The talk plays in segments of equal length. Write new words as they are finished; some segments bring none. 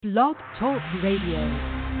Blog Talk Radio.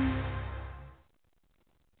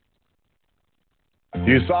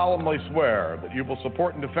 Do you solemnly swear that you will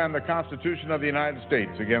support and defend the Constitution of the United States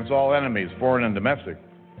against all enemies, foreign and domestic,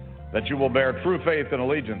 that you will bear true faith and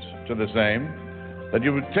allegiance to the same, that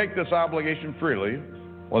you would take this obligation freely,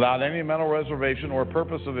 without any mental reservation or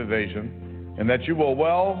purpose of evasion, and that you will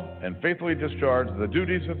well and faithfully discharge the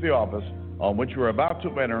duties of the office on which you are about to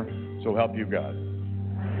enter, so help you God?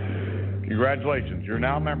 Congratulations, you're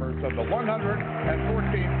now members of the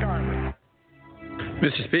 114th Congress.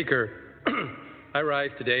 Mr. Speaker, I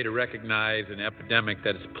rise today to recognize an epidemic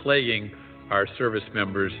that is plaguing our service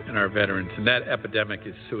members and our veterans, and that epidemic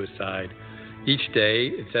is suicide. Each day,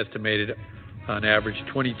 it's estimated on average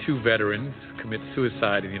 22 veterans commit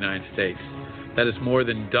suicide in the United States. That is more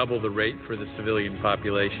than double the rate for the civilian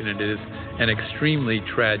population, and it is an extremely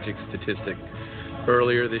tragic statistic.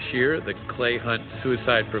 Earlier this year, the Clay Hunt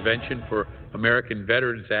Suicide Prevention for American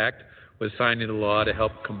Veterans Act was signed into law to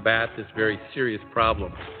help combat this very serious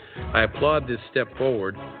problem. I applaud this step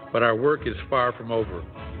forward, but our work is far from over.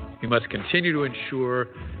 We must continue to ensure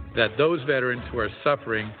that those veterans who are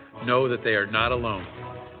suffering know that they are not alone.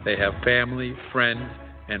 They have family, friends,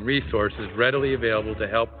 and resources readily available to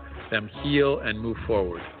help them heal and move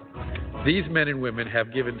forward. These men and women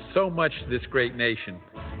have given so much to this great nation.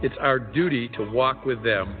 It's our duty to walk with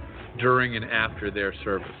them during and after their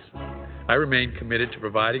service. I remain committed to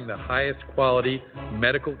providing the highest quality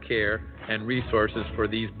medical care and resources for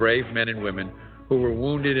these brave men and women who were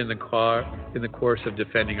wounded in the course of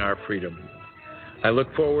defending our freedom. I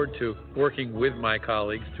look forward to working with my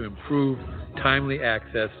colleagues to improve timely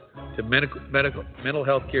access to mental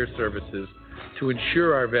health care services to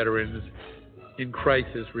ensure our veterans in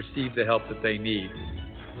crisis receive the help that they need.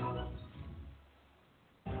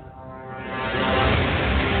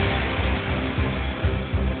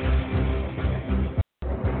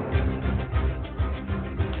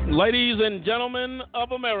 Ladies and gentlemen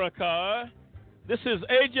of America, this is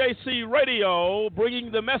AJC Radio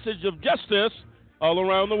bringing the message of justice all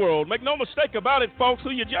around the world. Make no mistake about it, folks, who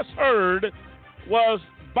you just heard was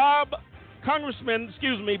Bob Goodlatte.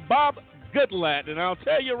 And I'll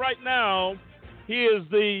tell you right now, he is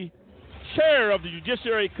the chair of the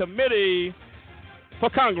Judiciary Committee for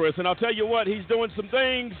Congress. And I'll tell you what, he's doing some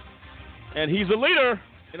things, and he's a leader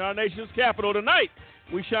in our nation's capital tonight.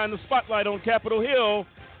 We shine the spotlight on Capitol Hill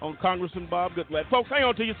on Congressman Bob Goodlatte. Folks, hang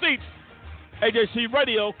on to your seats. AJC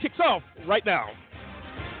Radio kicks off right now.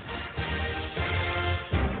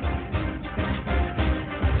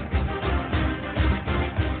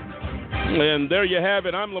 And there you have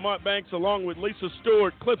it. I'm Lamont Banks along with Lisa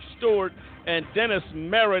Stewart, Cliff Stewart, and Dennis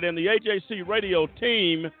Merritt and the AJC Radio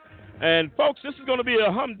team. And, folks, this is going to be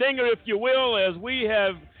a humdinger, if you will, as we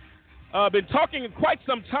have been talking quite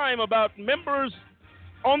some time about members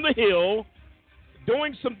on the Hill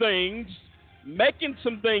doing some things, making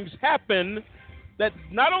some things happen that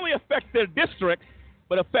not only affect their district,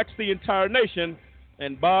 but affects the entire nation.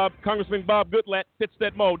 And Congressman Bob Goodlatte fits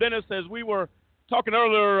that mold. Dennis, as we were talking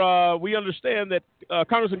earlier, we understand that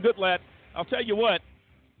Congressman Goodlatte, I'll tell you what,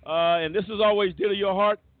 and this is always dear to your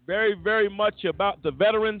heart, very, very much about the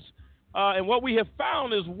veterans. And what we have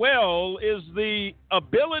found as well is the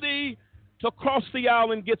ability to cross the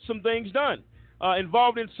aisle and get some things done.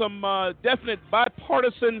 Involved in some definite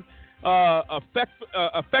bipartisan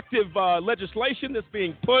effective legislation that's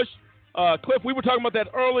being pushed. Cliff, we were talking about that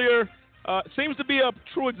earlier. Seems to be a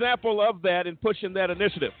true example of that in pushing that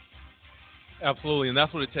initiative. Absolutely, and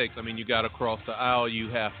that's what it takes. I mean, you got to cross the aisle. You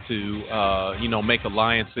have to, make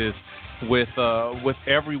alliances with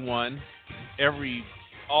everyone,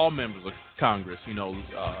 all members of Congress.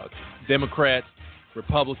 Democrats,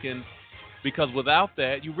 Republicans. Because without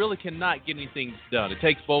that, you really cannot get anything done. It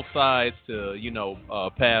takes both sides to,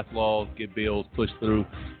 pass laws, get bills pushed through.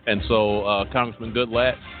 And so Congressman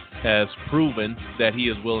Goodlatte has proven that he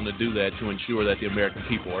is willing to do that to ensure that the American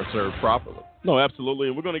people are served properly. No, absolutely.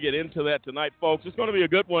 And we're going to get into that tonight, folks. It's going to be a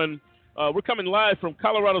good one. We're coming live from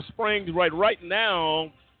Colorado Springs right now.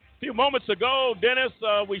 A few moments ago, Dennis,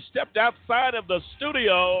 we stepped outside of the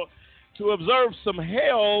studio to observe some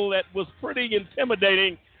hail that was pretty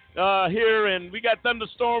intimidating here, and we got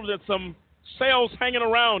thunderstorms and some sails hanging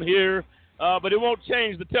around here, but it won't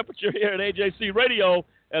change the temperature here at AJC Radio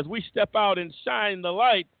as we step out and shine the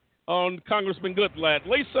light on Congressman Goodlatte.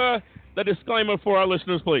 Lisa, the disclaimer for our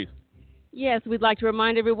listeners, please. Yes, we'd like to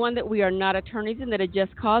remind everyone that we are not attorneys and that a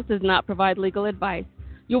just cause does not provide legal advice.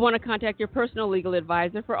 You'll want to contact your personal legal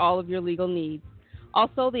advisor for all of your legal needs.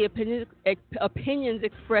 Also, the opinions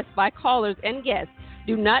expressed by callers and guests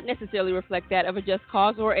do not necessarily reflect that of a Just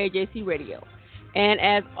Cause or AJC Radio. And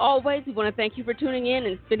as always, we want to thank you for tuning in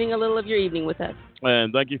and spending a little of your evening with us.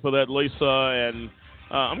 And thank you for that, Lisa. And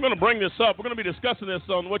I'm going to bring this up. We're going to be discussing this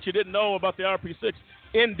on what you didn't know about the RP6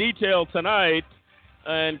 in detail tonight.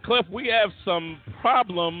 And, Cliff, we have some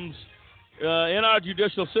problems in our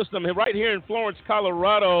judicial system right here in Florence,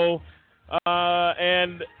 Colorado.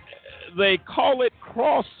 And they call it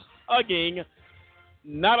cross-hugging,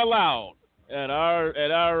 not allowed. At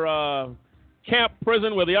our camp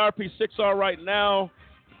prison where the RP6 are right now,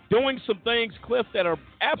 doing some things, Cliff, that are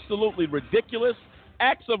absolutely ridiculous,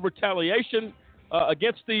 acts of retaliation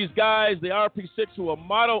against these guys, the RP6, who are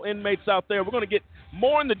model inmates out there. We're going to get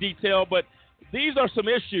more into detail, but these are some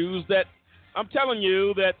issues that I'm telling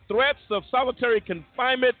you that threats of solitary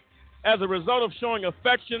confinement as a result of showing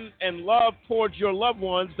affection and love towards your loved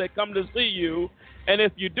ones that come to see you, and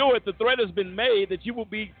if you do it, the threat has been made that you will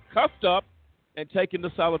be cuffed up and taken to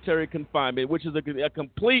solitary confinement, which is a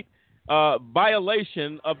complete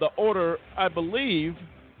violation of the order, I believe,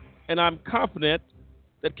 and I'm confident,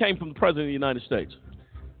 that came from the President of the United States.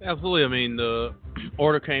 Absolutely. I mean, the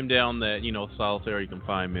order came down that, solitary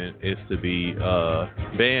confinement is to be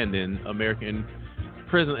banned in American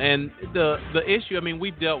prison. And the issue, I mean,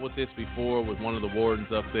 we've dealt with this before with one of the wardens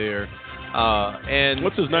up there. And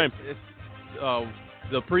what's his name?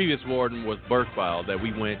 The previous warden was Burkfile that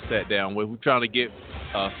we went sat down with. We're trying to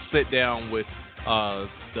sit down with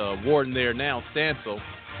the warden there now, Stancil.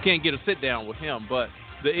 Can't get a sit down with him, but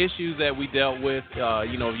the issues that we dealt with,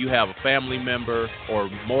 you have a family member or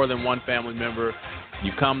more than one family member.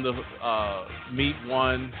 You come to meet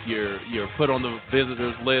one, you're put on the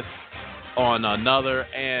visitors list on another,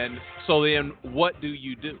 and so then what do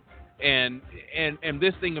you do? And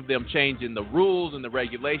this thing of them changing the rules and the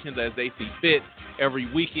regulations as they see fit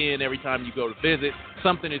every weekend, every time you go to visit,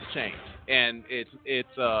 something has changed. And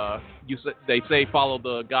they say follow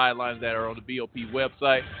the guidelines that are on the BOP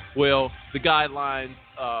website. Well, the guidelines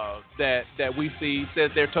that we see says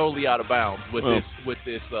they're totally out of bounds with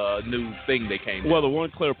this new thing they came. Well, the one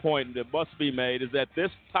clear point that must be made is that this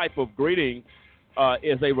type of greeting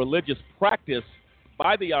is a religious practice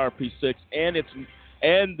by the RP6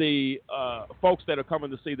 and the folks that are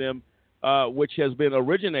coming to see them, which has been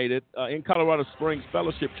originated in Colorado Springs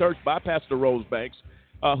Fellowship Church by Pastor Rosebanks,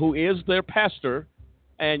 who is their pastor.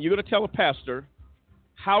 And you're going to tell a pastor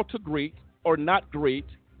how to greet or not greet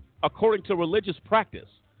according to religious practice.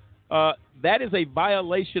 That is a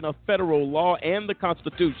violation of federal law and the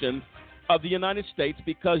Constitution of the United States,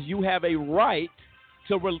 because you have a right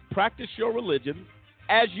to practice your religion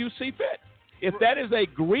as you see fit. If that is a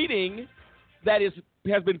greeting that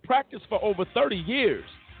has been practiced for over 30 years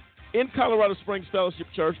in Colorado Springs Fellowship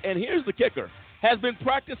Church, and here's the kicker, has been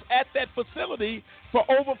practiced at that facility for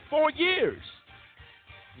over 4 years.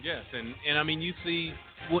 Yes, and I mean, you see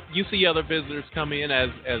other visitors come in as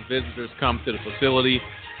visitors come to the facility.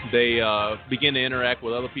 They begin to interact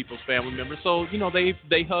with other people's family members. So,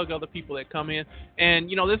 they hug other people that come in. And,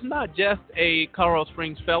 this is not just a Colorado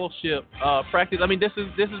Springs Fellowship practice. I mean, this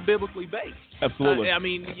is biblically based. Absolutely. I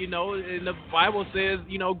mean, and the Bible says,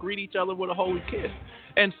 greet each other with a holy kiss.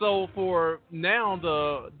 And so for now,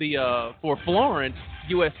 for Florence,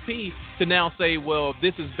 USP, to now say, well,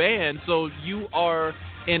 this is banned, so you are,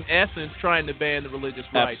 in essence, trying to ban the religious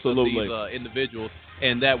rights of these individuals.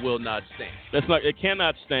 And that will not stand. It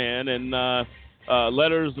cannot stand. And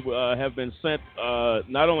letters have been sent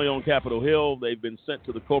not only on Capitol Hill, they've been sent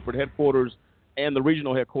to the corporate headquarters and the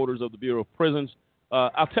regional headquarters of the Bureau of Prisons.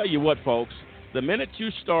 I'll tell you what, folks, the minute you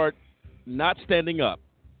start not standing up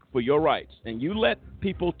for your rights and you let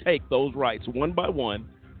people take those rights one by one,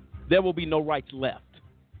 there will be no rights left.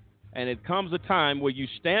 And it comes a time where you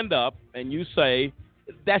stand up and you say,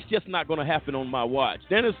 that's just not going to happen on my watch.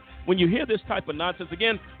 Dennis, when you hear this type of nonsense,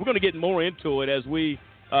 again, we're going to get more into it as we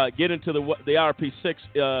get into the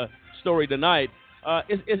RP6 story tonight.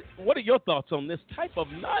 What are your thoughts on this type of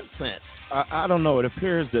nonsense? I don't know. It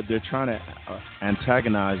appears that they're trying to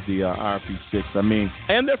antagonize the RP6. I mean,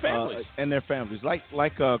 and their families.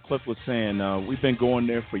 Like Cliff was saying, we've been going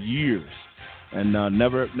there for years and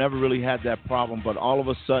never really had that problem. But all of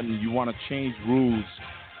a sudden, you want to change rules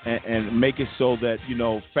and make it so that,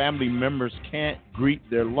 family members can't greet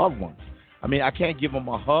their loved ones. I mean, I can't give them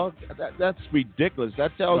a hug. That's ridiculous.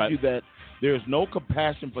 That tells you that there's no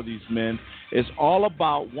compassion for these men. It's all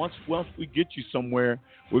about once we get you somewhere,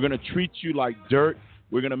 we're going to treat you like dirt.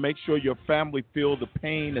 We're going to make sure your family feel the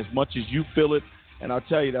pain as much as you feel it. And I'll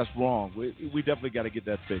tell you, that's wrong. We definitely got to get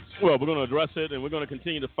that fixed. Well, we're going to address it, and we're going to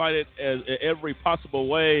continue to fight it as every possible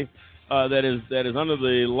way that is under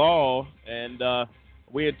the law. And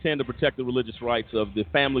we intend to protect the religious rights of the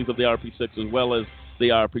families of the RP6 as well as the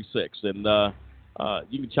RP6. And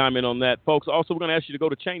you can chime in on that, folks. Also, we're going to ask you to go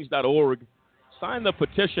to change.org, sign the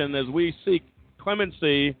petition as we seek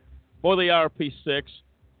clemency for the IRP6.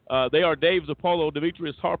 They are Dave Zappolo,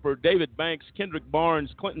 Demetrius Harper, David Banks, Kendrick Barnes,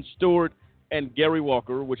 Clinton Stewart, and Gary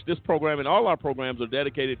Walker, which this program and all our programs are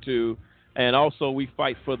dedicated to. And also we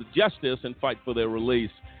fight for the justice and fight for their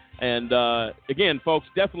release. And, again, folks,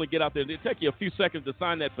 definitely get out there. It'll take you a few seconds to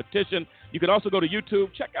sign that petition. You can also go to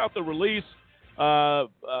YouTube, check out the release,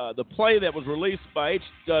 the play that was released by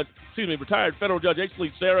retired federal judge H.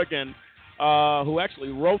 Lee Saracen, who actually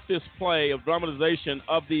wrote this play of dramatization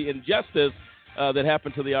of the injustice that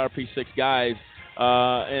happened to the RP6 guys.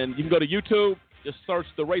 And you can go to YouTube, just search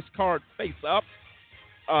the race card Face Up.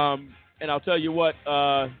 And I'll tell you what,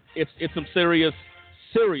 it's some serious.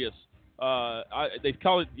 They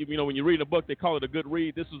call it, when you read a book, they call it a good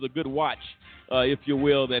read. This is a good watch, if you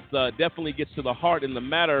will, that definitely gets to the heart and the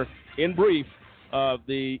matter, in brief, of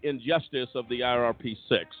the injustice of the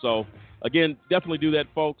IRP6. So, again, definitely do that,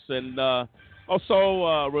 folks. And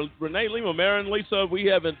also, Renee Lima, Marin, Lisa, we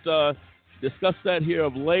haven't discussed that here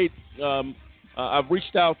of late. I've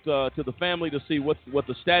reached out to the family to see what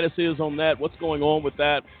the status is on that, what's going on with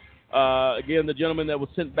that. Again, the gentleman that was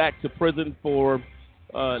sent back to prison for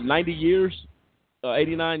 90 years,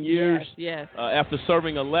 89 years, yes. After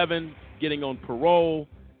serving 11, getting on parole,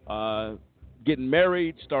 getting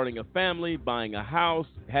married, starting a family, buying a house,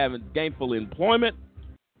 having gainful employment,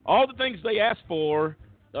 all the things they asked for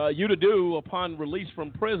you to do upon release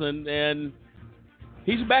from prison, and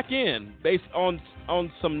he's back in based on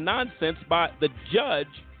some nonsense by the judge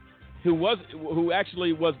who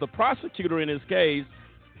actually was the prosecutor in his case.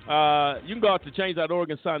 You can go out to change.org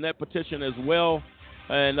and sign that petition as well.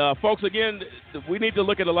 And, folks, again, we need to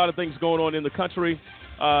look at a lot of things going on in the country.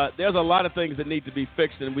 There's a lot of things that need to be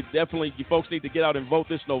fixed, and you folks need to get out and vote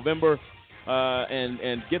this November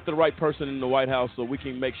and get the right person in the White House so we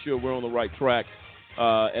can make sure we're on the right track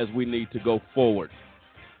as we need to go forward.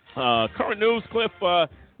 Current news, Cliff,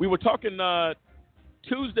 we were talking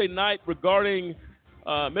Tuesday night regarding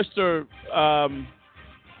Mr.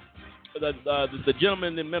 The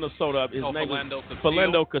gentleman in Minnesota, his name is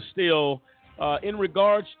Philando Castile, in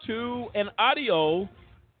regards to an audio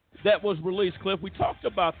that was released, Cliff. We talked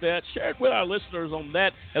about that. Share it with our listeners on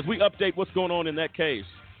that as we update what's going on in that case.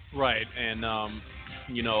 Right, and as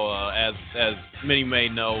many may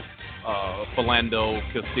know, Philando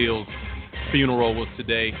Castile's funeral was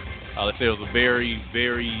today. It was a very,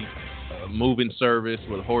 very moving service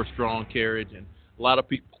with a horse-drawn carriage, and a lot of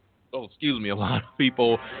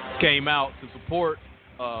people came out to support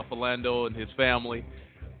Philando and his family,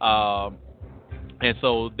 and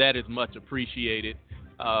so that is much appreciated.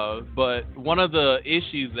 But one of the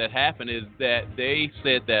issues that happened is that they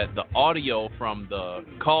said that the audio from the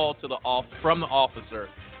call to from the officer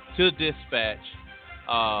to dispatch,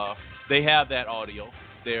 they have that audio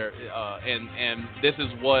there, and this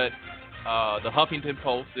is what the Huffington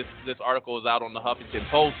Post. This article is out on the Huffington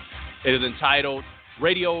Post. It is entitled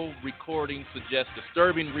 "Radio Recording Suggests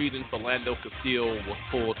Disturbing Reason Philando Castile Was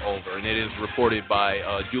Pulled Over," and it is reported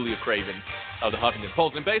by Julia Craven of the Huffington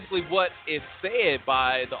Post. And basically what is said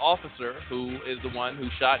by the officer, who is the one who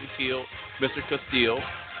shot and killed Mr. Castile,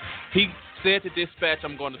 he said to dispatch,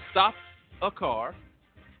 "I'm going to stop a car,"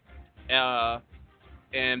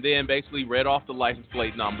 and then basically read off the license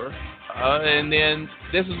plate number. And then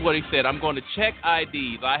this is what he said: "I'm going to check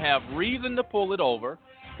IDs. I have reason to pull it over.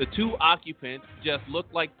 The two occupants just look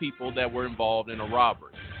like people that were involved in a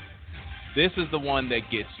robbery." This is the one that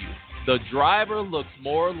gets you. "The driver looks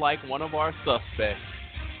more like one of our suspects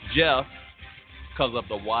just because of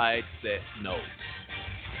the wide set nose,"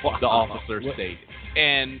 the officer stated.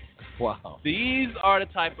 And these are the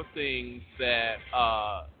type of things that,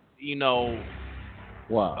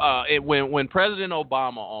 when President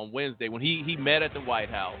Obama on Wednesday, when he met at the White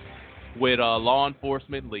House with law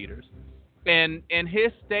enforcement leaders, and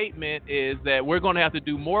his statement is that we're going to have to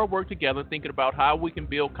do more work together thinking about how we can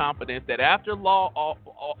build confidence that after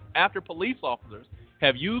police officers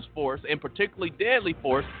have used force, and particularly deadly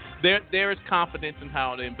force, there is confidence in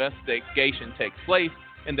how the investigation takes place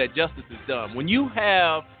and that justice is done. When you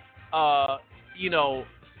have,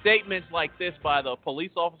 statements like this by the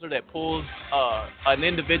police officer that pulls an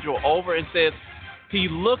individual over and says he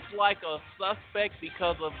looks like a suspect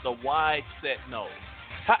because of the wide set nose.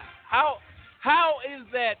 How is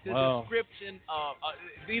that the description of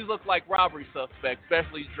these look like robbery suspects,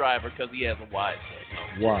 especially his driver, because he has a wide set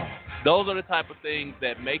nose? Wow. Those are the type of things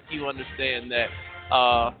that make you understand that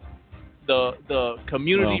the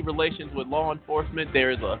community relations with law enforcement,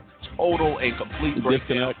 there is a total and complete breakdown.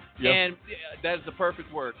 Disconnect. Yep. And that is the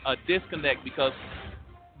perfect word, a disconnect, because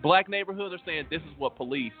black neighborhoods are saying this is what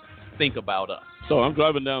police think about us. So I'm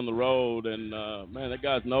driving down the road, and, man, that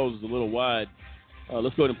guy's nose is a little wide.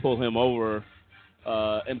 Let's go ahead and pull him over.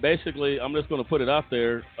 And basically, I'm just going to put it out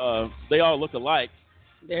there. They all look alike.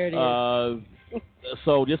 There it is.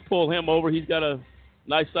 So just pull him over. He's got a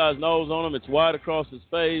nice-sized nose on him. It's wide across his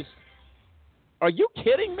face. Are you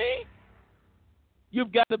kidding me?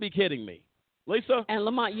 You've got to be kidding me. Lisa? And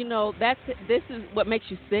Lamont, this is what makes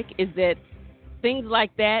you sick, is that things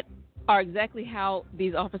like that are exactly how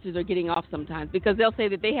these officers are getting off sometimes, because they'll say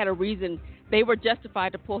that they had a reason. They were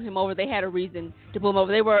justified to pull him over. They had a reason to pull him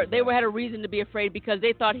over. They had a reason to be afraid because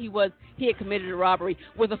they thought he had committed a robbery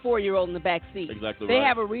with a 4-year-old in the back seat. Exactly They right.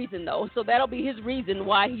 have a reason, though, so that'll be his reason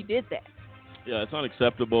why he did that. Yeah, it's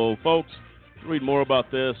unacceptable. Folks, read more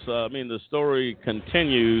about this. The story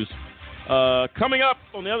continues. Coming up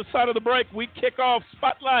on the other side of the break, we kick off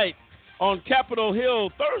Spotlight on Capitol Hill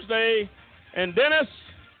Thursday. And Dennis,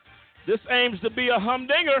 this aims to be a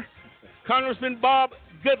humdinger. Congressman Bob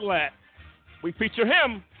Goodlatte. We feature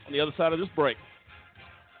him on the other side of this break.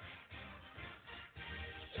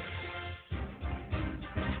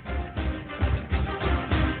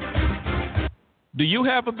 Do you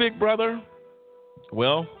have a big brother?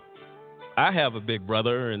 Well, I have a big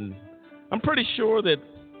brother, and I'm pretty sure that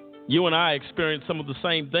you and I experience some of the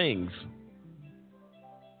same things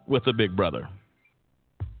with a big brother.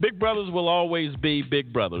 Big brothers will always be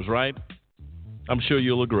big brothers, right? I'm sure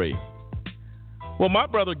you'll agree. Well, my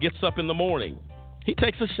brother gets up in the morning. He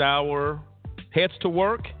takes a shower, heads to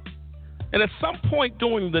work, and at some point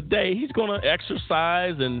during the day, he's going to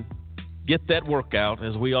exercise and get that workout,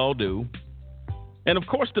 as we all do. And, of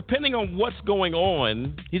course, depending on what's going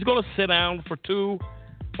on, he's going to sit down for 2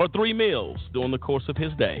 or 3 meals during the course of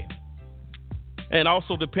his day. And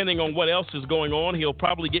also, depending on what else is going on, he'll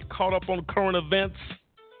probably get caught up on current events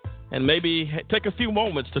and maybe take a few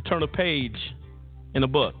moments to turn a page in a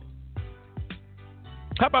book.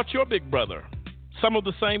 How about your big brother? Some of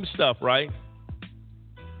the same stuff, right?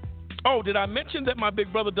 Oh, did I mention that my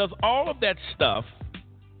big brother does all of that stuff,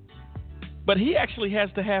 but he actually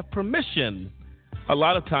has to have permission a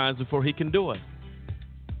lot of times before he can do it?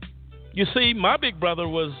 You see, my big brother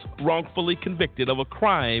was wrongfully convicted of a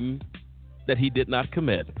crime that he did not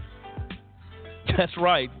commit. That's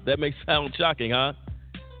right. That may sound shocking, huh?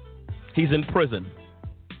 He's in prison.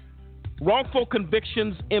 Wrongful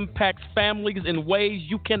convictions impact families in ways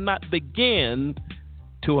you cannot begin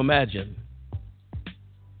to imagine.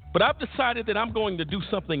 But I've decided that I'm going to do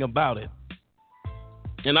something about it.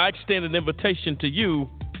 And I extend an invitation to you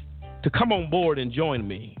to come on board and join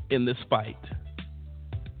me in this fight.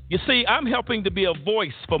 You see, I'm helping to be a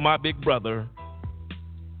voice for my big brother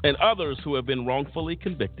and others who have been wrongfully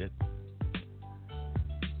convicted.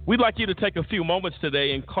 We'd like you to take a few moments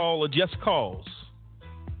today and call a Just Cause,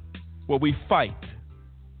 where we fight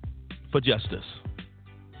for justice.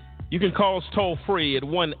 You can call us toll free at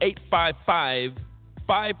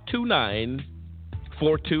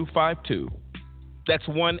 1-855-529-4252. That's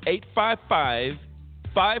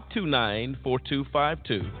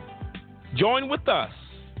 1-855-529-4252. Join with us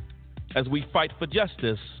as we fight for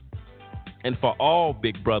justice and for all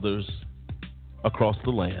big brothers across the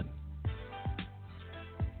land.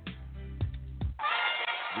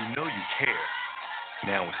 We know you care.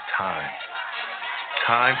 Now it's time.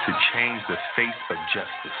 Time to change the face of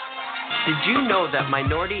justice. Did you know that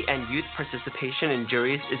minority and youth participation in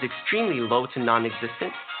juries is extremely low to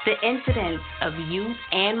non-existent? The incidence of youth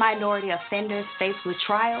and minority offenders faced with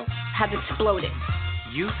trials has exploded.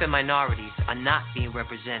 Youth and minorities are not being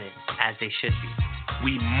represented as they should be.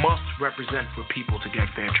 We must represent for people to get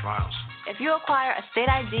fair trials. If you acquire a state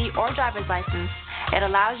ID or driver's license, it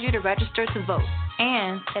allows you to register to vote,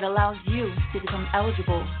 and it allows you to become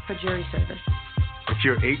eligible for jury service. If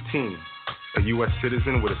you're 18, a U.S.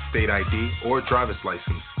 citizen with a state ID or driver's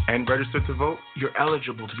license, and registered to vote, you're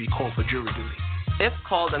eligible to be called for jury duty. If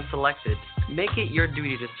called and selected, make it your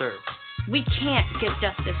duty to serve. We can't get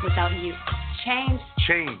justice without you. Change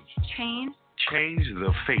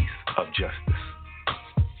the face of justice.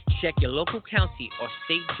 Check your local county or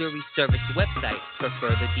state jury service website for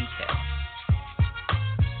further details.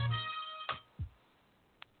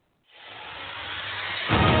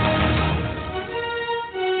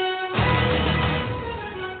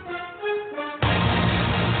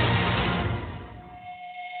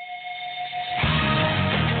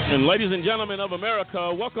 And ladies and gentlemen of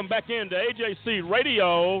America, welcome back into AJC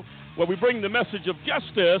Radio, where we bring the message of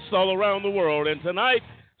justice all around the world. And tonight,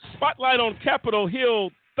 Spotlight on Capitol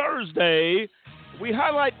Hill Thursday, we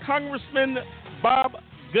highlight Congressman Bob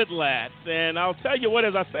Goodlatte. And I'll tell you what,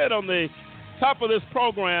 as I said on the top of this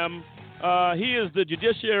program, He is the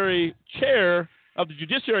Judiciary Chair of the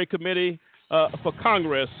Judiciary Committee for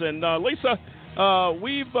Congress. And Lisa,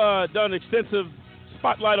 we've done extensive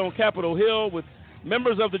spotlight on Capitol Hill with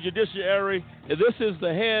members of the Judiciary. This is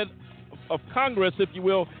the head of Congress, if you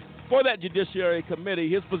will, for that Judiciary Committee.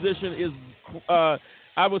 His position is,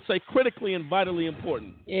 I would say, critically and vitally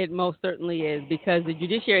important. It most certainly is, because the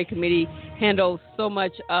Judiciary Committee handles so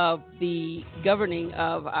much of the governing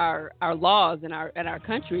of our laws in our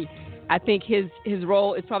country. I think his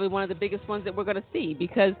role is probably one of the biggest ones that we're going to see,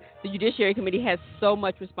 because the Judiciary Committee has so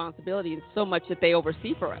much responsibility and so much that they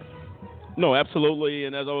oversee for us. No, absolutely.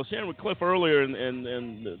 And as I was sharing with Cliff earlier and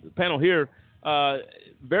the panel here,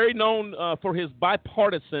 very known for his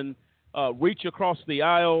bipartisan reach across the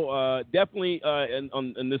aisle. Definitely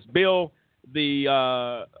in this bill,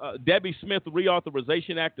 the Debbie Smith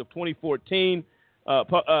Reauthorization Act of 2014.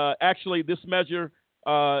 Actually, this measure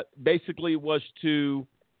basically was to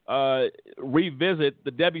revisit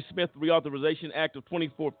the Debbie Smith Reauthorization Act of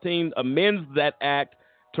 2014, amends that act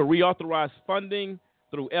to reauthorize funding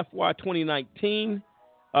through FY 2019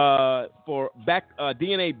 for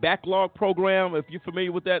DNA backlog program. If you're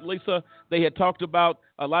familiar with that, Lisa, they had talked about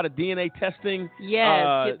a lot of DNA testing.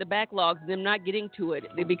 Yes, get the backlogs, them not getting to it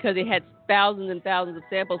because they had thousands and thousands of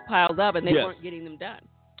samples piled up and they weren't getting them done.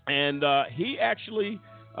 And he actually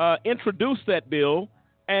introduced that bill.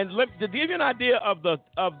 And to give you an idea of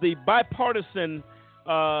the bipartisan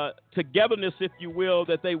togetherness, if you will,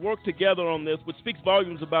 that they work together on this, which speaks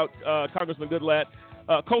volumes about Congressman Goodlatte.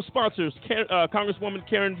 Co-sponsors, Congresswoman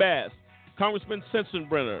Karen Bass, Congressman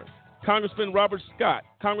Sensenbrenner, Congressman Robert Scott,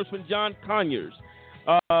 Congressman John Conyers.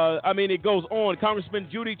 It goes on. Congressman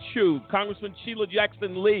Judy Chu, Congressman Sheila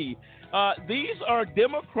Jackson Lee. These are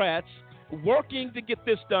Democrats working to get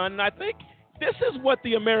this done, and I think this is what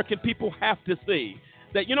the American people have to see.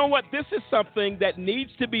 That, you know what, this is something that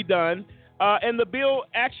needs to be done, and the bill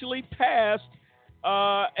actually passed.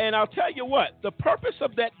 And I'll tell you what, the purpose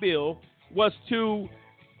of that bill was to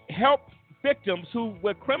help victims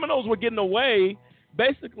where criminals were getting away,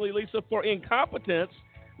 basically, Lisa, for incompetence,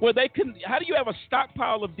 where they couldn't. How do you have a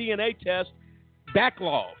stockpile of DNA tests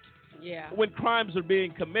backlogged? Yeah. When crimes are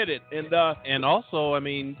being committed, and also,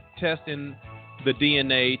 testing the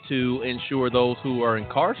DNA to ensure those who are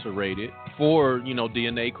incarcerated for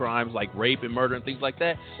DNA crimes like rape and murder and things like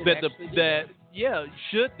that.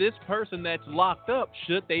 Should this person that's locked up,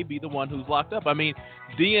 should they be the one who's locked up?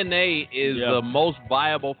 DNA is the most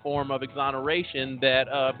viable form of exoneration that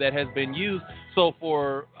has been used. So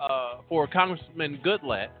for Congressman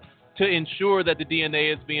Goodlatte to ensure that the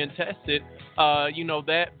DNA is being tested,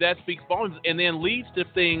 that speaks volumes, and then leads to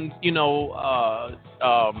things.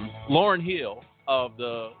 Lauryn Hill of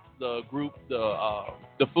the group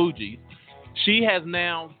the Fugees, she has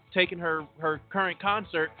now taken her current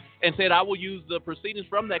concert and said, I will use the proceedings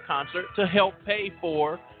from that concert to help pay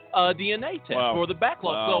for a DNA test for the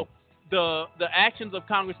backlog. Wow. So the actions of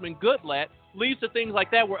Congressman Goodlatte leads to things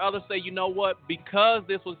like that, where others say, you know what, because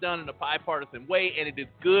this was done in a bipartisan way and it is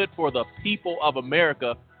good for the people of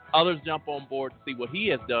America, others jump on board to see what he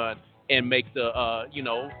has done and make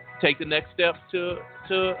take the next steps to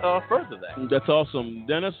further that. That's awesome,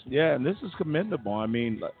 Dennis. Yeah, and this is commendable.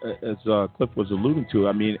 As Cliff was alluding to,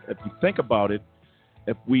 if you think about it,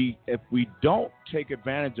 if we don't take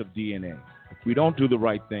advantage of DNA, if we don't do the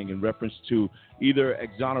right thing in reference to either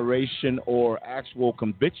exoneration or actual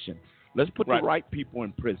conviction, let's put the right people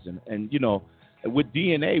in prison. And with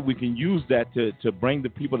DNA, we can use that to bring the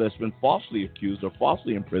people that's been falsely accused or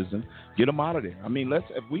falsely imprisoned, get them out of there.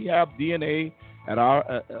 If we have DNA at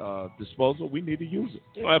our disposal, we need to use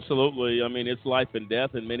it. Oh, absolutely. It's life and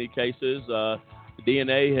death in many cases.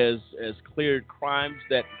 DNA has cleared crimes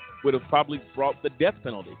that would have probably brought the death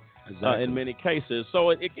penalty in many cases. So,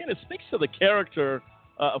 it speaks to the character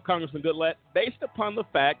of Congressman Goodlatte based upon the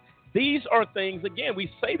fact these are things, again, we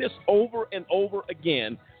say this over and over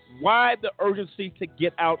again, why the urgency to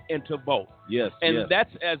get out and to vote. Yes. And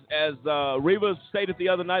that's, as Reva stated the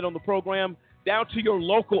other night on the program, down to your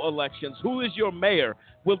local elections. Who is your mayor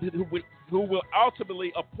who will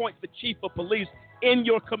ultimately appoint the chief of police in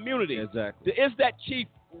your community? Exactly. Is that chief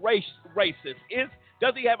racist?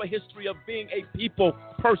 Does he have a history of being a people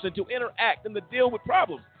person to interact and to deal with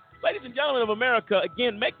problems? Ladies and gentlemen of America,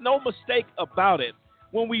 again, make no mistake about it.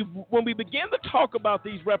 When we begin to talk about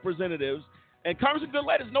these representatives, and Congressman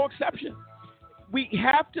Goodlatte is no exception, we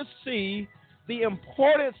have to see the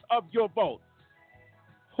importance of your vote.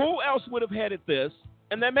 Who else would have headed this?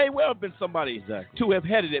 And there may well have been somebody to have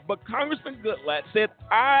headed it. But Congressman Goodlatte said,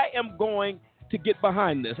 I am going to get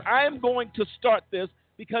behind this. I am going to start this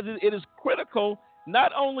because it is critical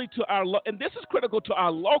not only to our and this is critical to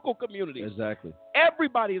our local communities. Exactly.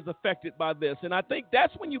 Everybody is affected by this, and I think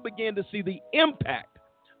that's when you begin to see the impact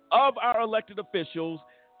of our elected officials.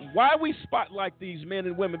 Why we spotlight these men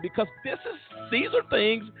and women, because these are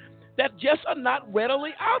things that just are not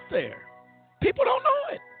readily out there. People don't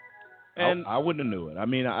know it. And I wouldn't have knew it. I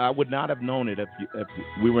mean, I would not have known it if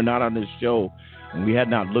we were not on this show and we had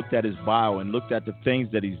not looked at his bio and looked at the things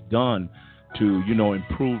that he's done to,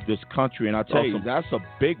 improve this country. And I tell you, that's a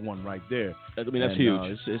big one right there. I mean, that's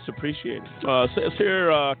huge. It's appreciated. Says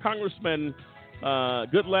here, Congressman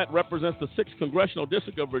Goodlatte represents the 6th Congressional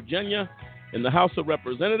District of Virginia in the House of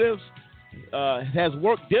Representatives, has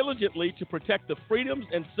worked diligently to protect the freedoms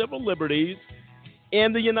and civil liberties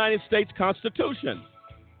in the United States Constitution.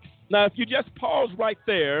 Now, if you just pause right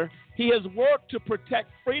there, he has worked to protect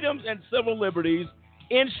freedoms and civil liberties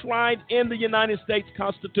enshrined in the United States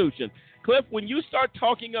Constitution. Cliff, when you start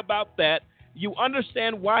talking about that, you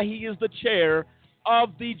understand why he is the chair of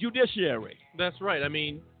the judiciary. That's right. I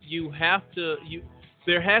mean,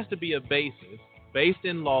 there has to be a basis based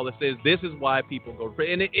in law that says this is why people go to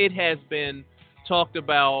prison. And it has been talked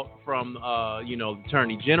about from, the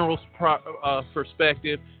Attorney General's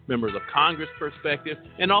perspective, members of Congress perspective,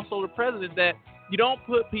 and also the president, that you don't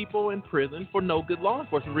put people in prison for no good law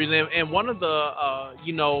enforcement reason. And one of the,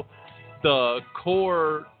 the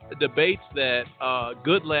core debates that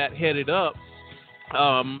Goodlatte headed up,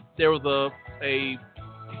 there was a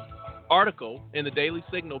article in the Daily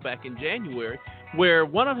Signal back in January where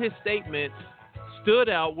one of his statements stood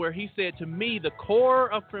out, where he said, to me, the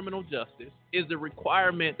core of criminal justice is the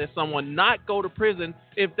requirement that someone not go to prison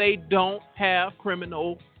if they don't have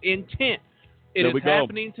criminal intent. It is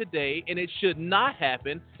happening today, and it should not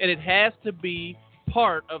happen, and it has to be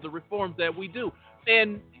part of the reforms that we do.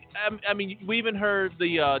 And, I mean, we even heard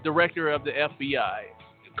the director of the FBI,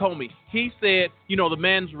 Comey. He said, the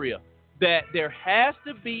mens rea, that there has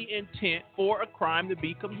to be intent for a crime to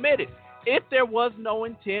be committed. If there was no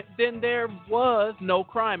intent, then there was no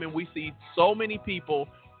crime. And we see so many people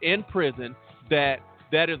in prison that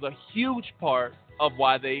is a huge part of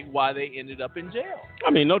why they ended up in jail.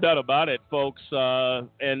 I mean, no doubt about it, folks.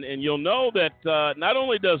 And you'll know that not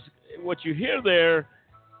only does what you hear there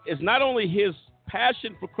is not only his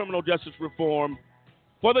passion for criminal justice reform,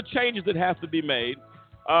 for the changes that have to be made,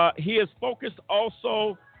 he is focused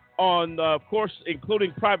also on, of course,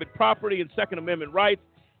 including private property and Second Amendment rights.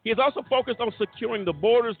 He is also focused on securing the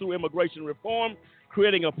borders through immigration reform,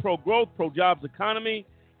 creating a pro-growth, pro-jobs economy,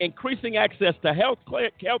 increasing access to health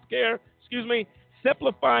care,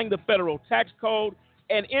 simplifying the federal tax code,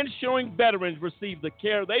 and ensuring veterans receive the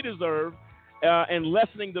care they deserve, and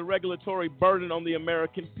lessening the regulatory burden on the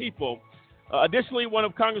American people. Additionally, one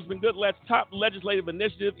of Congressman Goodlatte's top legislative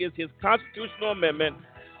initiatives is his constitutional amendment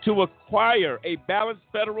to acquire a balanced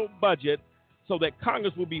federal budget so that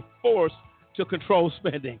Congress will be forced to control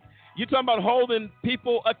spending. You're talking about holding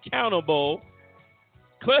people accountable.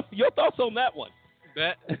 Cliff, your thoughts on that one?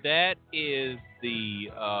 That is the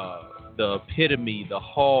epitome, the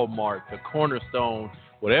hallmark, the cornerstone,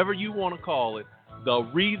 whatever you want to call it, the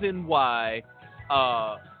reason why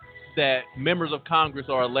that members of Congress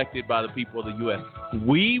are elected by the people of the U.S.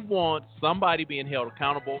 We want somebody being held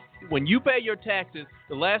accountable. When you pay your taxes,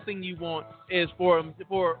 the last thing you want is for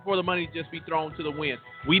the money to just be thrown to the wind.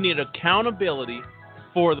 We need accountability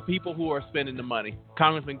for the people who are spending the money.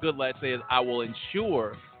 Congressman Goodlatte says, I will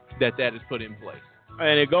ensure that is put in place.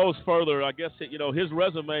 And it goes further. I guess, his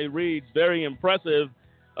resume reads very impressive.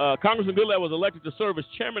 Congressman Goodlatte was elected to serve as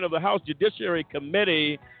chairman of the House Judiciary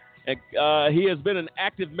Committee. And, he has been an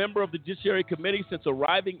active member of the Judiciary Committee since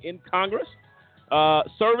arriving in Congress,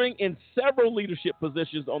 serving in several leadership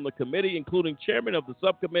positions on the committee, including chairman of the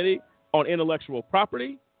subcommittee on intellectual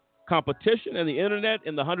property, competition, and the Internet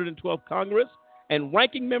in the 112th Congress, and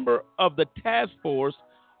ranking member of the task force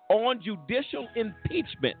on judicial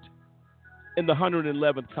impeachment in the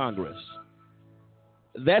 111th Congress.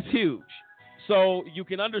 That's huge. So you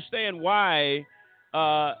can understand why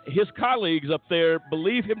his colleagues up there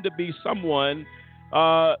believe him to be someone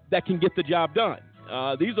that can get the job done.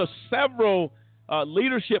 These are several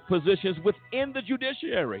leadership positions within the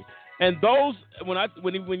judiciary. And those,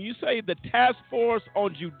 when you say the task force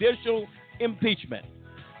on judicial impeachment,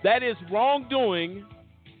 that is wrongdoing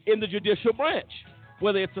in the judicial branch,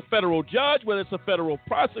 whether it's a federal judge, whether it's a federal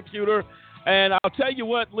prosecutor. And I'll tell you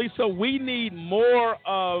what, Lisa, we need more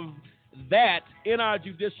of that in our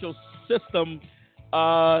judicial system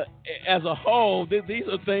as a whole. These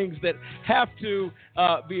are things that have to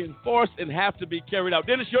be enforced and have to be carried out.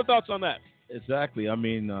 Dennis, your thoughts on that? Exactly. I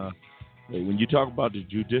mean, when you talk about the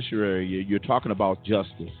judiciary, you're talking about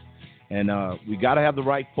justice. And we got to have the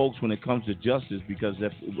right folks when it comes to justice, because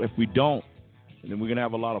if we don't, then we're going to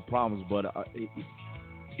have a lot of problems. But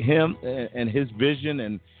him and his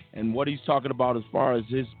vision and what he's talking about as far as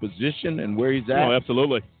his position and where he's at. Oh,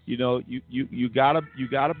 absolutely. You know, you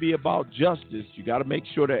gotta be about justice. You got to make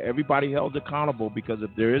sure that everybody held accountable, because if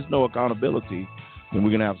there is no accountability, then we're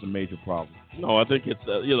going to have some major problems. No, I think it's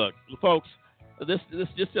look, folks, this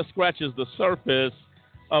just scratches the surface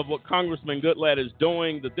of what Congressman Goodlatte is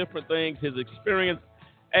doing, the different things, his experience,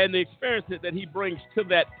 and the experience that he brings to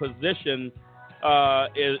that position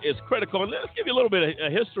is critical. And let's give you a little bit of a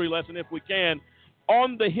history lesson, if we can,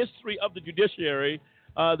 on the history of the judiciary.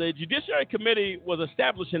 The Judiciary Committee was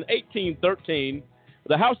established in 1813.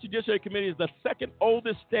 The House Judiciary Committee is the second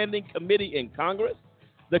oldest standing committee in Congress.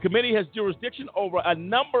 The committee has jurisdiction over a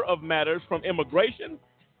number of matters, from immigration,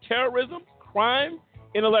 terrorism, crime,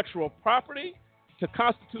 intellectual property, to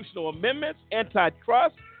constitutional amendments,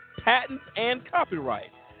 antitrust, patents, and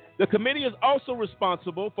copyright. The committee is also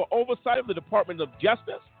responsible for oversight of the Department of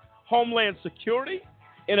Justice, Homeland Security.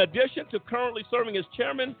 In addition to currently serving as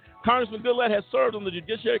chairman, Congressman Goodlatte has served on the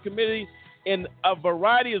Judiciary Committee in a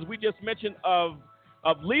variety, as we just mentioned, of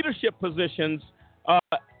leadership positions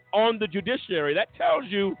on the judiciary. That tells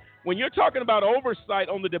you, when you're talking about oversight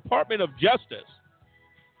on the Department of Justice,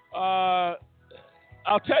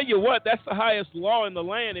 I'll tell you what, that's the highest law in the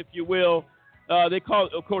land, if you will. They call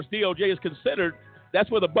it, of course, DOJ is considered, that's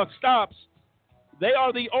where the buck stops. They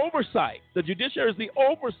are the oversight. The judiciary is the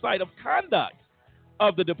oversight of conduct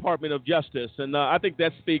of the Department of Justice. And I think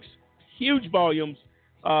that speaks huge volumes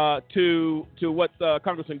to what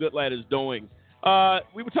Congressman Goodlatte is doing.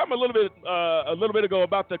 We were talking a little bit ago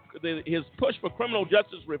about his push for criminal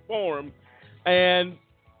justice reform, and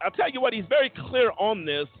I'll tell you what, he's very clear on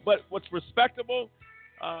this. But what's respectable,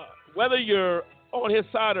 whether you're on his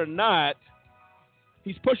side or not,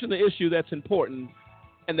 he's pushing the issue that's important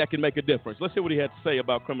and that can make a difference. Let's hear what he had to say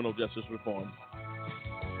about criminal justice reform.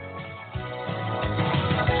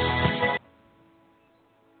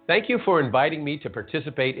 Thank you for inviting me to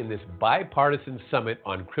participate in this bipartisan summit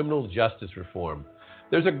on criminal justice reform.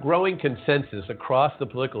 There's a growing consensus across the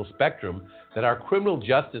political spectrum that our criminal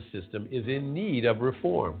justice system is in need of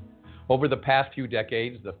reform. Over the past few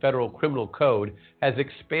decades, the federal criminal code has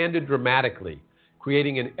expanded dramatically,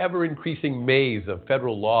 creating an ever-increasing maze of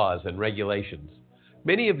federal laws and regulations.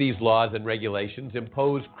 Many of these laws and regulations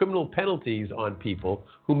impose criminal penalties on people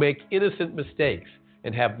who make innocent mistakes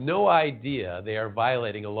and have no idea they are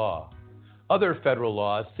violating a law. Other federal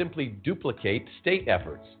laws simply duplicate state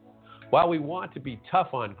efforts. While we want to be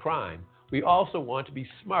tough on crime, we also want to be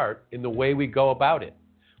smart in the way we go about it.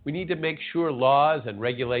 We need to make sure laws and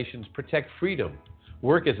regulations protect freedom,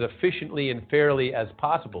 work as efficiently and fairly as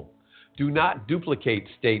possible, do not duplicate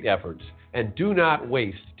state efforts, and do not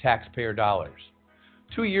waste taxpayer dollars.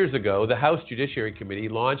 2 years ago, the House Judiciary Committee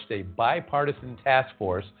launched a bipartisan task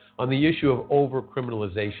force on the issue of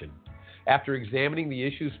overcriminalization. After examining the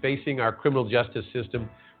issues facing our criminal justice system,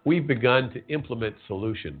 we've begun to implement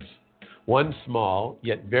solutions. One small,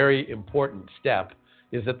 yet very important step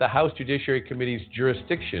is that the House Judiciary Committee's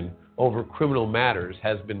jurisdiction over criminal matters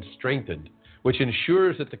has been strengthened, which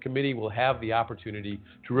ensures that the committee will have the opportunity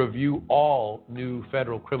to review all new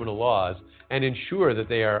federal criminal laws and ensure that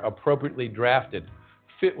they are appropriately drafted,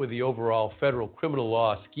 fit with the overall federal criminal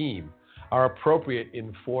law scheme, are appropriate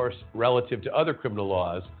in force relative to other criminal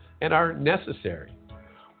laws, and are necessary.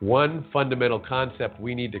 One fundamental concept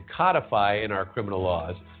we need to codify in our criminal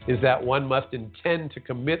laws is that one must intend to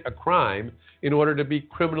commit a crime in order to be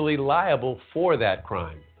criminally liable for that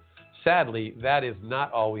crime. Sadly, that is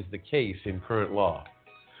not always the case in current law.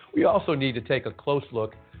 We also need to take a close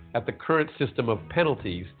look at the current system of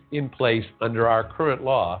penalties in place under our current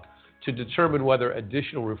law to determine whether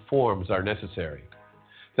additional reforms are necessary.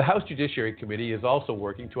 The House Judiciary Committee is also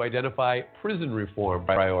working to identify prison reform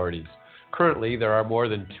priorities. Currently, there are more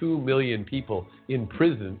than 2 million people in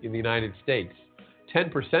prison in the United States,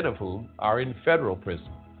 10% of whom are in federal prison.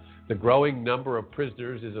 The growing number of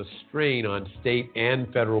prisoners is a strain on state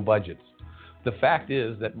and federal budgets. The fact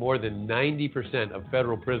is that more than 90% of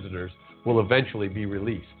federal prisoners will eventually be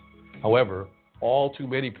released. However, all too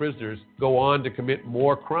many prisoners go on to commit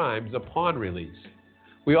more crimes upon release.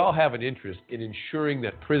 We all have an interest in ensuring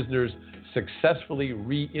that prisoners successfully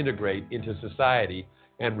reintegrate into society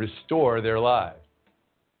and restore their lives.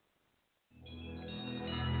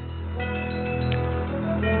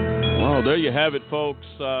 Well, there you have it, folks.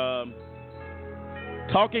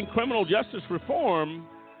 Talking criminal justice reform.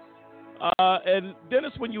 And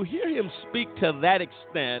Dennis, when you hear him speak to that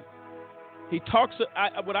extent, he talks.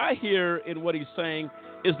 What I hear in what he's saying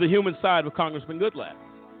is the human side of Congressman Goodlatte.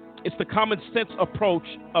 it's the common sense approach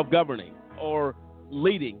of governing or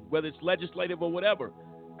leading, whether it's legislative or whatever,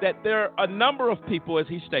 that there are a number of people, as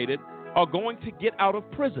he stated, are going to get out of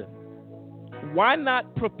prison. Why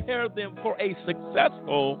not prepare them for a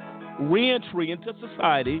successful reentry into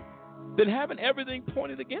society than having everything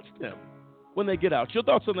pointed against them when they get out? Your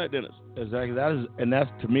thoughts on that, Dennis? Exactly. That's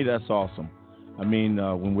to me, that's awesome. I mean,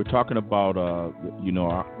 when we're talking about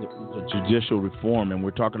the judicial reform, and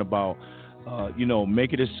we're talking about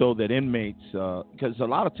making it so that inmates, because a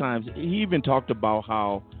lot of times he even talked about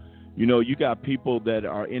how, you got people that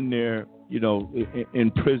are in there,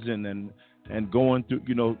 in prison and going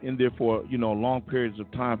through, in there for, long periods of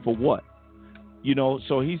time for what?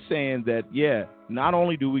 So he's saying that, not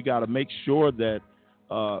only do we got to make sure that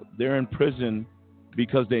they're in prison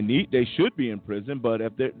because they should be in prison, but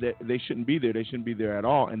if they shouldn't be there, they shouldn't be there at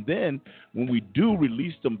all. And then when we do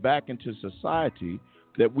release them back into society,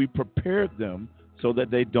 that we prepare them so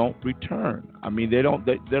that they don't return. I mean, they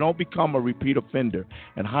don't become a repeat offender.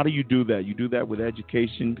 And how do you do that? You do that with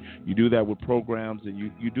education. You do that with programs, and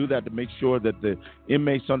you do that to make sure that the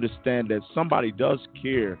inmates understand that somebody does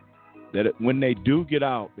care, that when they do get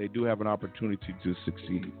out, they do have an opportunity to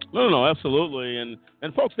succeed. No, absolutely.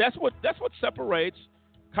 And folks, that's what separates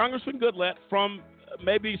Congressman Goodlatte from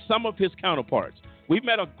maybe some of his counterparts. We've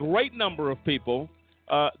met a great number of people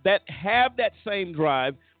that have that same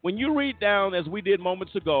drive. When you read down, as we did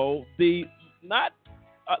moments ago, these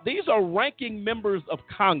are ranking members of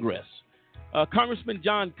Congress. Congressman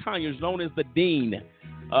John Conyers, known as the Dean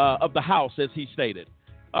of the House, as he stated.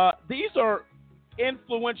 These are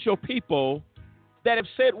influential people that have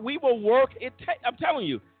said we will work. I'm telling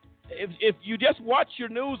you, if you just watch your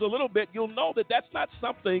news a little bit, you'll know that that's not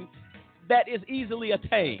something that is easily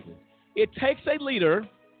attained. It takes a leader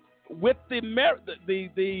with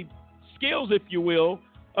the skills, if you will,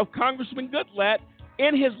 of Congressman Goodlatte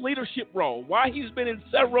in his leadership role. Why he's been in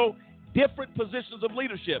several different positions of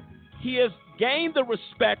leadership. He has gained the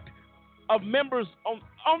respect of members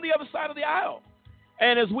on the other side of the aisle.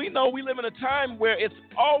 And as we know, we live in a time where it's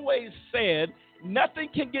always said nothing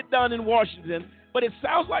can get done in Washington, but it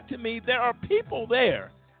sounds like to me there are people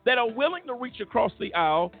there that are willing to reach across the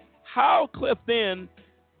aisle. How, Cliff, then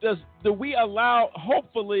do we allow,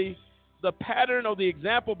 hopefully, the pattern or the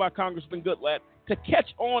example by Congressman Goodlatte to catch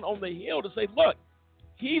on the Hill to say, look,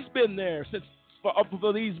 he's been there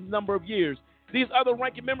for these number of years. These other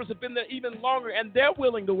ranking members have been there even longer, and they're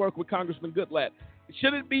willing to work with Congressman Goodlatte.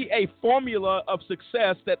 Should it be a formula of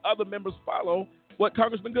success that other members follow what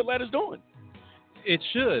Congressman Goodlatte is doing? It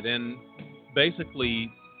should, and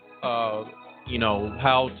basically, how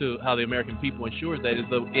the American people ensure that is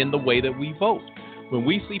in the way that we vote. When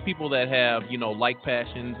we see people that have, like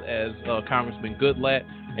passions as Congressman Goodlatte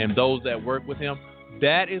and those that work with him,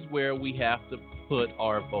 that is where we have to put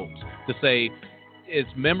our votes. To say it's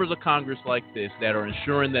members of Congress like this that are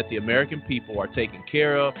ensuring that the American people are taken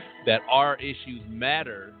care of, that our issues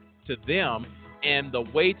matter to them, and the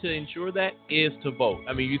way to ensure that is to vote.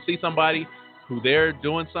 I mean, you see somebody who they're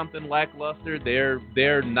doing something lackluster,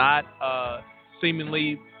 they're not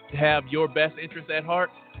seemingly have your best interest at heart,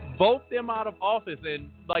 vote them out of office. And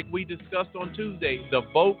like we discussed on Tuesday, the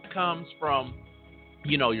vote comes from,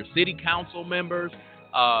 your city council members,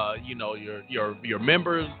 your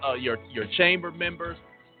members, your chamber members,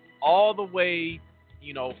 all the way,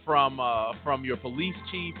 from your police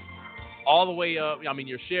chief, all the way up,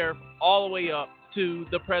 your sheriff, all the way up to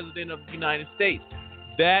the President of the United States.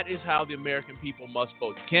 That is how the American people must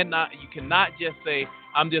vote. You cannot just say,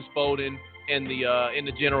 I'm just voting in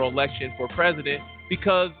the general election for president,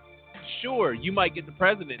 because sure, you might get the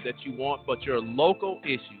president that you want, but your local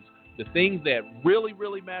issues, the things that really,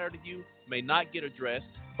 really matter to you, may not get addressed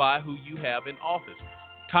by who you have in office.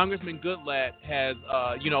 Congressman Goodlatte has,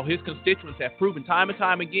 his constituents have proven time and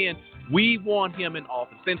time again, we want him in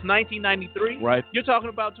office. Since 1993, right. You're talking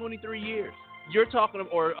about 23 years. You're talking,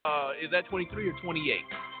 or is that 23 or 28?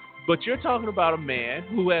 But you're talking about a man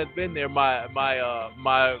who has been there. My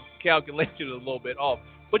calculation is a little bit off.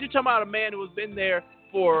 But you're talking about a man who has been there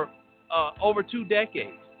for over 2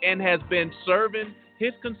 decades and has been serving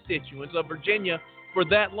his constituents of Virginia for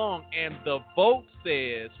that long. And the vote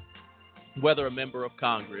says whether a member of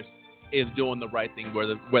Congress is doing the right thing,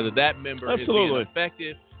 whether that member is being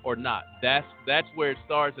effective or not. That's where it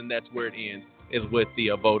starts and that's where it ends, is with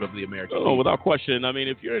the vote of the American people. Oh, without question. I mean,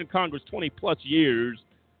 if you're in Congress 20-plus years,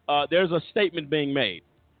 there's a statement being made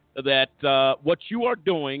that what you are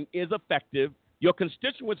doing is effective. Your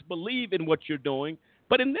constituents believe in what you're doing.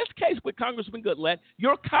 But in this case with Congressman Goodlatte,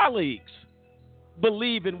 your colleagues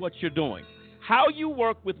believe in what you're doing. How you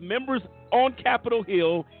work with members on Capitol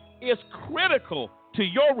Hill is critical to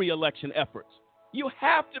your reelection efforts. You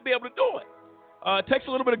have to be able to do it. It takes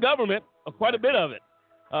a little bit of government, quite a bit of it,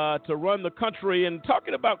 to run the country. And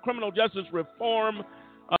talking about criminal justice reform,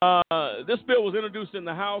 this bill was introduced in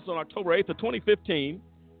the House on October 8th of 2015,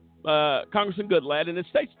 Congressman Goodlatte, and it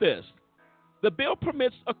states this. The bill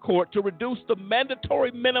permits a court to reduce the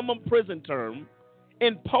mandatory minimum prison term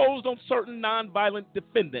imposed on certain nonviolent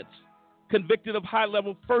defendants convicted of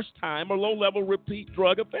high-level first-time or low-level repeat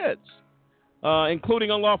drug offense,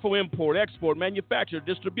 including unlawful import, export, manufacture,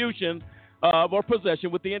 distribution of or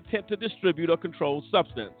possession with the intent to distribute a controlled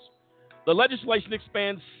substance. The legislation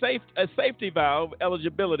expands a safety valve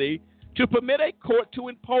eligibility to permit a court to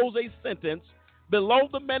impose a sentence below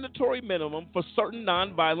the mandatory minimum for certain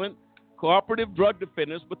nonviolent cooperative drug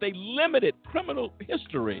defendants with a limited criminal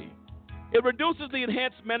history. It reduces the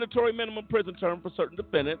enhanced mandatory minimum prison term for certain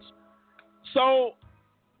defendants.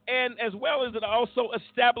 And as well as it also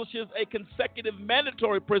establishes a consecutive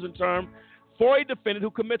mandatory prison term for a defendant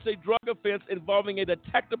who commits a drug offense involving a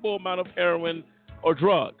detectable amount of heroin or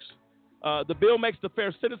drugs. The bill makes the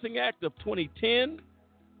Fair Sentencing Act of 2010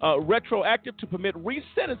 retroactive to permit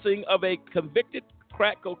resentencing of a convicted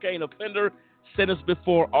crack cocaine offender sentenced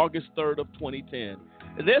before August 3rd of 2010.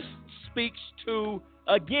 This speaks to,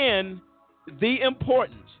 again, the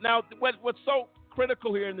importance. Now, what's so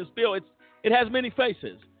critical here in this bill, it has many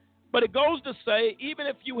faces, but it goes to say even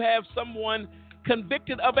if you have someone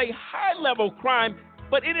convicted of a high-level crime,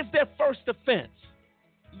 but it is their first offense,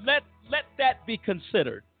 let that be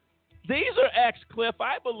considered. These are acts, Cliff,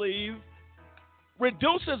 I believe,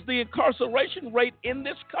 reduces the incarceration rate in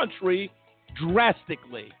this country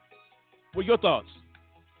drastically. What are your thoughts?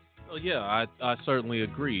 Well, yeah, I certainly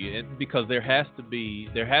agree, because there has to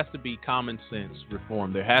be common sense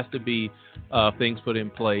reform. There has to be things put in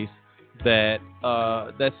place that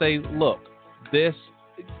say, look, this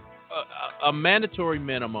a mandatory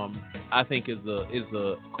minimum, I think, is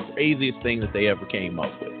the craziest thing that they ever came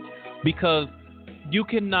up with, because you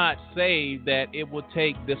cannot say that it will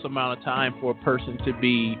take this amount of time for a person to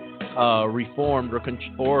be reformed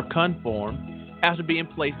or conformed after being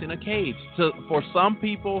placed in a cage. So for some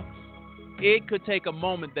people, it could take a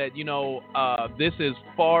moment that, this is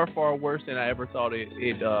far, far worse than I ever thought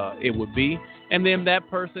it would be. And then that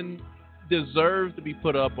person deserves to be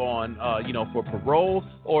put up on, for parole,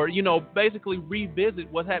 or, basically revisit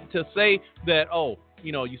what happened, to say that,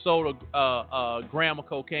 you sold a gram of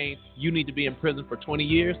cocaine, you need to be in prison for 20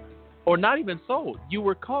 years, or not even sold. You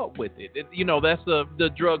were caught with it. That's the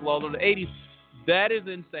drug law of the 80s. That is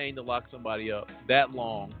insane to lock somebody up that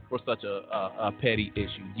long for such a petty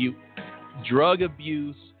issue. Drug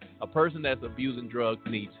abuse, a person that's abusing drugs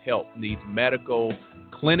needs help, needs medical,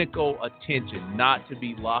 clinical attention, not to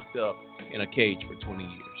be locked up in a cage for 20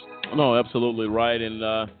 years. No, absolutely right. And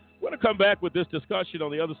we're going to come back with this discussion on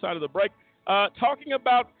the other side of the break, talking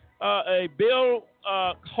about a bill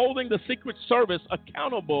holding the Secret Service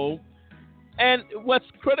accountable. And what's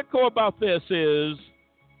critical about this is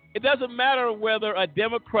it doesn't matter whether a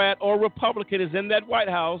Democrat or Republican is in that White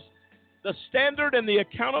House. The standard and the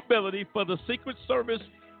accountability for the Secret Service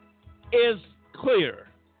is clear.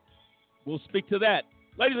 We'll speak to that.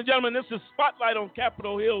 Ladies and gentlemen, this is Spotlight on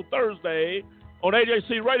Capitol Hill Thursday on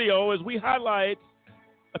AJC Radio as we highlight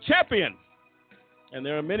a champion. And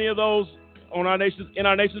there are many of those in our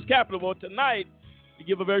nation's capital. But tonight, we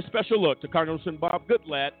give a very special look to Congressman Bob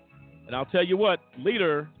Goodlatte. And I'll tell you what,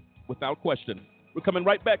 leader without question. We're coming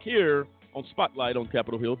right back here on Spotlight on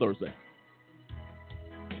Capitol Hill Thursday.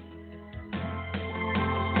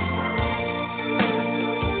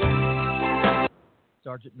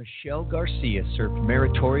 Sergeant Michelle Garcia served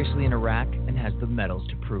meritoriously in Iraq and has the medals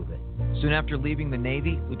to prove it. Soon after leaving the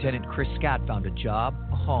Navy, Lieutenant Chris Scott found a job,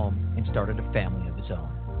 a home, and started a family of his own.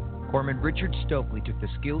 Corpsman Richard Stokely took the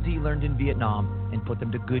skills he learned in Vietnam and put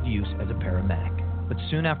them to good use as a paramedic. But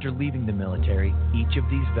soon after leaving the military, each of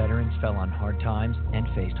these veterans fell on hard times and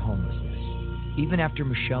faced homelessness. Even after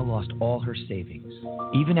Michelle lost all her savings,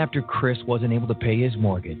 even after Chris wasn't able to pay his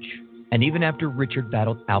mortgage, and even after Richard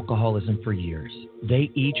battled alcoholism for years,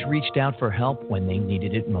 they each reached out for help when they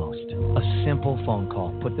needed it most. A simple phone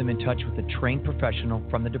call put them in touch with a trained professional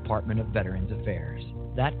from the Department of Veterans Affairs.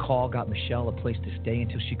 That call got Michelle a place to stay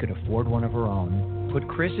until she could afford one of her own, put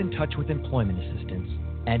Chris in touch with employment assistance,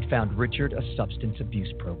 and found Richard a substance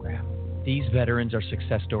abuse program. These veterans are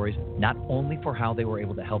success stories not only for how they were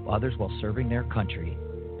able to help others while serving their country,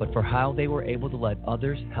 but for how they were able to let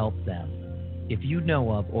others help them. If you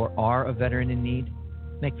know of or are a veteran in need,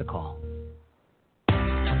 make the call.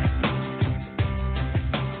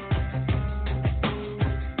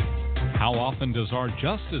 How often does our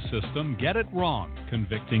justice system get it wrong,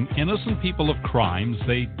 convicting innocent people of crimes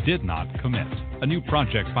they did not commit? A new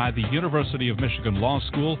project by the University of Michigan Law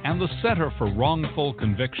School and the Center for Wrongful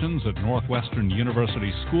Convictions at Northwestern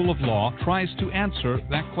University School of Law tries to answer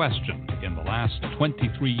that question. In the last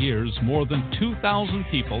 23 years, more than 2,000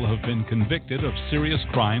 people have been convicted of serious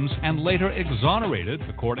crimes and later exonerated,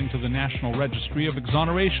 according to the National Registry of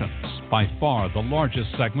Exonerations. By far, the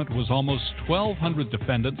largest segment was almost 1,200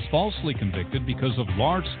 defendants falsely convicted because of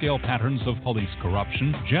large-scale patterns of police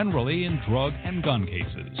corruption, generally in drug and gun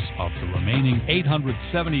cases. Of the remaining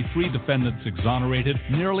 873 defendants exonerated,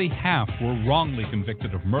 nearly half were wrongly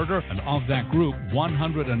convicted of murder, and of that group,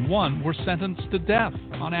 101 were sentenced to death.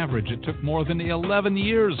 On average, it took more than 11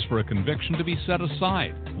 years for a conviction to be set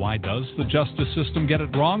aside. Why does the justice system get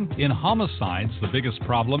it wrong? In homicides, the biggest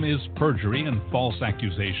problem is perjury and false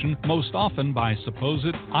accusation, most often by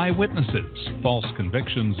supposed eyewitnesses. False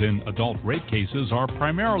convictions in adult rape cases are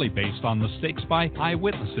primarily based on mistakes by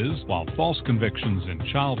eyewitnesses, while false convictions in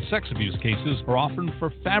child sex abuse cases are often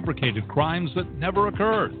for fabricated crimes that never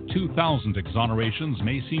occurred. 2,000 exonerations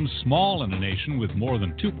may seem small in a nation with more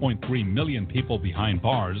than 2.3 million people behind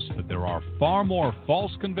bars, but there are far more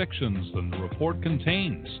false convictions than the report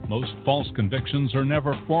contains. Most false convictions are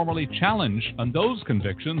never formally challenged, and those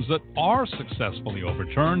convictions that are successfully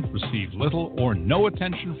overturned receive little or no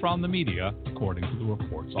attention from the media, according to the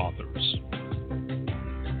report's authors.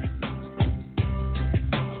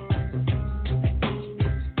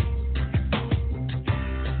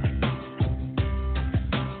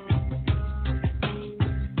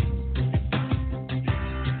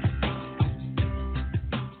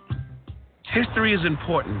 History is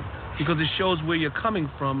important because it shows where you're coming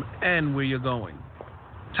from and where you're going.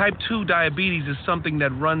 Type 2 diabetes is something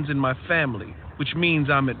that runs in my family, which means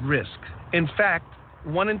I'm at risk. In fact,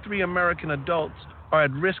 1 in 3 American adults are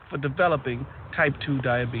at risk for developing type 2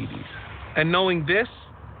 diabetes. And knowing this,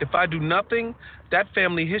 if I do nothing, that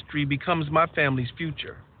family history becomes my family's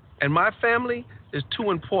future. And my family is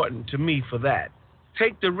too important to me for that.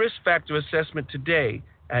 Take the risk factor assessment today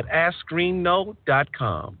at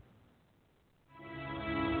AskScreenKnow.com.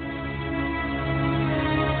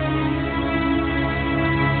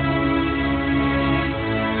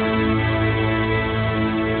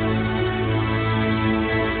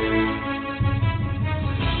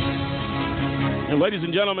 And ladies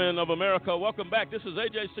and gentlemen of America, welcome back. This is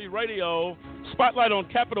AJC Radio, Spotlight on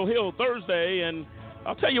Capitol Hill Thursday. And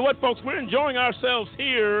I'll tell you what, folks, we're enjoying ourselves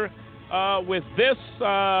here with this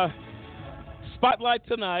Spotlight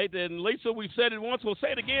tonight. And Lisa, we've said it once, we'll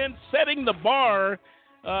say it again. Setting the bar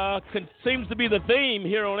seems to be the theme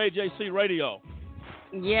here on AJC Radio.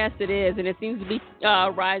 Yes, it is. And it seems to be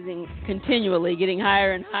rising continually, getting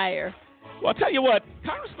higher and higher. Well, I'll tell you what,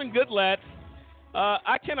 Congressman Goodlatte,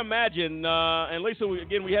 I can imagine, and Lisa,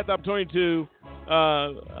 we had the opportunity to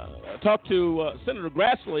talk to Senator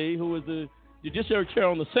Grassley, who is the Judiciary Chair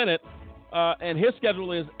on the Senate, and his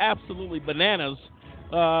schedule is absolutely bananas.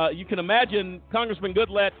 You can imagine Congressman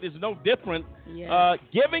Goodlatte is no different. Yes.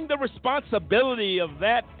 Giving the responsibility of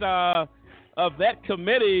that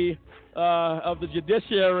committee of the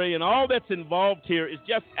Judiciary and all that's involved here is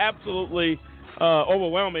just absolutely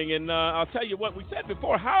overwhelming. And I'll tell you what, we said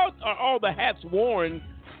before, how are all the hats worn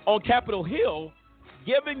on Capitol Hill,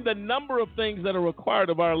 given the number of things that are required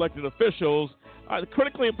of our elected officials?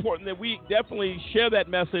 Critically important that we definitely share that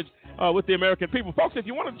message with the American people. Folks, if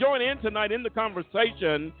you want to join in tonight in the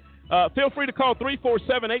conversation, feel free to call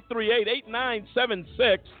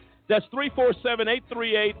 347-838-8976. That's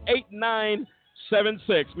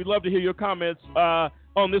 347-838-8976. We'd love to hear your comments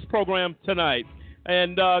on this program tonight.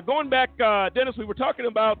 And going back, Dennis, we were talking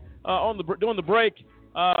about during the break,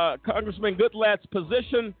 Congressman Goodlatte's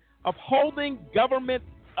position of holding government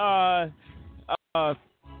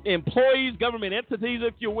employees, government entities,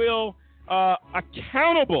 if you will,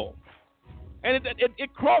 accountable. And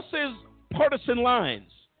it crosses partisan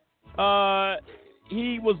lines.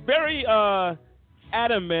 He was very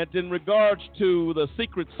adamant in regards to the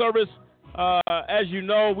Secret Service. As you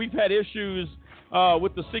know, we've had issues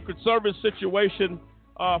with the Secret Service situation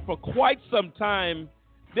for quite some time.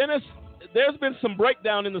 Dennis, there's been some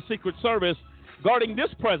breakdown in the Secret Service guarding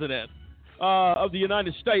this president of the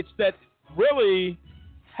United States that really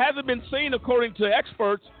hasn't been seen, according to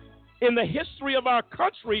experts, in the history of our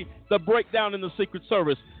country, the breakdown in the Secret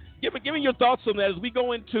Service. Give me your thoughts on that as we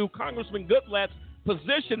go into Congressman Goodlatte's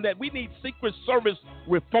position that we need Secret Service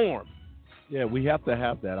reform. Yeah, we have to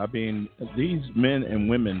have that. I mean, these men and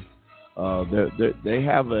women, they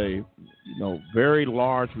have a very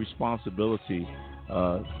large responsibility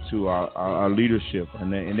to our leadership,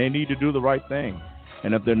 and they need to do the right thing.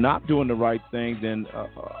 And if they're not doing the right thing, then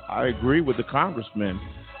I agree with the congressman.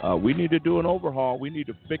 We need to do an overhaul. We need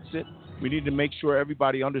to fix it. We need to make sure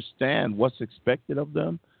everybody understands what's expected of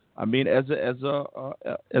them. I mean, as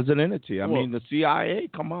an entity. I mean, the CIA.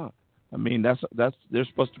 Come on. I mean, that's they're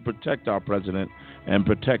supposed to protect our president and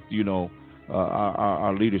protect,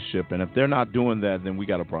 our leadership. And if they're not doing that, then we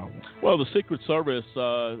got a problem. Well, the Secret Service,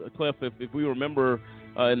 Cliff, if we remember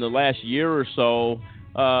in the last year or so,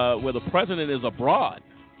 where the president is abroad,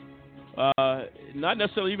 not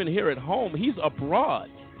necessarily even here at home, he's abroad.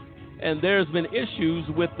 And there's been issues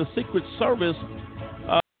with the Secret Service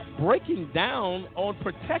breaking down on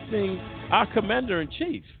protecting our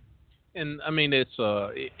commander-in-chief. And, I mean, there's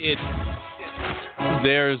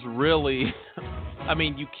really, I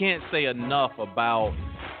mean, you can't say enough about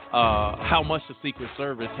how much the Secret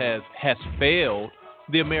Service has failed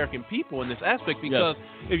the American people in this aspect, because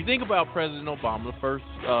if you think about President Obama, the first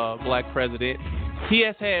black president, he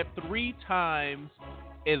has had 3 times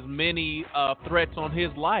as many threats on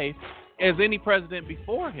his life as any president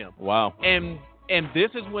before him. Wow. And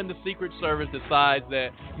this is when the Secret Service decides that,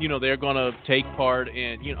 they're going to take part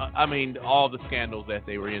in, I mean, all the scandals that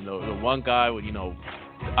they were in. The one guy with,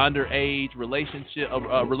 underage relationship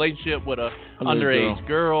with a underage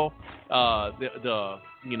girl, the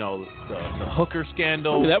hooker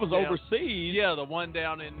scandal. I mean, that was overseas. Yeah, the one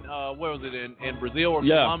down in, where was it, in Brazil or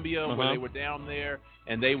Colombia, where they were down there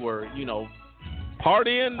and they were,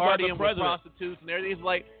 partying with prostitutes and everything. It's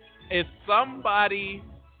like, is somebody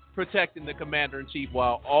protecting the commander-in-chief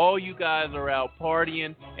while all you guys are out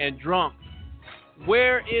partying and drunk?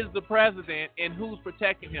 Where is the president and who's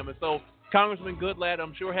protecting him? And so Congressman Goodlatte,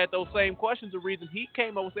 I'm sure, had those same questions. The reason he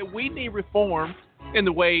came up and said, we need reform in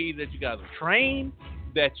the way that you guys are trained,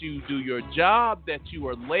 that you do your job, that you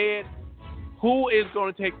are led. Who is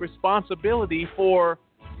going to take responsibility for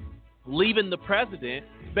leaving the president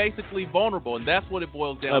basically vulnerable? And that's what it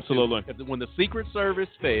boils down Absolutely. to. When the Secret Service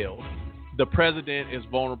fails, the president is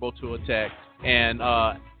vulnerable to attack, and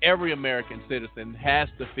every American citizen has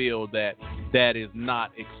to feel that is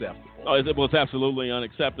not acceptable. It's absolutely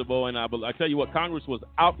unacceptable, and I tell you what, Congress was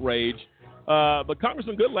outraged. But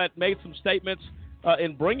Congressman Goodlatte made some statements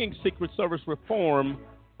in bringing Secret Service reform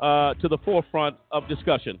to the forefront of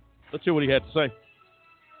discussion. Let's hear what he had to say.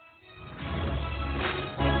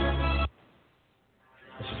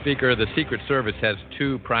 Mr. Speaker, the Secret Service has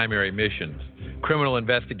 2 primary missions: criminal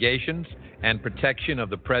investigations and protection of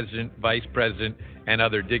the President, Vice President, and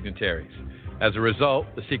other dignitaries. As a result,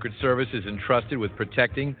 the Secret Service is entrusted with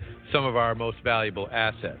protecting some of our most valuable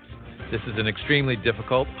assets. This is an extremely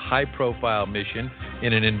difficult, high-profile mission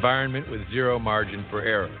in an environment with zero margin for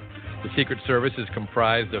error. The Secret Service is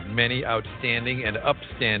comprised of many outstanding and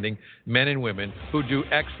upstanding men and women who do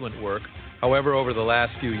excellent work. However, over the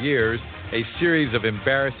last few years, a series of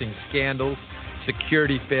embarrassing scandals,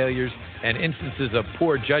 security failures, and instances of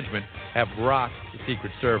poor judgment have rocked the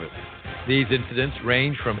Secret Service. These incidents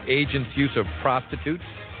range from agents' use of prostitutes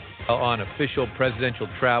on official presidential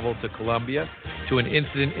travel to Colombia, to an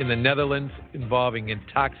incident in the Netherlands involving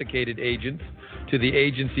intoxicated agents, to the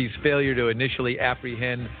agency's failure to initially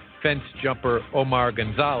apprehend fence jumper Omar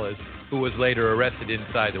Gonzalez, who was later arrested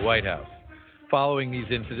inside the White House. Following these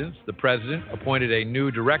incidents, the president appointed a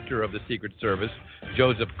new director of the Secret Service,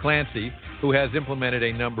 Joseph Clancy, who has implemented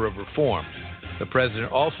a number of reforms. The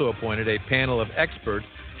president also appointed a panel of experts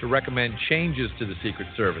to recommend changes to the Secret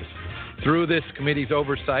Service. Through this committee's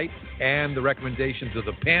oversight and the recommendations of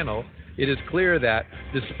the panel, it is clear that,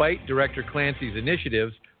 despite Director Clancy's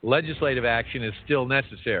initiatives, legislative action is still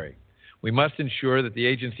necessary. We must ensure that the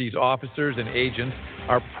agency's officers and agents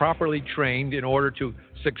are properly trained in order to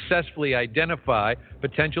successfully identify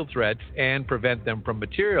potential threats and prevent them from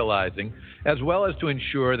materializing, as well as to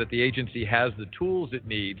ensure that the agency has the tools it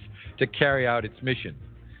needs to carry out its mission.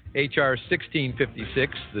 H.R.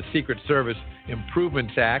 1656, the Secret Service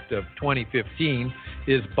Improvements Act of 2015,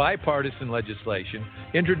 is bipartisan legislation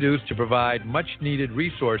introduced to provide much-needed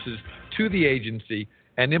resources to the agency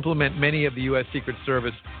and implement many of the U.S. Secret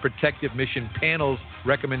Service Protective Mission Panel's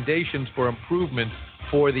recommendations for improvements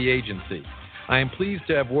for the agency. I am pleased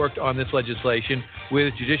to have worked on this legislation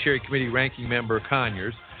with Judiciary Committee Ranking Member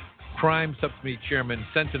Conyers, Crime Subcommittee Chairman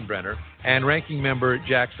Sensenbrenner, and Ranking Member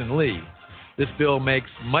Jackson Lee. This bill makes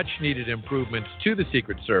much-needed improvements to the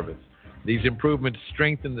Secret Service. These improvements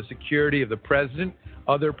strengthen the security of the President,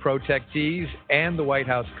 other protectees, and the White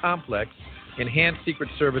House complex, enhance Secret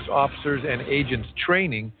Service officers and agents'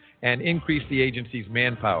 training, and increase the agency's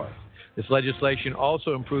manpower. This legislation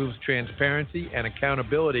also improves transparency and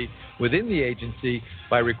accountability within the agency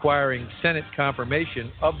by requiring Senate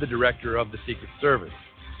confirmation of the Director of the Secret Service.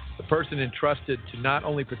 The person entrusted to not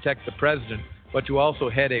only protect the president, but to also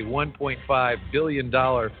head a $1.5 billion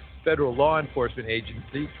federal law enforcement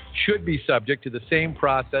agency should be subject to the same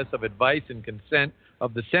process of advice and consent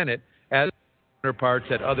of the Senate as counterparts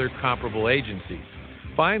at other comparable agencies.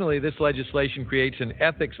 Finally, this legislation creates an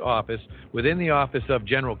ethics office within the Office of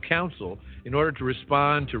General Counsel in order to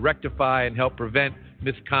respond, to rectify, and help prevent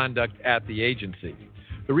misconduct at the agency.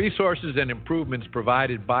 The resources and improvements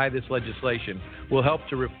provided by this legislation will help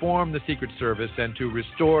to reform the Secret Service and to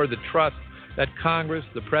restore the trust that Congress,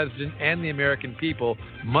 the President, and the American people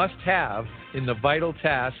must have in the vital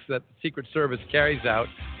tasks that the Secret Service carries out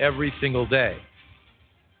every single day.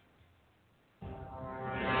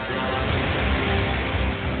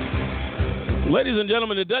 Ladies and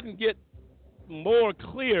gentlemen, it doesn't get more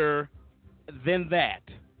clear than that.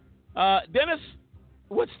 Dennis,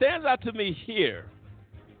 what stands out to me here,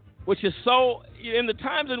 which is so, in the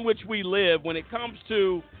times in which we live, when it comes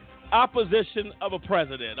to opposition of a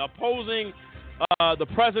president, opposing the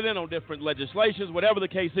president on different legislations, whatever the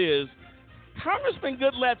case is, Congressman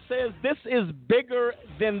Goodlatte says this is bigger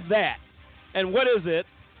than that. And what is it?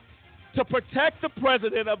 To protect the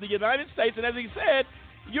president of the United States, and as he said,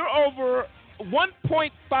 you're over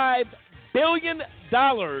 $1.5 billion.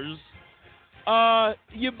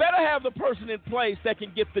 You better have the person in place that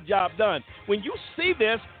can get the job done. When you see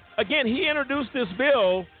this, again, he introduced this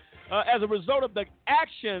bill as a result of the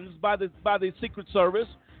actions by the Secret Service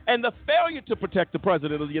and the failure to protect the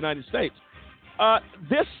president of the United States.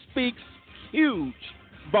 This speaks huge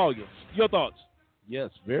volumes. Your thoughts?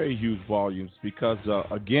 Yes, very huge volumes because,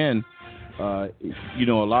 again, a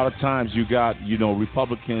lot of times you got,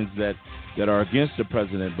 Republicans that are against the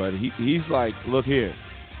president, but he's like, look here,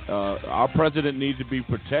 our president needs to be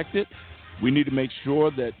protected. We need to make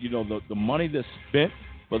sure that, the money that's spent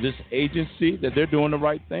for this agency, that they're doing the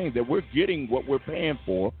right thing, that we're getting what we're paying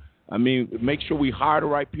for. I mean, make sure we hire the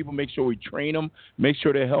right people, make sure we train them, make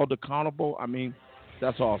sure they're held accountable. I mean,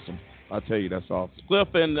 that's awesome. I'll tell you, that's awesome. Cliff,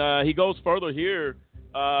 and he goes further here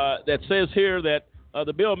that says here that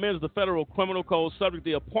the bill amends the federal criminal code subject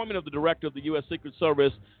to the appointment of the director of the U.S. Secret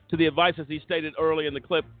Service to the advice, as he stated earlier in the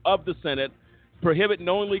clip, of the Senate, prohibit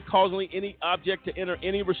knowingly causing any object to enter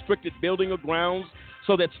any restricted building or grounds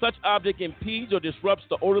so that such object impedes or disrupts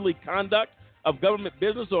the orderly conduct of government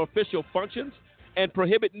business or official functions, and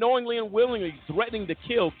prohibit knowingly and willingly threatening to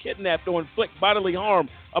kill, kidnap, or inflict bodily harm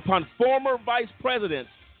upon former vice presidents,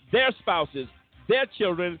 their spouses, their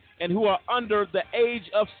children, and who are under the age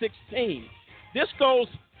of 16. This goes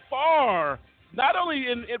far, not only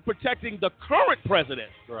in protecting the current president,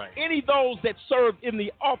 right, any of those that serve in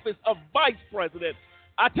the office of vice president.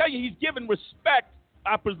 I tell you, he's given respect,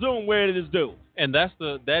 I presume, where it is due. And that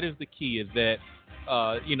is the key, is that,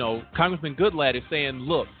 Congressman Goodlatte is saying,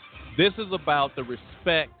 look, this is about the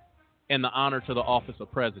respect and the honor to the office of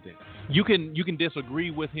president. You can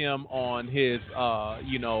disagree with him on his,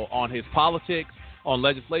 on his politics, on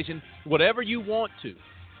legislation, whatever you want to.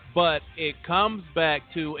 But it comes back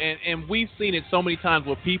to, and we've seen it so many times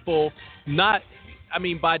where people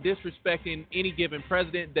by disrespecting any given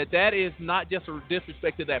president, that is not just a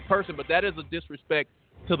disrespect to that person, but that is a disrespect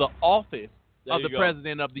to the office of the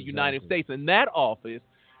president of the United States. And that office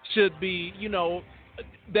should be,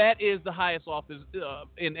 that is the highest office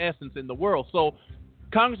in essence in the world. So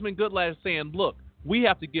Congressman Goodlatte is saying, look, we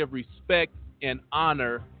have to give respect and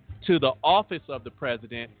honor to the office of the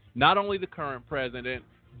president, not only the current president,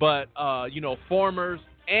 but formers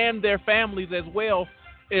and their families as well,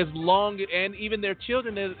 and even their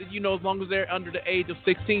children, as long as they're under the age of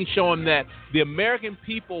 16, showing that the American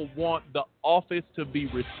people want the office to be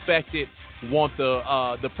respected, want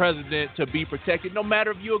the president to be protected, no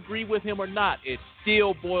matter if you agree with him or not. It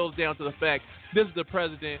still boils down to the fact this is the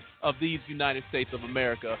president of these United States of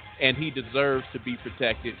America, and he deserves to be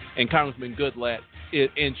protected. And Congressman Goodlatte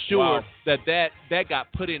ensured that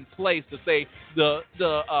got put in place to say the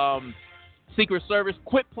Secret Service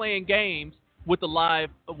quit playing games with the life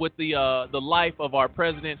of our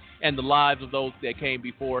president and the lives of those that came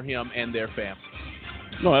before him and their families.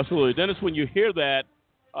 No, absolutely. Dennis, when you hear that,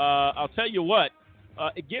 I'll tell you what,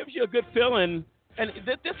 it gives you a good feeling, and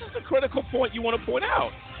this is the critical point you want to point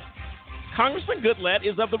out. Congressman Goodlatte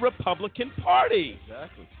is of the Republican Party.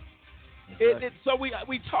 Exactly. So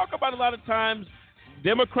we talk about a lot of times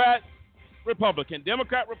Democrat, Republican.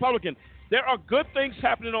 There are good things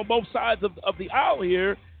happening on both sides of the aisle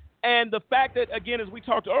here. And the fact that, again, as we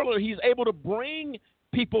talked earlier, he's able to bring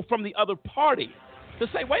people from the other party to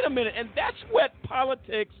say, wait a minute, and that's what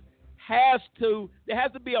politics there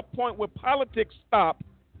has to be a point where politics stop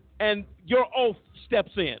and your oath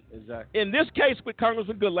steps in. Exactly. In this case with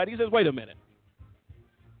Congressman Goodlatte, he says, wait a minute.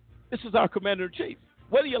 This is our commander-in-chief.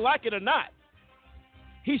 Whether you like it or not,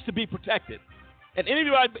 he's to be protected. And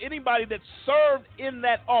anybody that served in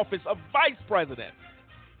that office of vice president,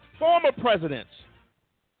 former presidents,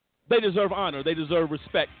 they deserve honor. They deserve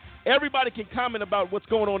respect. Everybody can comment about what's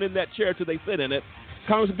going on in that chair till they sit in it.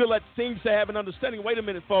 Congressman Goodlatte seems to have an understanding. Wait a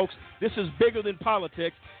minute, folks. This is bigger than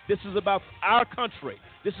politics. This is about our country.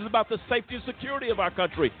 This is about the safety and security of our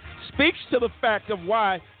country. Speaks to the fact of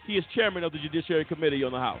why he is chairman of the Judiciary Committee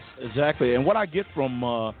on the House. Exactly. And what I get from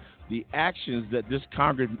the actions that this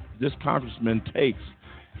congressman takes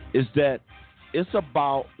is that it's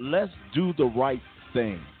about let's do the right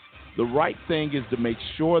thing. The right thing is to make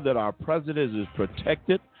sure that our president is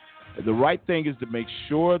protected. The right thing is to make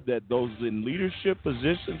sure that those in leadership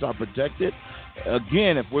positions are protected.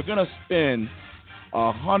 Again, if we're going to spend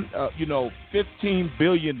 $15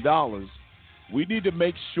 billion, we need to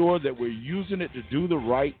make sure that we're using it to do the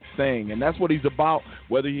right thing. And that's what he's about,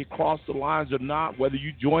 whether he crossed the lines or not, whether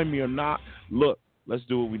you join me or not. Look, let's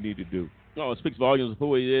do what we need to do. No, it speaks volumes of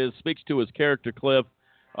who he is, speaks to his character, Cliff,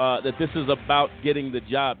 that this is about getting the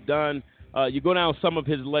job done. You go down some of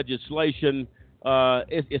his legislation,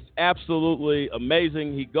 it's absolutely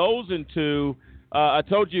amazing. He goes into, I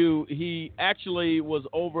told you, he actually was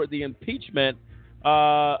over the impeachment,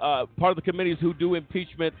 part of the committees who do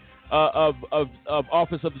impeachment of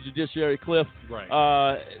office of the judiciary, Cliff.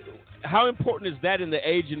 Right. How important is that in the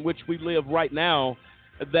age in which we live right now,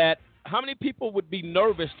 that how many people would be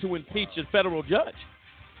nervous to impeach a federal judge?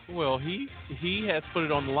 Well, he has put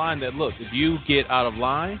it on the line that, look, if you get out of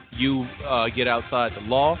line, you get outside the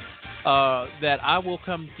law, that I will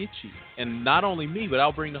come get you. And not only me, but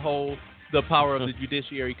I'll bring the power of the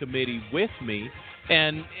Judiciary Committee with me.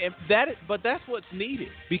 But that's what's needed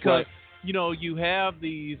because, you have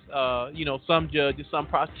these, some judges, some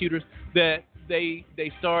prosecutors that they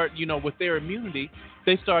start, with their immunity,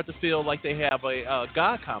 they start to feel like they have a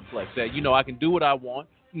God complex that, I can do what I want.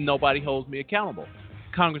 Nobody holds me accountable.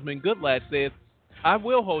 Congressman Goodlatte says, I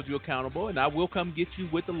will hold you accountable, and I will come get you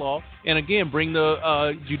with the law. And again, bring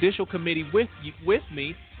the Judicial Committee with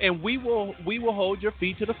me, and we will hold your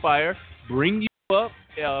feet to the fire, bring you up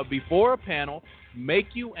before a panel, make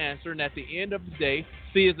you answer, and at the end of the day,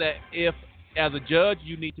 see is that if, as a judge,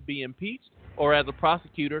 you need to be impeached, or as a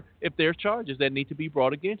prosecutor, if there's charges that need to be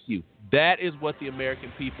brought against you. That is what the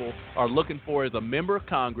American people are looking for as a member of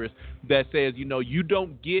Congress that says, you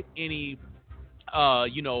don't get any,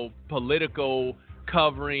 political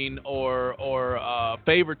covering or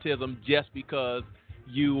favoritism just because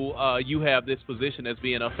you have this position as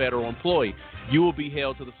being a federal employee. You will be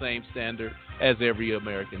held to the same standard as every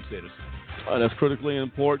American citizen. That's critically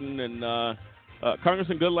important, and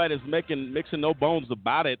Congressman Goodlatte is mixing no bones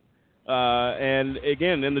about it. And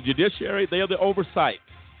again, in the judiciary, they are the oversight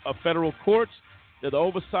of federal courts. They're the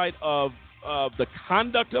oversight of the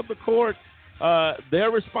conduct of the court.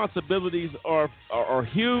 Their responsibilities are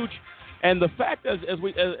huge. And the fact, as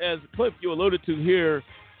Cliff, you alluded to here,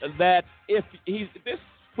 that this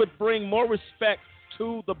would bring more respect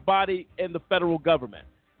to the body and the federal government.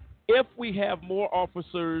 If we have more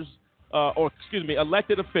officers,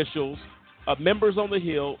 elected officials, members on the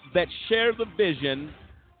Hill that share the vision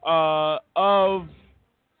of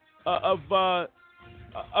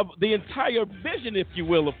the entire vision, if you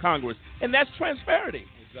will, of Congress, and that's transparency.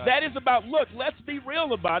 Exactly. That is about, look, let's be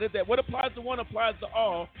real about it, that what applies to one applies to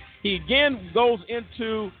all. He again goes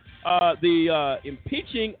into the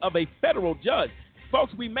impeaching of a federal judge.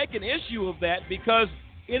 Folks, we make an issue of that because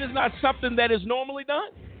it is not something that is normally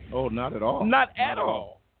done. Oh, not at all. Not at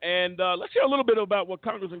all. And let's hear a little bit about what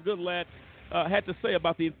Congressman Goodlatte had to say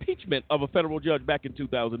about the impeachment of a federal judge back in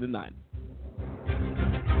 2009.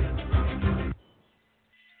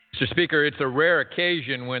 Mr. Speaker, it's a rare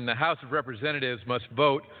occasion when the House of Representatives must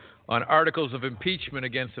vote on articles of impeachment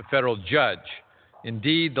against a federal judge.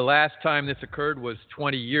 Indeed, the last time this occurred was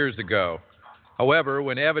 20 years ago. However,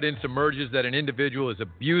 when evidence emerges that an individual is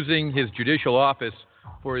abusing his judicial office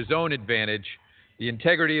for his own advantage, the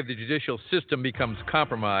integrity of the judicial system becomes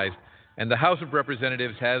compromised, and the House of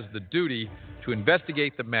Representatives has the duty to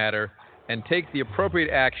investigate the matter and take the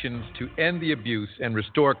appropriate actions to end the abuse and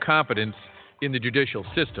restore confidence in the judicial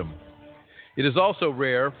system. It is also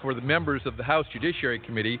rare for the members of the House Judiciary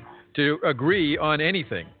Committee to agree on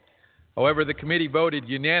anything. However, the committee voted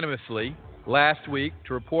unanimously last week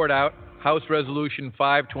to report out House Resolution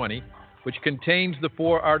 520, which contains the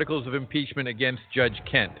 4 articles of impeachment against Judge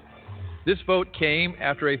Kent. This vote came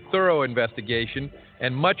after a thorough investigation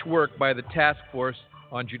and much work by the Task Force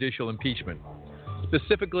on Judicial Impeachment.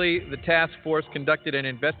 Specifically, the task force conducted an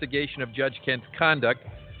investigation of Judge Kent's conduct,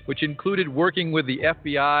 which included working with the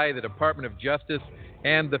FBI, the Department of Justice,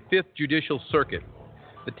 and the 5th Judicial Circuit.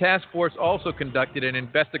 The task force also conducted an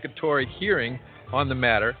investigatory hearing on the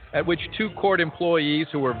matter, at which 2 court employees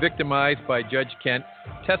who were victimized by Judge Kent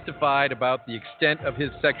testified about the extent of his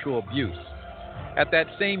sexual abuse. At that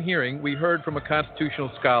same hearing, we heard from a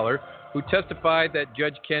constitutional scholar who testified that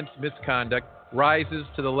Judge Kent's misconduct rises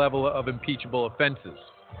to the level of impeachable offenses.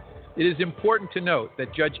 It is important to note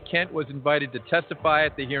that Judge Kent was invited to testify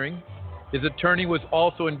at the hearing. His attorney was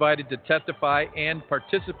also invited to testify and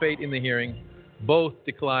participate in the hearing. Both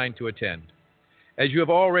declined to attend. As you have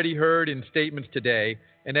already heard in statements today,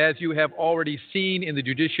 and as you have already seen in the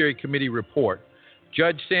Judiciary Committee report,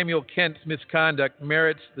 Judge Samuel Kent's misconduct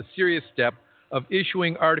merits the serious step of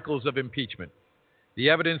issuing articles of impeachment. The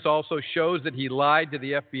evidence also shows that he lied to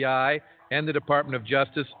the FBI and the Department of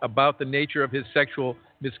Justice about the nature of his sexual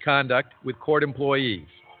misconduct with court employees.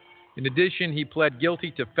 In addition, he pled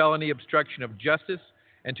guilty to felony obstruction of justice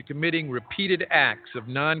and to committing repeated acts of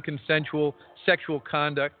non-consensual sexual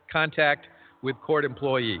contact with court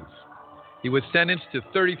employees. He was sentenced to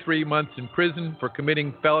 33 months in prison for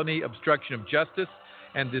committing felony obstruction of justice,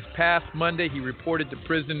 and this past Monday he reported to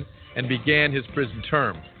prison and began his prison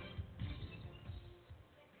term.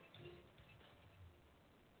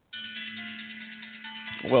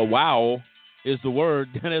 Well, wow is the word,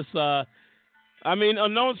 Dennis.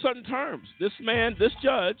 Unknown certain terms. This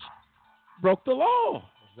judge broke the law.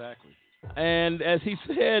 Exactly. And as he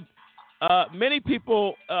said, many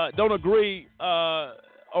people don't agree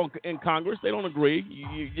in Congress. They don't agree.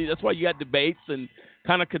 That's why you got debates and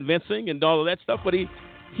kind of convincing and all of that stuff. But he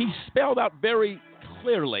spelled out very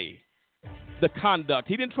clearly the conduct.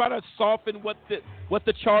 He didn't try to soften what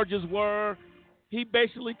the charges were. He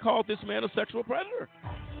basically called this man a sexual predator.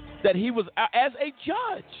 That he was, as a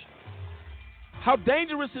judge. How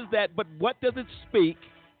dangerous is that? But what does it speak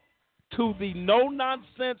to the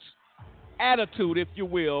no-nonsense attitude, if you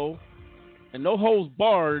will, and no holds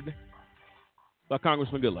barred by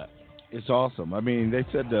Congressman Goodlatte? It's awesome. They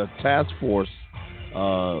said the task force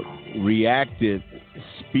reacted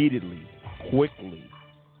speedily, quickly,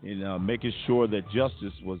 in making sure that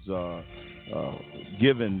justice was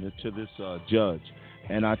given to this judge.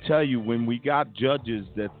 And I tell you, when we got judges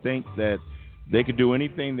that think that they can do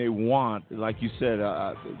anything they want, like you said,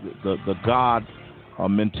 the God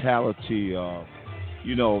mentality,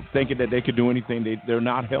 thinking that they could do anything, they're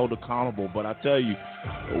not held accountable. But I tell you,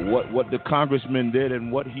 what the congressman did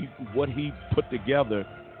and what he put together,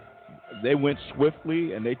 they went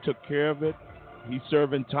swiftly and they took care of it. He's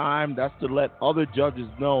serving time. That's to let other judges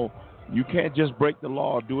know you can't just break the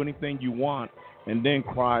law or do anything you want and then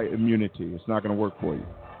cry immunity. It's not going to work for you.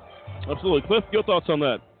 Absolutely. Cliff, your thoughts on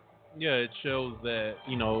that? Yeah, it shows that,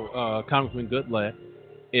 Congressman Goodlatte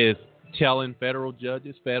is telling federal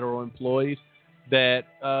judges, federal employees, that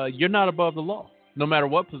you're not above the law, no matter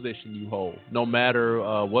what position you hold, no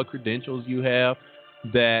matter what credentials you have,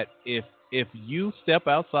 that if you step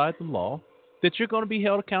outside the law, that you're going to be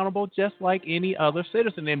held accountable just like any other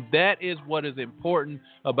citizen. And that is what is important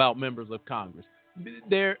about members of Congress.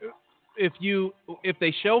 If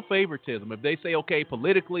they show favoritism, if they say, okay,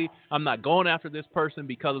 politically, I'm not going after this person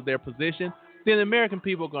because of their position, then the American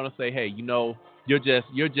people are going to say, hey, you're just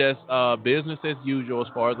business as usual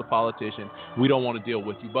as far as a politician. We don't want to deal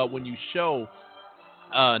with you. But when you show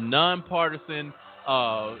a nonpartisan,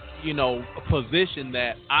 position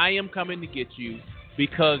that I am coming to get you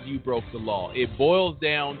because you broke the law, it boils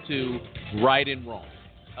down to right and wrong.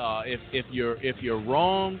 If you're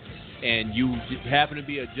wrong and you happen to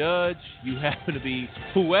be a judge, you happen to be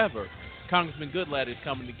whoever, Congressman Goodlatte is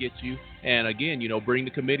coming to get you. And again, bring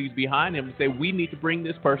the committees behind him and say, we need to bring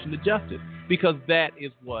this person to justice, because that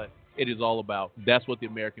is what it is all about. That's what the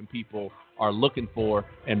American people are looking for,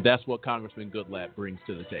 and that's what Congressman Goodlatte brings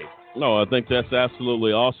to the table. No, I think that's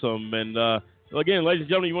absolutely awesome. And again, ladies and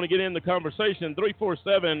gentlemen, you want to get in the conversation,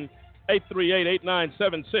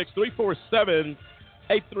 347-838-8976,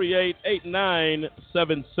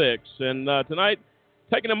 347-838-8976. And tonight,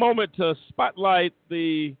 taking a moment to spotlight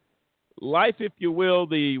the life, if you will,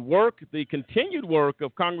 the continued work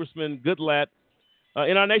of Congressman Goodlatte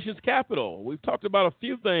in our nation's capital. We've talked about a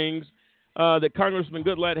few things that Congressman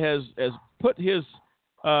Goodlatte has put his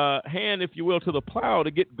hand, if you will, to the plow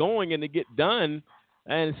to get going and to get done.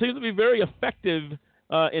 And it seems to be very effective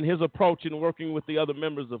in his approach in working with the other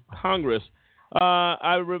members of Congress.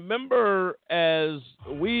 I remember as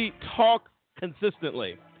we talk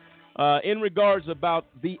consistently in regards about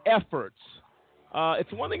the efforts.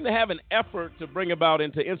 It's one thing to have an effort to bring about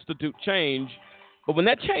and to institute change, but when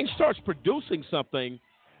that change starts producing something,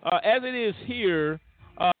 as it is here,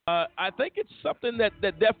 I think it's something that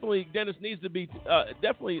definitely, Dennis, needs to be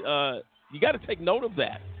You got to take note of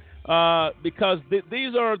that because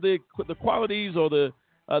these are the qualities or the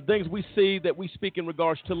things we see that we speak in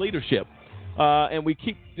regards to leadership. And we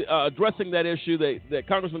keep addressing that issue that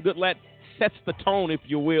Congressman Goodlatte sets the tone, if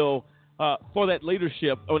you will, for that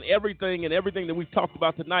leadership on everything that we've talked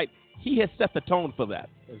about tonight. He has set the tone for that.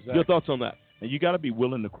 Exactly. Your thoughts on that? And you got to be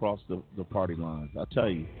willing to cross the party lines. I tell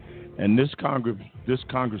you. And this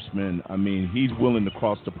congressman, I mean, he's willing to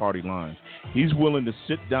cross the party lines. He's willing to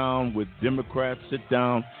sit down with Democrats, sit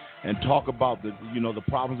down and talk about the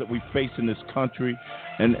problems that we face in this country,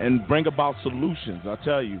 and bring about solutions. I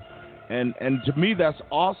tell you. And to me, that's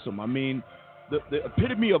awesome. I mean, the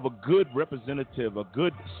epitome of a good representative, a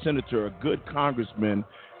good senator, a good congressman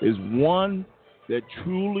is one that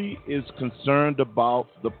truly is concerned about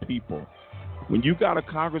the people. When you got a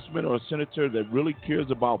congressman or a senator that really cares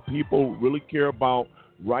about people, really care about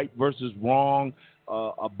right versus wrong,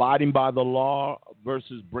 abiding by the law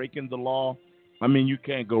versus breaking the law, I mean, you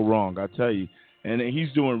can't go wrong, I tell you. And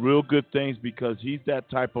he's doing real good things because he's that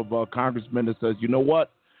type of congressman that says, you know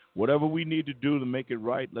what? Whatever we need to do to make it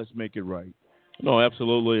right, let's make it right. No,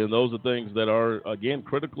 absolutely. And those are things that are, again,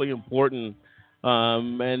 critically important.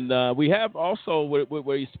 And we have also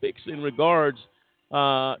where he speaks in regards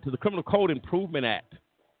to the Criminal Code Improvement Act.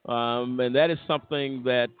 And that is something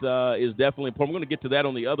that is definitely important. We're going to get to that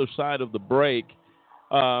on the other side of the break.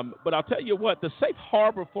 But I'll tell you what, the Safe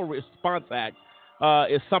Harbor for Response Act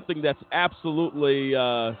is something that's absolutely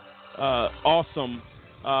awesome.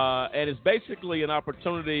 And it's basically an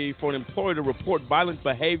opportunity for an employer to report violent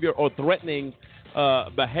behavior or threatening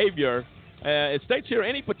behavior. It states here,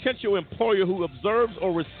 any potential employer who observes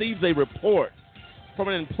or receives a report from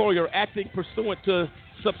an employer acting pursuant to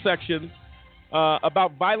subsection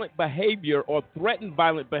about violent behavior or threatened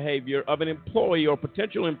violent behavior of an employee or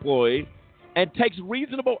potential employee and takes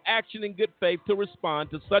reasonable action in good faith to respond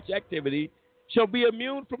to such activity shall be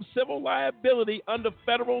immune from civil liability under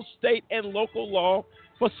federal, state, and local law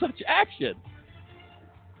for such action.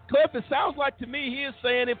 Cliff, it sounds like to me he is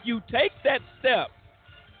saying if you take that step,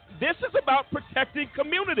 this is about protecting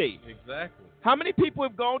community. Exactly. How many people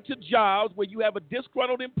have gone to jobs where you have a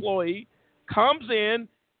disgruntled employee, comes in,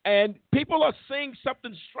 and people are seeing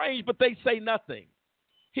something strange, but they say nothing?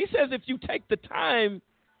 He says if you take the time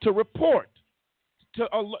to report,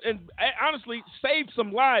 and honestly save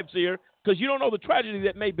some lives here, because you don't know the tragedy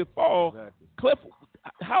that may befall. Exactly. Cliff,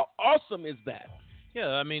 how awesome is that? Yeah,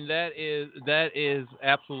 I mean, that is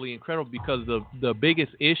absolutely incredible because the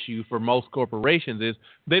biggest issue for most corporations is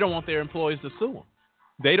they don't want their employees to sue them.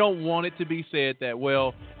 They don't want it to be said that,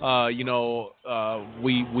 well,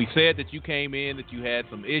 we said that you came in, that you had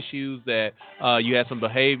some issues, that you had some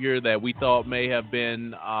behavior that we thought may have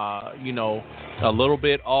been, a little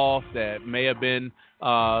bit off, that may have been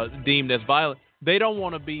deemed as violent. They don't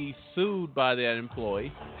want to be sued by that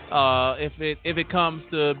employee if it comes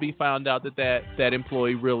to be found out that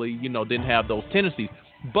employee really, didn't have those tendencies.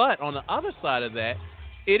 But on the other side of that,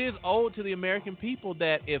 it is owed to the American people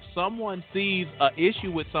that if someone sees an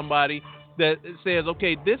issue with somebody that says,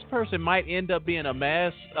 okay, this person might end up being a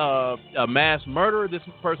mass murderer, this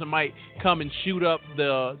person might come and shoot up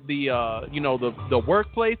the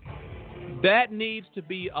workplace, that needs to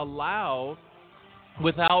be allowed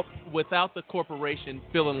without the corporation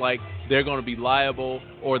feeling like they're going to be liable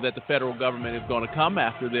or that the federal government is going to come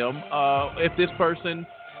after them if this person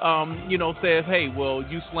says, hey, well,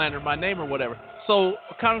 you slandered my name or whatever. So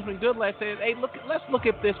Congressman Goodlatte says, hey, let's look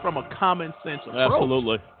at this from a common sense approach.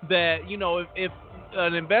 Absolutely. That, if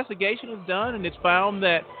an investigation is done and it's found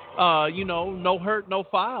that, no hurt, no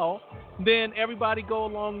foul, then everybody go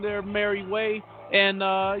along their merry way and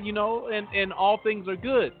all things are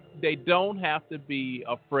good. They don't have to be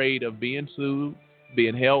afraid of being sued,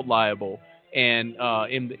 being held liable, and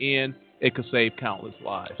in the end, it could save countless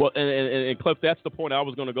lives. Well, and Cliff, that's the point I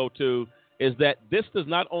was going to go to, is that this does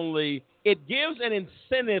not only, it gives an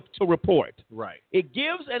incentive to report. Right. It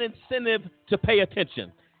gives an incentive to pay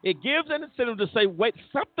attention. It gives an incentive to say, wait,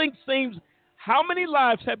 something seems, how many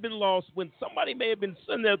lives have been lost when somebody may have been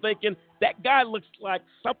sitting there thinking, that guy looks like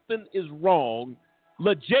something is wrong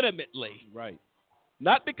legitimately. Right.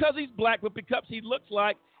 Not because he's black, but because he looks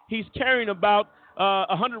like he's carrying about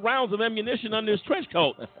 100 rounds of ammunition under his trench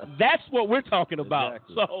coat. That's what we're talking about.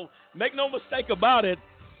 Exactly. So make no mistake about it.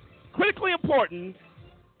 Critically important.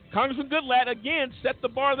 Congressman Goodlatte, again, set the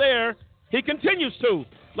bar there. He continues to.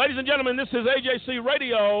 Ladies and gentlemen, this is AJC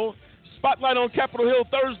Radio. Spotlight on Capitol Hill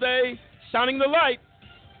Thursday. Shining the light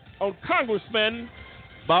on Congressman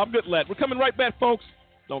Bob Goodlatte. We're coming right back, folks.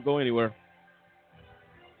 Don't go anywhere.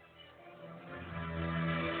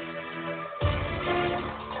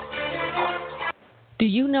 Do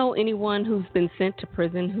you know anyone who's been sent to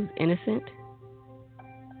prison who's innocent?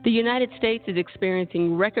 The United States is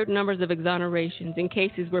experiencing record numbers of exonerations in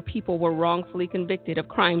cases where people were wrongfully convicted of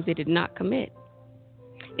crimes they did not commit.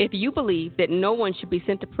 If you believe that no one should be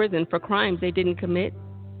sent to prison for crimes they didn't commit,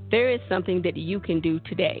 there is something that you can do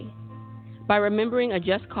today. By remembering a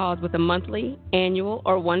just cause with a monthly, annual,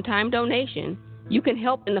 or one-time donation, you can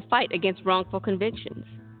help in the fight against wrongful convictions.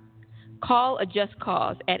 Call a just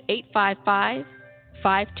cause at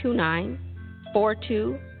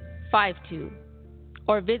 855-529-4252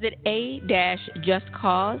 or visit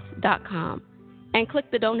a-justcause.com and click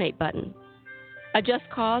the donate button. A Just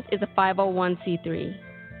Cause is a 501c3.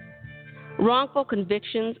 Wrongful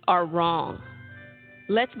convictions are wrong.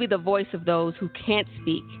 Let's be the voice of those who can't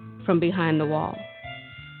speak from behind the wall.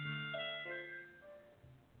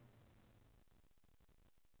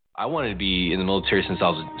 I wanted to be in the military since I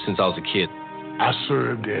was a kid. I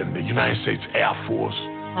served in the United States Air Force.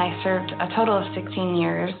 I served a total of 16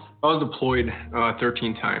 years. I was deployed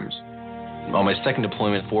 13 times. On my second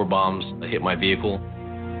deployment, 4 bombs hit my vehicle.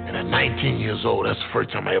 And at 19 years old, that's the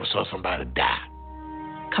first time I ever saw somebody die.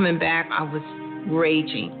 Coming back, I was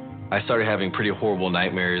raging. I started having pretty horrible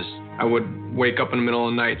nightmares. I would wake up in the middle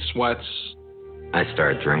of the night, sweats. I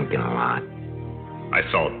started drinking a lot. I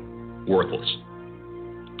felt worthless.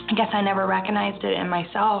 I guess I never recognized it in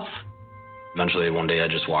myself. Eventually, one day, I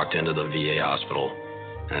just walked into the VA hospital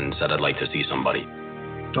and said I'd like to see somebody.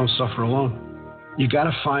 Don't suffer alone. You got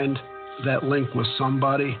to find that link with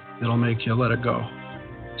somebody that'll make you let it go.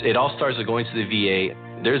 It all starts with going to the VA.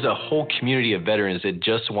 There's a whole community of veterans that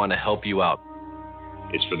just want to help you out.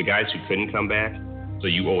 It's for the guys who couldn't come back, so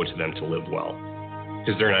you owe it to them to live well,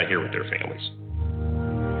 because they're not here with their families.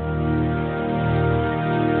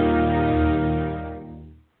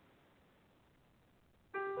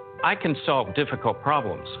 I can solve difficult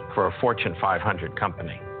problems for a Fortune 500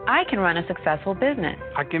 company. I can run a successful business.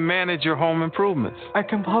 I can manage your home improvements. I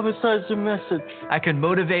can publicize your message. I can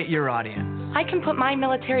motivate your audience. I can put my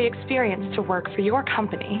military experience to work for your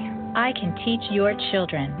company. I can teach your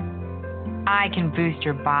children. I can boost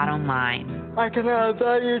your bottom line. I can add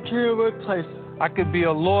value to your workplace. I could be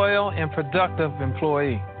a loyal and productive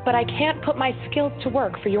employee. But I can't put my skills to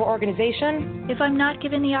work for your organization if I'm not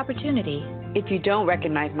given the opportunity. If you don't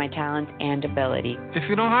recognize my talents and ability. If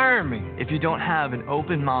you don't hire me. If you don't have an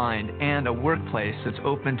open mind and a workplace that's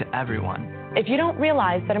open to everyone. If you don't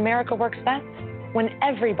realize that America works best when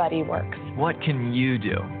everybody works. What can you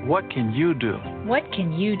do? What can you do? What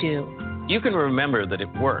can you do? You can remember that it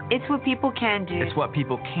worked. It's what people can do. It's what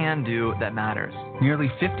people can do that matters.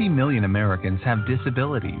 Nearly 50 million Americans have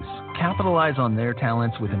disabilities. Capitalize on their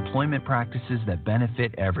talents with employment practices that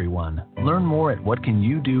benefit everyone. Learn more at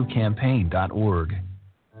whatcanyoudocampaign.org.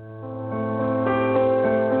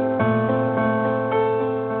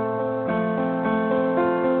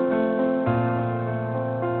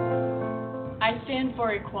 I stand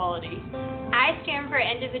for equality. I stand for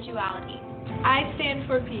individuality. I stand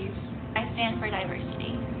for peace. I stand for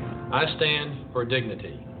diversity. I stand for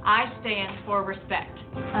dignity. I stand for respect.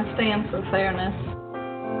 I stand for fairness.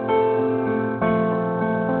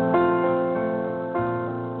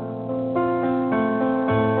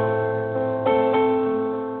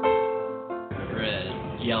 Red,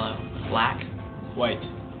 yellow, black, white.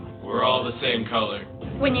 We're all the same color.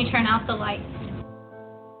 When you turn out the lights.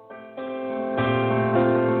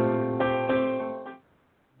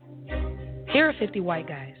 Here are 50 white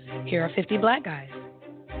guys. Here are 50 black guys.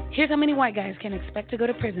 Here's how many white guys can expect to go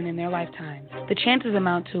to prison in their lifetime. The chances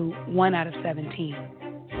amount to 1 out of 17.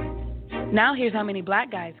 Now here's how many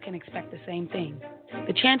black guys can expect the same thing.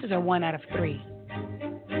 The chances are 1 out of 3.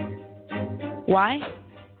 Why?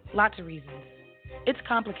 Lots of reasons. It's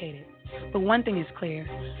complicated, but one thing is clear.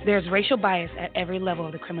 There's racial bias at every level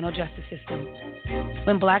of the criminal justice system.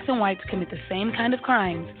 When blacks and whites commit the same kind of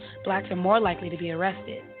crimes, blacks are more likely to be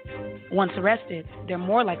arrested. Once arrested, they're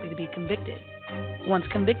more likely to be convicted. Once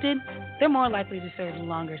convicted, they're more likely to serve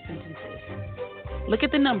longer sentences. Look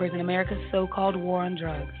at the numbers in America's so-called war on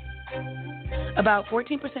drugs. About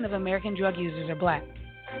 14% of American drug users are black,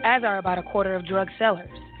 as are about a quarter of drug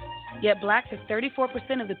sellers. Yet blacks are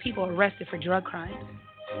 34% of the people arrested for drug crimes.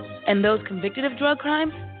 And those convicted of drug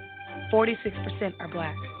crimes, 46% are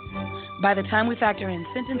black. By the time we factor in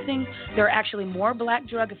sentencing, there are actually more black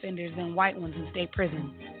drug offenders than white ones in state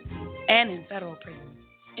prisons and in federal prisons.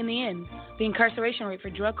 In the end, the incarceration rate for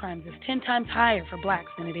drug crimes is 10 times higher for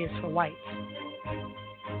blacks than it is for whites.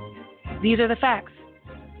 These are the facts.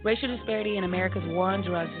 Racial disparity in America's war on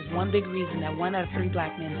drugs is one big reason that 1 out of 3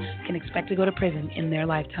 black men can expect to go to prison in their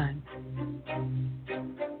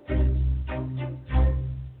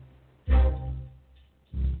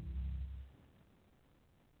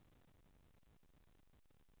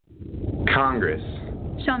Congress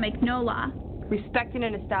shall make no law respecting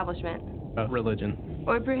an establishment, religion,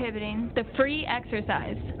 or prohibiting the free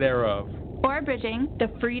exercise thereof, or abridging the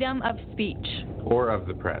freedom of speech or of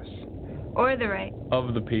the press, or the right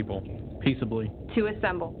of the people, peaceably, to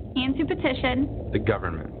assemble, and to petition the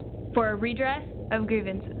government for a redress of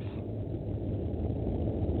grievances.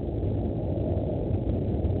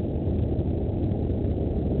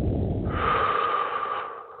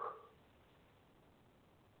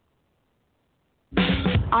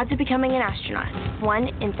 Odds of becoming an astronaut, 1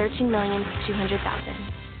 in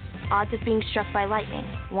 13,200,000. Odds of being struck by lightning,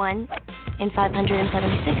 1 in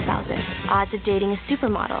 576,000. Odds of dating a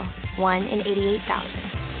supermodel, 1 in 88,000.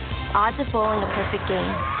 Odds of bowling a perfect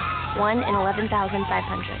game, 1 in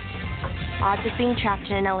 11,500. Odds of being trapped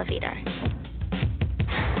in an elevator,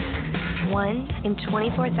 1 in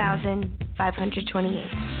 24,528.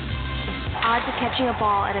 Odds of catching a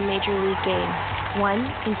ball at a major league game, 1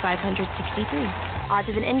 in 563. Odds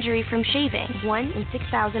of an injury from shaving, 1 in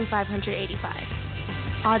 6,585.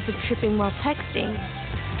 Odds of tripping while texting,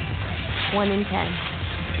 1 in 10.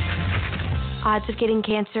 Odds of getting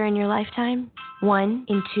cancer in your lifetime, 1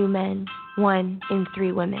 in 2 men, 1 in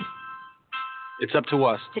 3 women. It's up to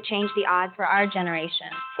us To change the odds for our generation.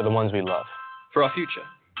 for the ones we love, for our future.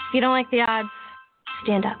 If you don't like the odds,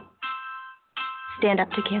 stand up. Stand up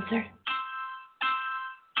to cancer.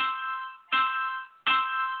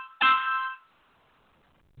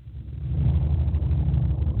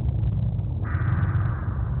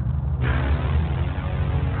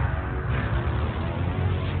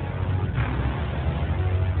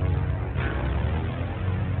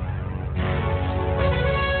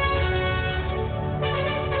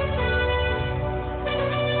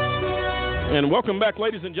 And welcome back,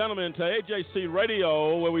 ladies and gentlemen, to AJC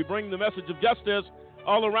Radio, where we bring the message of justice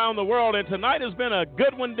all around the world. And tonight has been a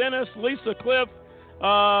good one, Dennis, Lisa, Cliff.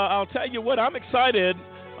 I'll tell you what, I'm excited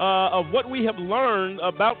of what we have learned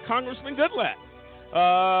about Congressman Goodlatte,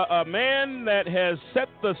 a man that has set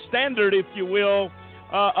the standard, if you will,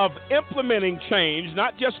 of implementing change,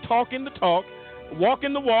 not just talking the talk,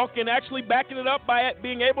 walking the walk, and actually backing it up by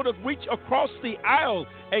being able to reach across the aisle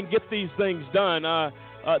and get these things done.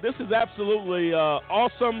 This is absolutely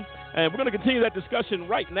awesome, and we're going to continue that discussion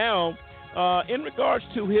right now in regards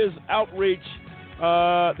to his outreach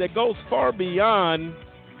that goes far beyond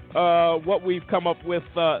what we've come up with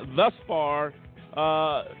thus far.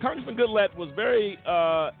 Congressman Goodlatte was very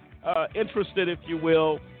interested, if you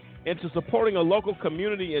will, into supporting a local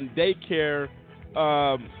community and daycare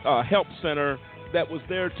help center that was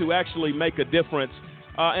there to actually make a difference.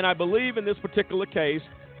 And I believe in this particular case,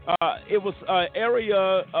 it was an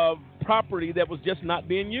area of property that was just not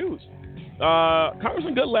being used.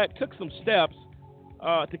 Congressman Goodlatte took some steps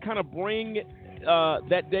to kind of bring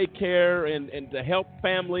that daycare and to help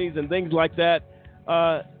families and things like that.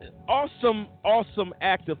 Awesome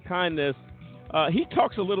act of kindness. He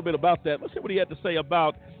talks a little bit about that. Let's see what he had to say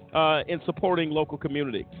about in supporting local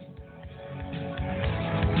community.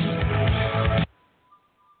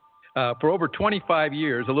 For over 25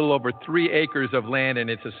 years, a little over 3 acres of land and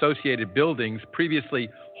its associated buildings, previously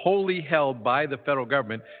wholly held by the federal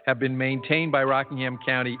government, have been maintained by Rockingham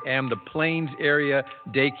County and the Plains Area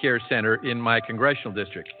Daycare Center in my congressional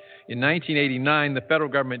district. In 1989, the federal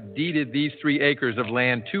government deeded these 3 acres of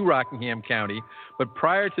land to Rockingham County, but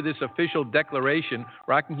prior to this official declaration,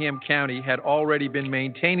 Rockingham County had already been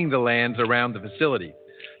maintaining the lands around the facility.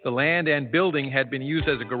 The land and building had been used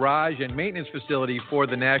as a garage and maintenance facility for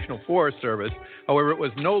the National Forest Service. However, it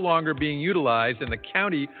was no longer being utilized, and the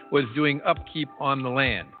county was doing upkeep on the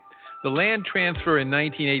land. The land transfer in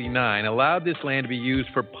 1989 allowed this land to be used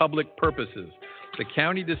for public purposes. The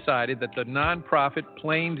county decided that the nonprofit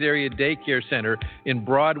Plains Area Daycare Center in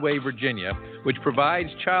Broadway, Virginia, which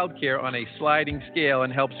provides child care on a sliding scale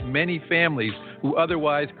and helps many families who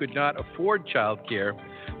otherwise could not afford child care,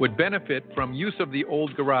 would benefit from use of the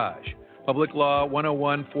old garage. Public Law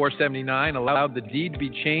 101-479 allowed the deed to be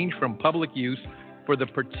changed from public use for the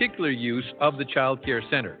particular use of the child care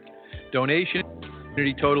center. Donation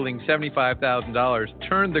totaling $75,000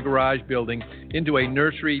 turned the garage building into a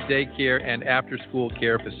nursery, daycare, and after-school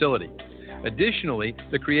care facility. Additionally,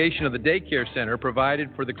 the creation of the daycare center provided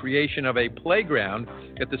for the creation of a playground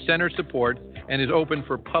that the center supports and is open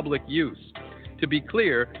for public use. To be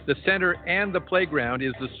clear, the center and the playground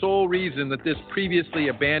is the sole reason that this previously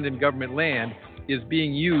abandoned government land is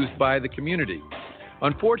being used by the community.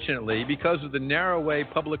 Unfortunately, because of the narrow way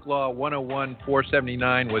Public Law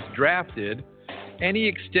 101-479 was drafted, any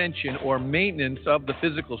extension or maintenance of the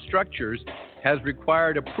physical structures has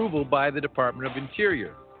required approval by the Department of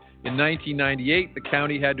Interior. In 1998, the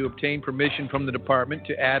county had to obtain permission from the department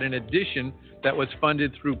to add an addition that was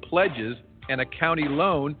funded through pledges and a county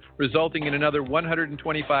loan, resulting in another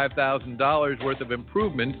 $125,000 worth of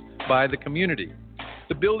improvements by the community.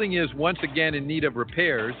 The building is once again in need of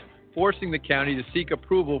repairs, forcing the county to seek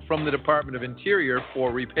approval from the Department of Interior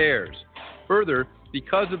for repairs. Further,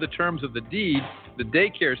 because of the terms of the deed, the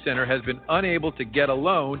daycare center has been unable to get a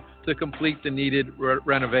loan to complete the needed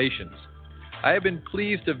renovations. I have been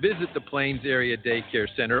pleased to visit the Plains Area Daycare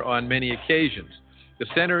Center on many occasions. The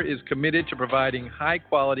center is committed to providing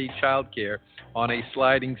high-quality child care on a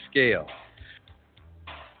sliding scale.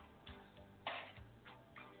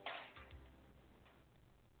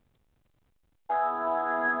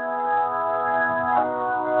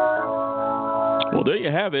 Well, there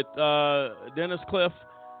you have it, Dennis Cliff,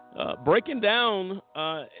 breaking down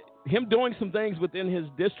him doing some things within his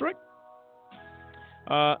district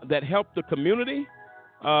that helped the community,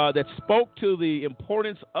 that spoke to the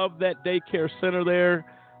importance of that daycare center there,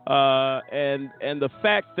 and the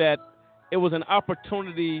fact that it was an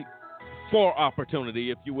opportunity for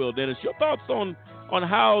opportunity, if you will, Dennis. Your thoughts on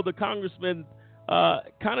how the congressman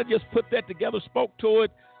kind of just put that together, spoke to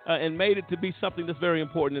it, and made it to be something that's very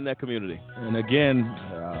important in that community. And again,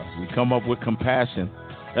 we come up with compassion.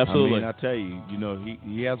 Absolutely. I tell you,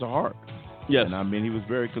 he has a heart. Yes. And he was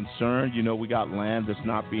very concerned. We got land that's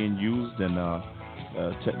not being used, and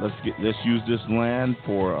let's use this land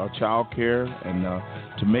for child care and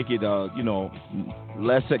to make it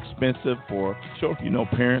less expensive for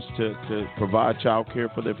parents to provide child care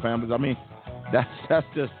for their families. That's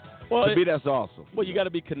just to me, that's awesome. Well, you got to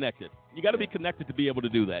be connected. You got to be connected to be able to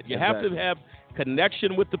do that. You have to have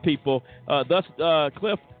connection with the people. Thus,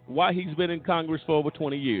 Cliff, why he's been in Congress for over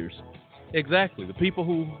 20 years. Exactly. The people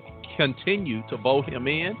who continue to vote him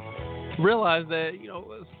in realize that,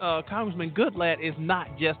 Congressman Goodlatte is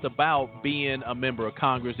not just about being a member of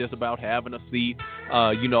Congress, just about having a seat,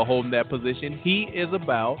 holding that position. He is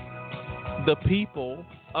about the people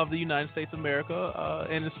of the United States of America,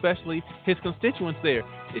 and especially his constituents there.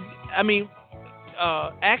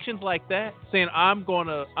 Actions like that, saying I'm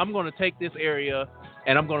gonna take this area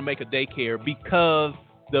and I'm gonna make a daycare because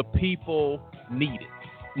the people need it.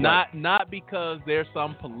 Right. Not because there's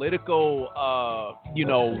some political,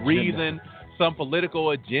 reason, some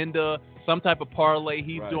political agenda, some type of parlay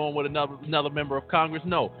he's doing with another member of Congress.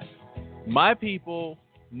 No, my people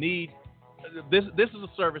need this. This is a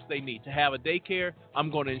service they need to have a daycare. I'm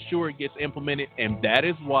going to ensure it gets implemented, and that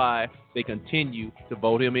is why they continue to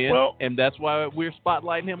vote him in, and that's why we're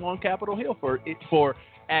spotlighting him on Capitol Hill for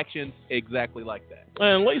actions exactly like that.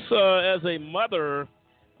 And Lisa, as a mother.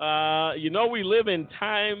 We live in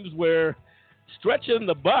times where stretching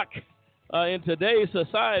the buck in today's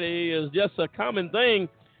society is just a common thing.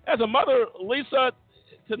 As a mother, Lisa,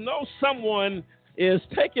 to know someone is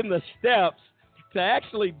taking the steps to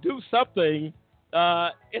actually do something,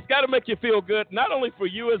 it's got to make you feel good, not only for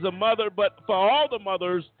you as a mother, but for all the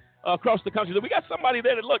mothers across the country. We got somebody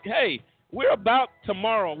there that, look, hey, we're about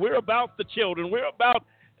tomorrow. We're about the children. We're about,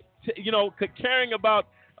 caring about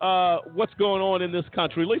what's going on in this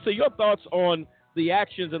country. Lisa, your thoughts on the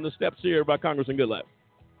actions and the steps here by Congressman Goodlatte?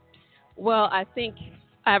 Well, I think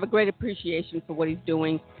I have a great appreciation for what he's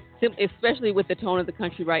doing, especially with the tone of the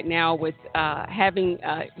country right now, with having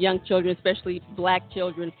young children, especially black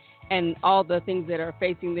children, and all the things that are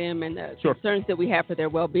facing them and the concerns that we have for their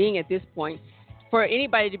well-being at this point. For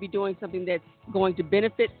anybody to be doing something that's going to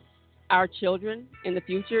benefit our children in the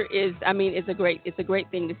future it's a great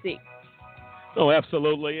thing to see. Oh,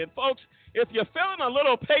 absolutely. And, folks, if you're feeling a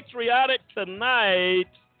little patriotic tonight,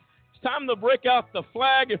 it's time to break out the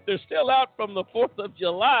flag. If they're still out from the 4th of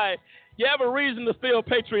July, you have a reason to feel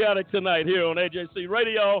patriotic tonight here on AJC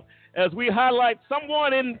Radio as we highlight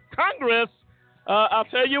someone in Congress. I'll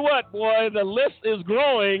tell you what, boy, the list is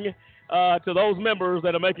growing to those members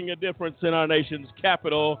that are making a difference in our nation's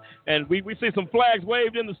capital. And we see some flags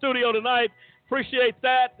waved in the studio tonight. Appreciate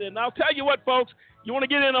that. And I'll tell you what, folks, you want to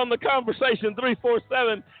get in on the conversation,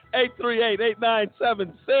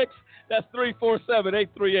 347-838-8976. That's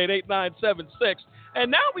 347-838-8976.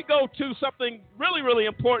 And now we go to something really, really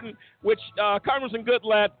important, which Congressman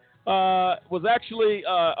Goodlatte was actually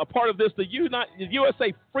a part of this, the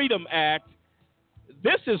USA Freedom Act.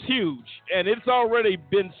 This is huge, and it's already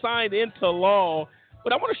been signed into law.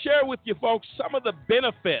 But I want to share with you folks some of the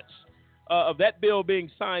benefits of that bill being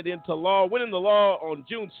signed into law. Went into law on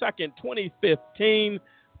June 2nd, 2015.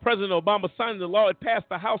 President Obama signed the law. It passed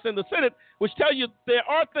the House and the Senate, which tell you there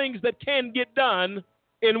are things that can get done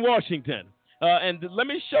in Washington. And let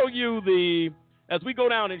me show you as we go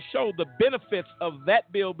down and show the benefits of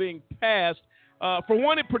that bill being passed. For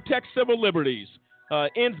one, it protects civil liberties,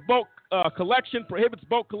 ends bulk collection, prohibits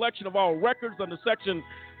bulk collection of all records under Section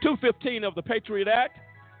 215 of the Patriot Act,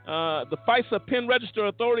 the FISA Pen Register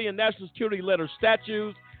Authority and National Security Letter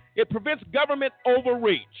statutes. It prevents government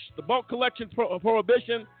overreach. The bulk collection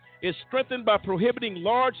prohibition is strengthened by prohibiting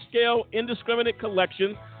large-scale indiscriminate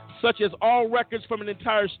collection, such as all records from an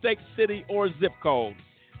entire state, city, or zip code.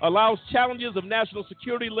 Allows challenges of national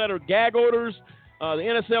security letter gag orders.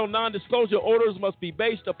 The NSL non-disclosure orders must be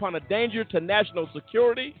based upon a danger to national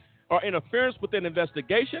security or interference with an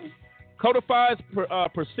investigation. Codifies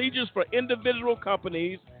procedures for individual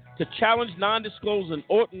companies to challenge non-disclosure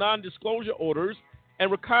orders,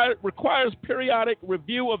 and requires periodic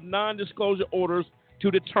review of non-disclosure orders to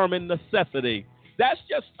determine necessity. That's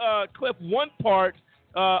just, Cliff, one part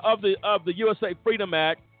of the USA Freedom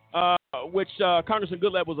Act, which Congressman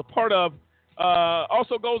Goodlatte was a part of.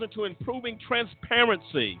 Also goes into improving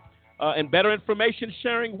transparency and better information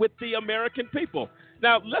sharing with the American people.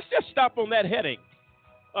 Now, let's just stop on that heading.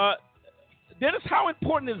 Dennis, how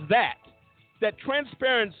important is that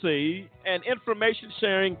transparency and information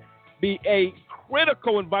sharing be a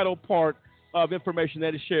critical and vital part of information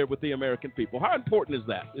that is shared with the American people? How important is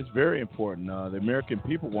that? It's very important. The American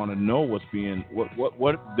people want to know what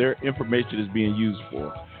their information is being used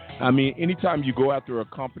for. I mean, anytime you go after a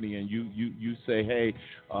company and you say, hey,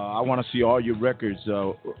 I want to see all your records,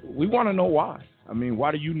 we want to know why. I mean,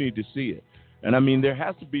 why do you need to see it? And I mean, there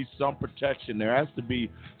has to be some protection. There has to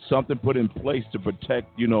be something put in place to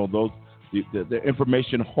protect, the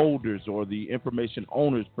information holders or the information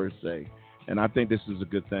owners per se. And I think this is a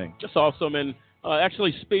good thing. Just awesome, and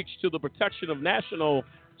actually speaks to the protection of national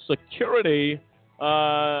security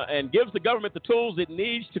and gives the government the tools it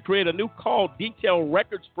needs to create a new called Detailed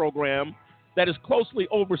Records Program that is closely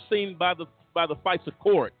overseen by the FISA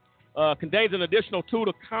court. Contains an additional tool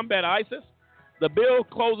to combat ISIS. The bill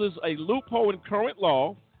closes a loophole in current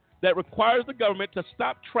law that requires the government to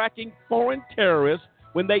stop tracking foreign terrorists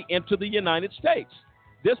when they enter the United States.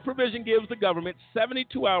 This provision gives the government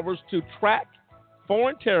 72 hours to track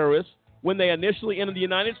foreign terrorists when they initially enter the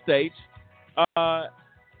United States.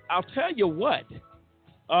 I'll tell you what,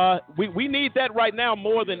 we need that right now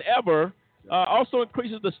more than ever. Also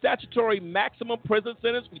increases the statutory maximum prison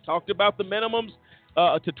sentence. We talked about the minimums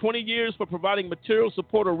to 20 years for providing material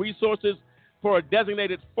support or resources for a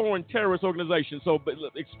designated foreign terrorist organization. So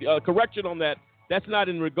correction on that. That's not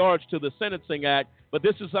in regards to the Sentencing Act, but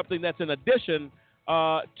this is something that's in addition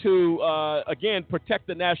to, again, protect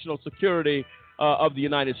the national security of the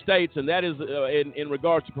United States, and that is in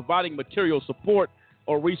regards to providing material support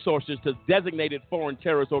or resources to designated foreign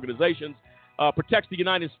terrorist organizations, protects the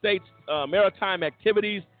United States maritime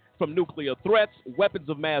activities from nuclear threats, weapons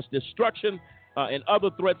of mass destruction, and other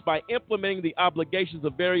threats by implementing the obligations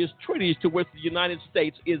of various treaties to which the United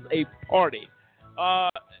States is a party.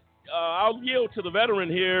 I'll yield to the veteran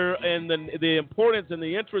here and the importance and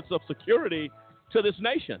the interests of security to this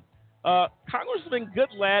nation. Congressman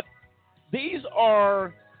Goodlatte, these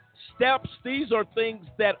are steps, these are things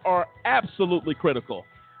that are absolutely critical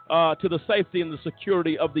to the safety and the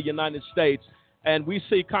security of the United States, and we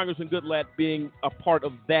see Congressman Goodlatte being a part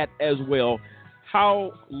of that as well.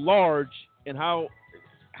 How large and how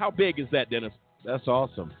big is that, Dennis? That's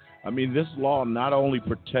awesome. I mean, this law not only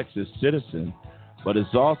protects its citizens, but it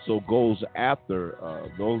also goes after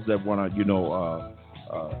those that want to,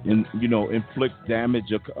 inflict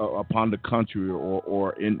damage upon the country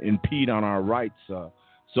or impede on our rights.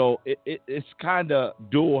 So it's kind of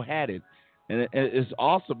dual-headed, and it's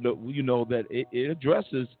awesome that that it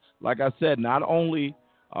addresses, like I said, not only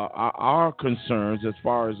our concerns as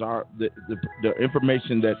far as the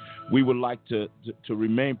information that we would like to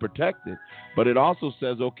remain protected, but it also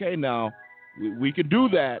says, okay, now we can do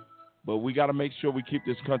that, but we got to make sure we keep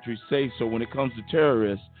this country safe. So when it comes to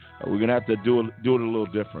terrorists, we're gonna have to do it a little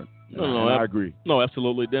different. No, I agree. No,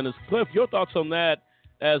 absolutely, Dennis. Cliff, your thoughts on that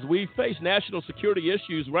as we face national security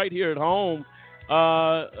issues right here at home?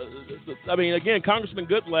 I mean, again, Congressman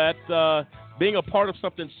Goodlatte being a part of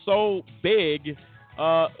something so big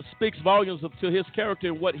speaks volumes to his character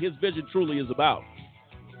and what his vision truly is about.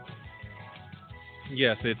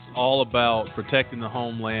 Yes, it's all about protecting the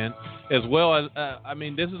homeland, as well as,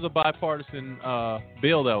 this is a bipartisan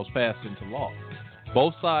bill that was passed into law.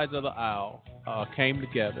 Both sides of the aisle came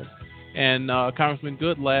together, and Congressman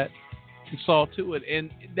Goodlatte saw to it. And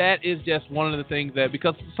that is just one of the things that,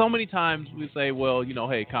 because so many times we say, well,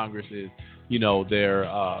 hey, Congress is,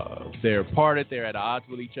 they're parted, they're at odds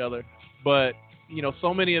with each other. But,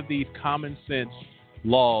 so many of these common sense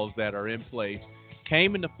laws that are in place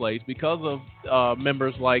came into place because of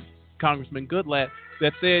members like Congressman Goodlatte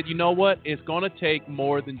that said, you know what, it's going to take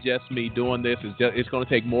more than just me doing this. It's going to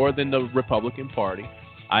take more than the Republican Party.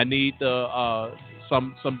 I need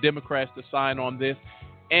some Democrats to sign on this.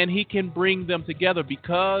 And he can bring them together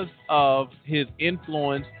because of his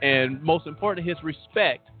influence and, most importantly, his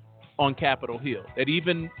respect on Capitol Hill. That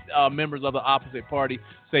even members of the opposite party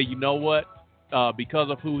say, you know what, because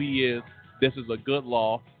of who he is, this is a good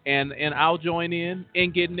law, and I'll join in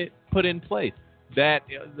getting it put in place. That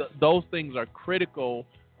those things are critical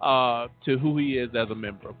to who he is as a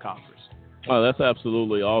member of Congress. Oh, that's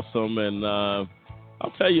absolutely awesome. And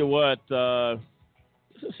I'll tell you what,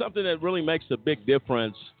 this is something that really makes a big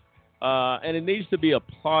difference, and it needs to be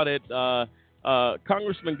applauded.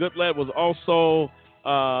 Congressman Goodlatte was also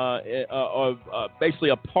basically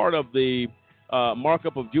a part of the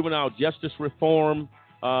markup of juvenile justice reform,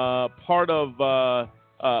 part of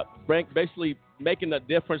basically making a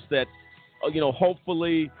difference that,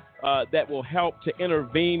 hopefully that will help to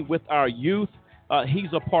intervene with our youth. He's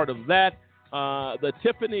a part of that. The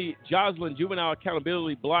Tiffany Joslin Juvenile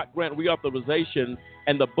Accountability Block Grant Reauthorization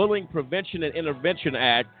and the Bullying Prevention and Intervention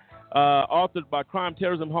Act, authored by Crime,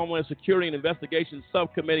 Terrorism, Homeland Security, and Investigations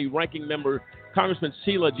Subcommittee Ranking Member Congressman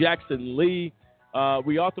Sheila Jackson Lee,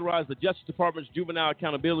 reauthorized the Justice Department's Juvenile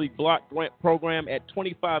Accountability Block Grant Program at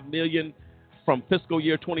 $25 million from fiscal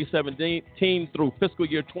year 2017 through fiscal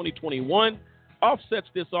year 2021. Offsets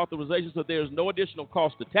this authorization so there's no additional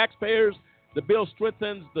cost to taxpayers. The bill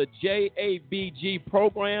strengthens the JABG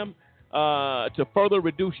program to further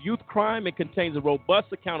reduce youth crime and contains a robust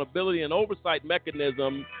accountability and oversight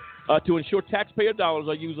mechanism to ensure taxpayer dollars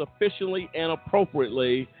are used efficiently and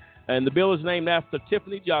appropriately. And the bill is named after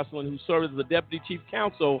Tiffany Joslin, who served as the Deputy Chief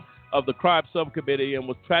Counsel of the Crime Subcommittee and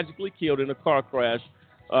was tragically killed in a car crash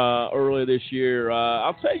earlier this year.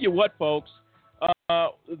 I'll tell you what, folks,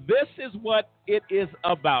 this is what it is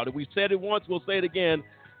about. We've said it once, we'll say it again.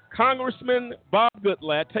 Congressman Bob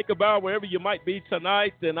Goodlatte, take a bow wherever you might be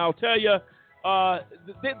tonight, and I'll tell you,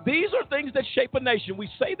 these are things that shape a nation. We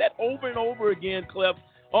say that over and over again, Cliff,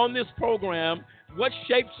 on this program. What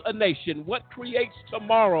shapes a nation? What creates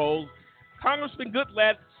tomorrow? Congressman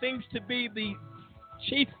Goodlatte seems to be the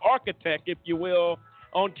chief architect, if you will,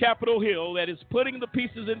 on Capitol Hill that is putting the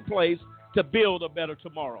pieces in place to build a better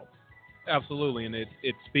tomorrow. Absolutely, and it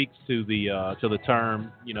speaks to the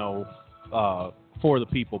term, for the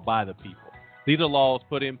people, by the people. These are laws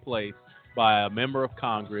put in place by a member of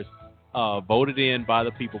Congress, voted in by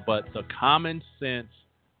the people, but the common sense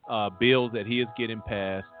bills that he is getting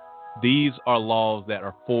passed, these are laws that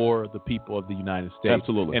are for the people of the United States.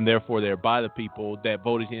 Absolutely. And therefore they're by the people that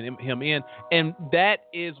voted him in. And that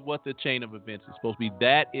is what the chain of events is supposed to be.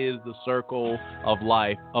 That is the circle of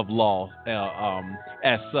life of law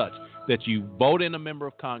as such. That you vote in a member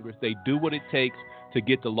of Congress, they do what it takes to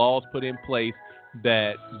get the laws put in place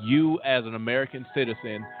that you as an American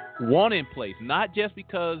citizen want in place, not just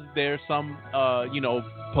because there's some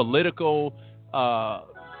political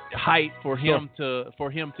height for him to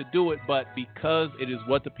do it, but because it is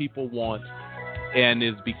what the people want, and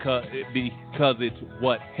is because it's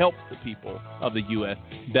what helps the people of the U.S.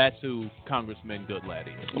 That's who Congressman Goodlatte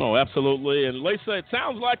is. Oh, absolutely. And Lisa, it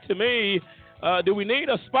sounds like to me, do we need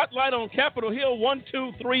a spotlight on Capitol Hill 1,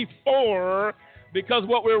 2, 3, 4? Because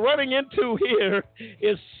what we're running into here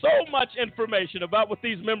is so much information about what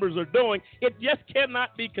these members are doing, it just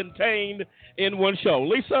cannot be contained in one show.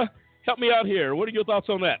 Lisa, help me out here. What are your thoughts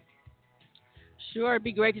on that? Sure, it'd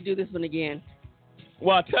be great to do this one again.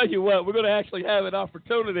 Well, I'll tell you what, we're going to actually have an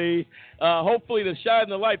opportunity, hopefully, to shine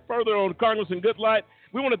the light further on Congressman Goodlatte.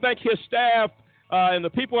 We want to thank his staff and the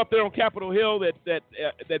people up there on Capitol Hill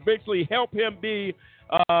that basically help him be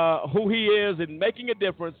who he is and making a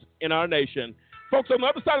difference in our nation. Folks, on the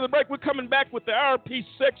other side of the break, we're coming back with the IRP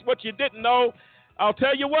 6, what you didn't know. I'll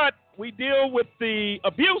tell you what, we deal with the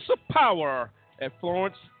abuse of power at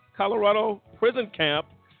Florence, Colorado prison camp,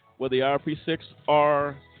 where the IRP 6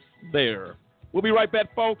 are there. We'll be right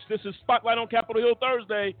back, folks. This is Spotlight on Capitol Hill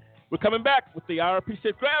Thursday. We're coming back with the IRP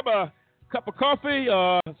 6. Grab a cup of coffee,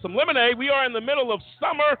 some lemonade. We are in the middle of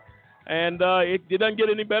summer, and it doesn't get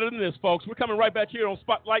any better than this, folks. We're coming right back here on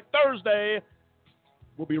Spotlight Thursday.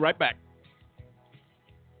 We'll be right back.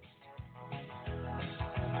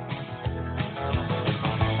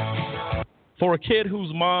 For a kid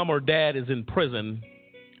whose mom or dad is in prison,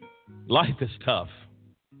 life is tough.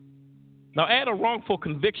 Now add a wrongful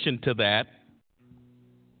conviction to that.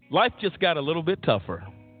 Life just got a little bit tougher.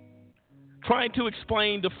 Trying to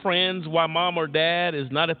explain to friends why mom or dad is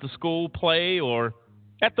not at the school play or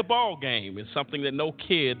at the ball game is something that no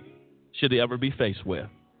kid should ever be faced with.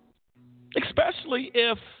 Especially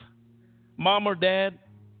if mom or dad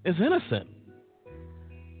is innocent.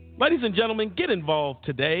 Ladies and gentlemen, get involved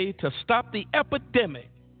today to stop the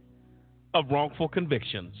epidemic of wrongful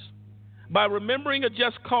convictions. By remembering a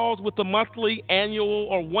just cause with a monthly, annual,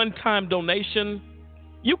 or one-time donation,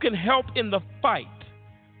 you can help in the fight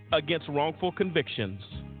against wrongful convictions.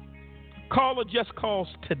 Call a just cause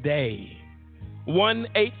today.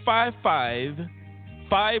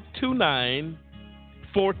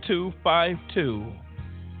 1-855-529-4252.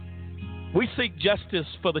 We seek justice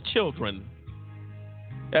for the children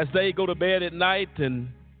as they go to bed at night and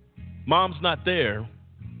mom's not there,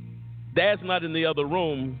 dad's not in the other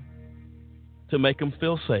room to make them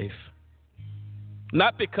feel safe.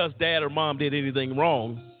 Not because dad or mom did anything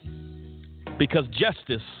wrong, because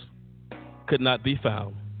justice could not be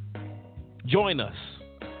found. Join us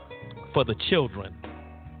for the children,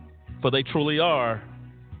 for they truly are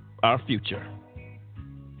our future.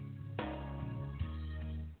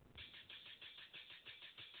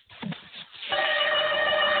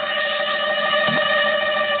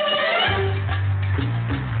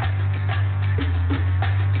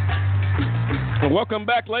 Welcome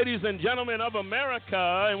back, ladies and gentlemen of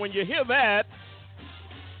America. And when you hear that,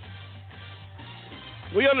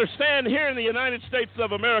 we understand here in the United States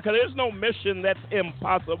of America, there's no mission that's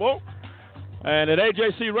impossible. And at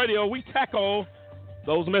AJC Radio, we tackle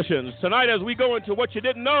those missions. Tonight, as we go into what you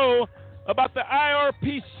didn't know about the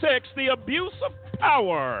IRP-6, the abuse of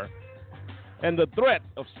power and the threat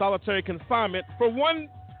of solitary confinement for one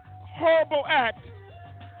horrible act.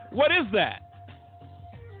 What is that?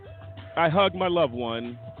 I hugged my loved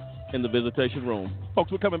one in the visitation room.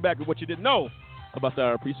 Folks, we're coming back with what you didn't know about the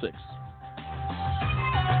IRP-6.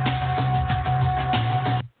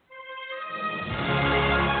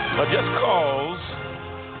 A Just Cause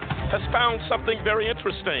has found something very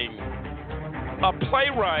interesting. A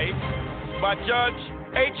playwright by Judge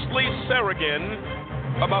H. Lee Saragin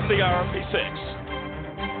about the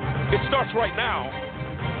IRP-6. It starts right now.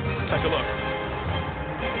 Take a look.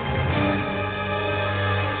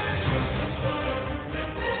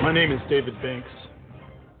 My name is David Banks,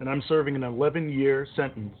 and I'm serving an 11-year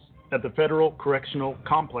sentence at the Federal Correctional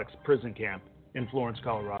Complex Prison Camp in Florence,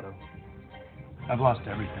 Colorado. I've lost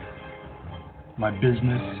everything. My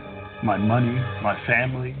business, my money, my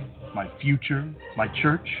family, my future, my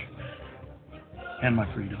church, and my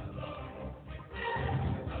freedom.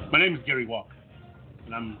 My name is Gary Walker,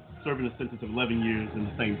 and I'm serving a sentence of 11 years in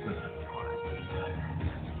the same prison.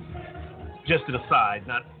 Just an aside,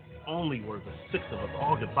 not only were the six of us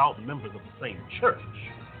all devout members of the same church,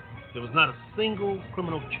 there was not a single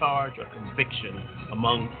criminal charge or conviction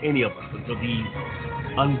among any of us until these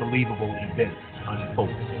unbelievable events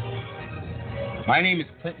unfolded. My name is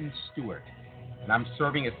Clinton Stewart, and I'm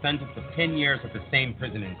serving a sentence of 10 years at the same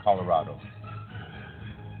prison in Colorado.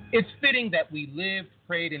 It's fitting that we lived,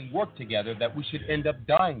 prayed, and worked together that we should end up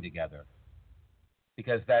dying together,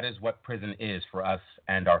 because that is what prison is for us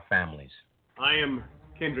and our families. I am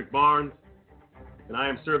Kendrick Barnes, and I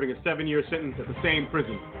am serving a 7-year sentence at the same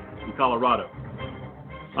prison in Colorado.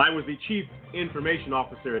 I was the Chief Information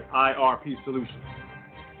Officer at IRP Solutions,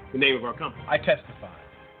 the name of our company. I testified.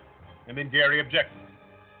 And then Gary objected.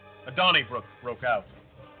 A Donnybrook broke out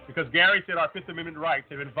because Gary said our Fifth Amendment rights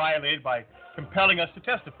had been violated by compelling us to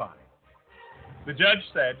testify. The judge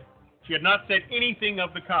said she had not said anything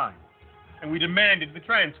of the kind, and we demanded the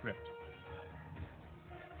transcript.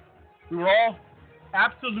 We were all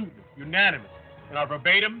absolutely unanimous in our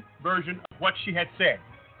verbatim version of what she had said.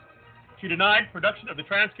 She denied production of the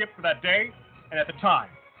transcript for that day and at the time,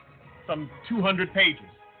 some 200 pages,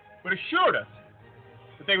 but assured us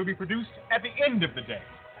that they would be produced at the end of the day.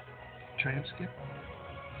 Transcript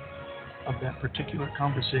of that particular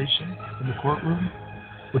conversation in the courtroom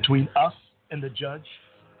between us and the judge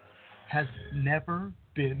has never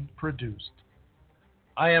been produced.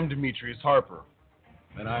 I am Demetrius Harper,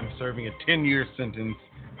 and I'm serving a 10-year sentence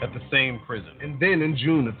at the same prison. And then in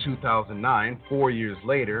June of 2009, 4 years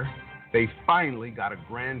later, they finally got a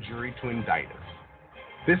grand jury to indict us.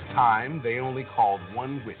 This time, they only called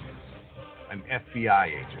one witness, an FBI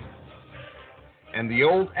agent. And the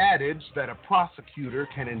old adage that a prosecutor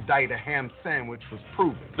can indict a ham sandwich was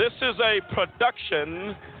proven. This is a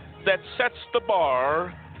production that sets the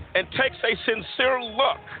bar and takes a sincere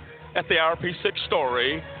look at the IRP-6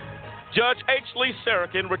 story. Judge H. Lee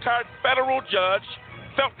Saragin, retired federal judge,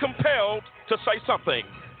 felt compelled to say something.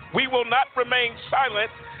 We will not remain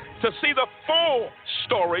silent. To see the full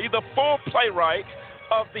story, the full playwright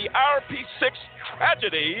of the IRP-6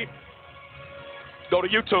 tragedy, go to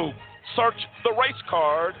YouTube, search The Race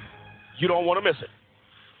Card. You don't want to miss it.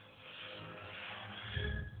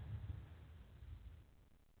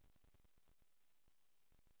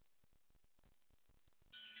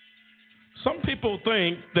 people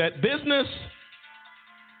think that business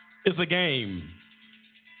is a game.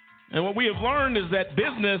 And what we have learned is that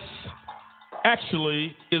business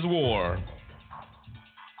actually is war.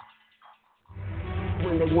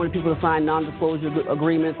 When they wanted people to sign non-disclosure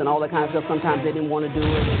agreements and all that kind of stuff, sometimes they didn't want to do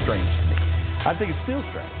it. It's strange to me. I think it's still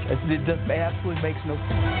strange. It absolutely makes no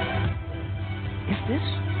sense. Is this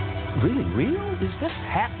really real? Is this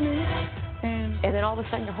happening? And then all of a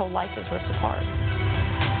sudden your whole life is ripped apart.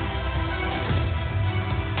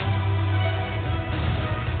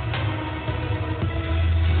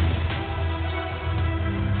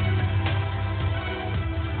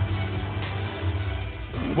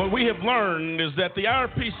 What we have learned is that the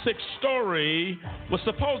IRP-6 story was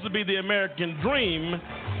supposed to be the American dream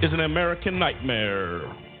is an American nightmare.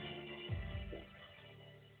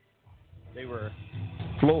 They were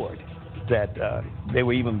floored that they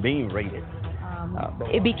were even being raided.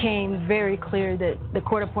 It became very clear that the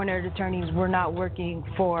court-appointed attorneys were not working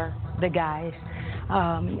for the guys.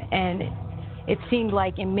 And it seemed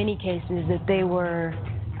like in many cases that they were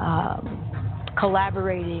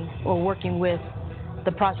collaborating or working with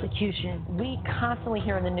the prosecution. We constantly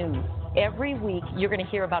hear in the news, every week you're going to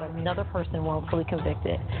hear about another person wrongfully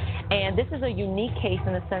convicted. And this is a unique case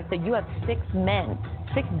in the sense that you have six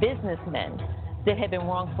businessmen that have been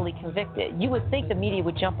wrongfully convicted. You would think the media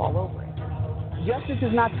would jump all over it. Justice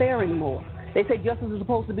is not fair anymore. They say justice is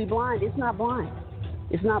supposed to be blind. It's not blind.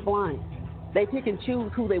 It's not blind. They pick and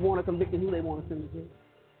choose who they want to convict and who they want to send to jail.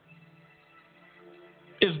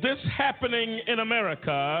 Is this happening in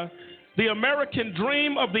America? The American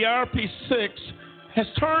dream of the IRP-6 has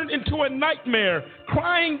turned into a nightmare.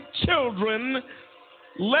 Crying children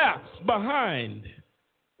left behind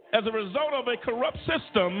as a result of a corrupt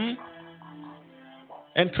system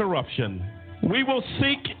and corruption. We will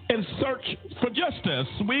seek and search for justice.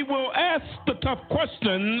 We will ask the tough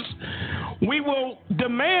questions. We will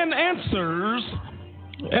demand answers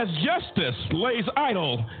as justice lays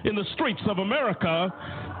idle in the streets of America.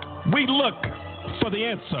 We look for the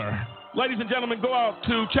answer. Ladies and gentlemen, go out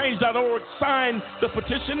to change.org, sign the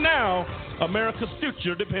petition now. America's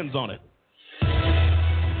future depends on it.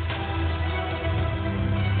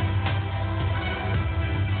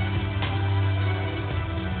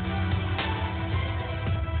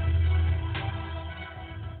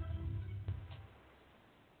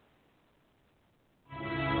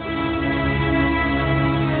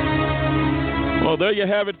 Well, there you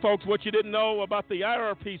have it, folks. What you didn't know about the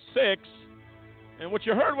IRP-6. And what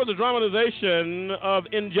you heard was a dramatization of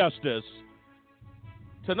injustice.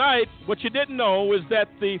 Tonight, what you didn't know is that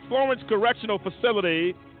the Florence Correctional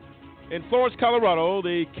Facility in Florence, Colorado,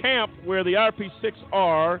 the camp where the IRP-6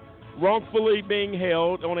 are wrongfully being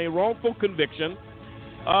held on a wrongful conviction,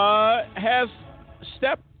 has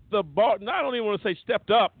stepped the bar. Not only want to say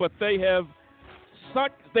stepped up, but they have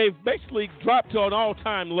sunk. They've basically dropped to an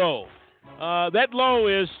all-time low. That low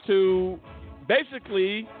is to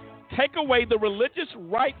basically take away the religious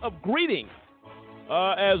right of greeting,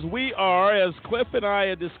 as Cliff and I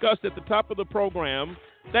had discussed at the top of the program,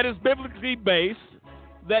 that is biblically based,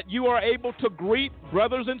 that you are able to greet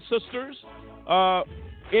brothers and sisters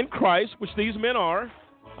in Christ, which these men are,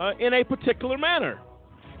 in a particular manner.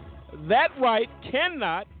 That right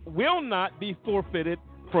will not be forfeited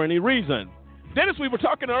for any reason. Dennis, we were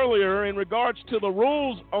talking earlier in regards to the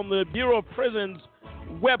rules on the Bureau of Prisons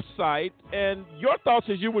website, and your thoughts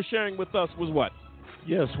as you were sharing with us was what?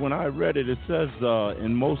 Yes, when I read it, it says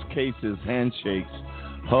in most cases, handshakes,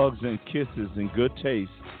 hugs, and kisses in good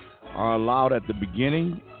taste are allowed at the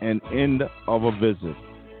beginning and end of a visit.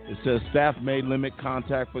 It says staff may limit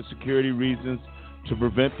contact for security reasons to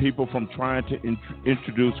prevent people from trying to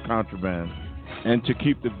introduce contraband and to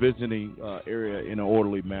keep the visiting area in an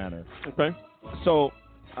orderly manner. Okay. So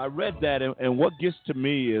I read that, and what gets to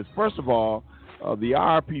me is, first of all, the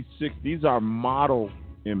IRP-6, these are model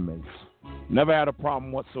inmates. Never had a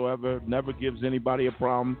problem whatsoever. Never gives anybody a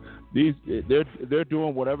problem. They're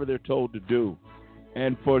doing whatever they're told to do,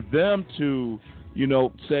 and for them to,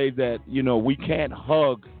 say that we can't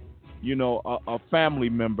hug, a family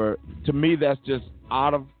member. To me, that's just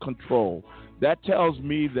out of control. That tells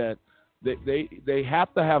me that they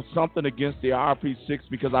have to have something against the IRP-6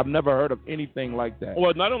 because I've never heard of anything like that.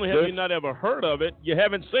 Well, not only have you not ever heard of it, you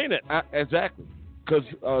haven't seen it. Exactly. Because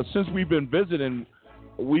since we've been visiting,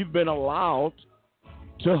 we've been allowed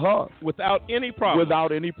to hug. Without any problems.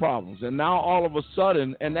 Without any problems. And now all of a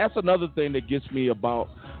sudden, and that's another thing that gets me about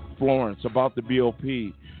Florence, about the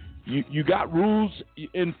BOP. You got rules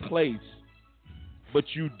in place, but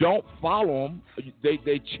you don't follow them.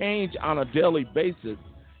 They change on a daily basis.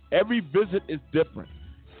 Every visit is different.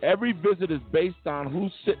 Every visit is based on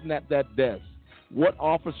who's sitting at that desk. what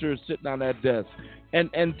officer is sitting on that desk.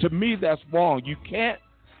 And to me, that's wrong. You can't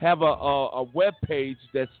have a web page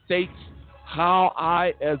that states how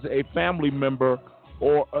I, as a family member,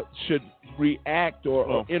 or should react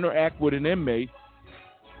or interact with an inmate,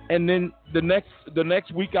 and then the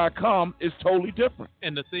next week I come is totally different.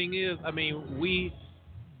 And the thing is, I mean,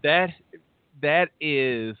 that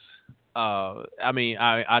is.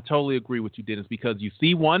 I totally agree with you, Dennis, because you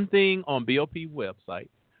see one thing on BOP website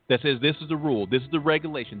that says this is the rule, this is the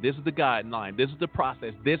regulation, this is the guideline, this is the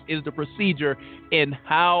process, this is the procedure in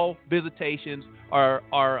how visitations are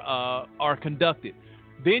conducted.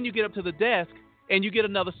 Then you get up to the desk and you get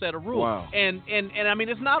another set of rules. Wow. And I mean,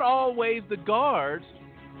 it's not always the guards.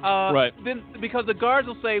 Right. Then because the guards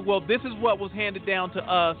will say, well, this is what was handed down to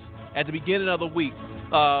us at the beginning of the week,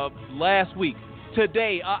 last week,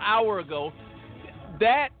 today, an hour ago.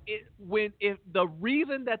 If the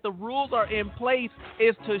reason that the rules are in place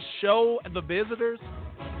is to show the visitors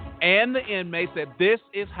and the inmates that this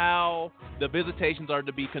is how the visitations are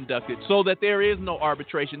to be conducted, so that there is no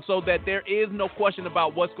arbitration, so that there is no question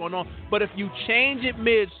about what's going on. But if you change it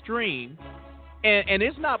midstream, and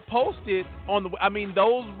it's not posted on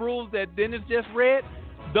those rules that Dennis just read,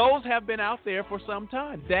 those have been out there for some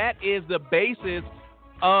time. That is the basis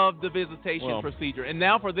of the visitation procedure. And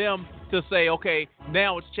now for them to say, okay,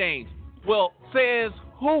 now it's changed. Well, says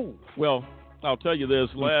who? Well, I'll tell you this.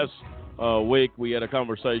 Last week we had a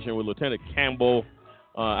conversation with Lieutenant Campbell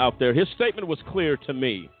out there. His statement was clear to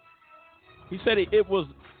me. He said it was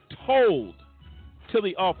told to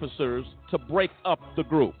the officers to break up the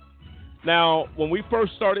group. Now, when we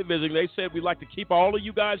first started visiting, they said we'd like to keep all of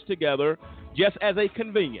you guys together just as a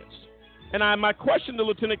convenience. And my question to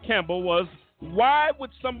Lieutenant Campbell was, why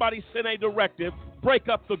would somebody send a directive, break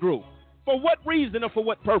up the group? For what reason or for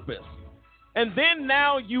what purpose? And then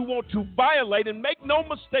now you want to violate, and make no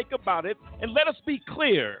mistake about it, and let us be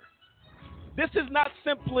clear. This is not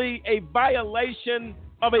simply a violation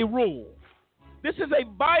of a rule. This is a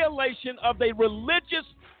violation of the religious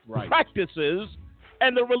practices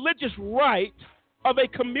and the religious right of a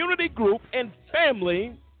community group and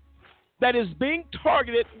family that is being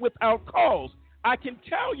targeted without cause. I can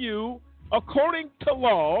tell you, according to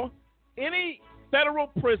law, any federal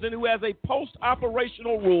prison who has a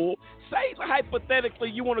post-operational rule, say hypothetically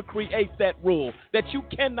you want to create that rule, that you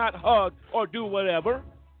cannot hug or do whatever,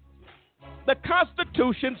 the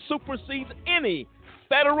Constitution supersedes any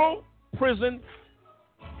federal prison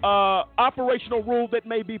operational rule that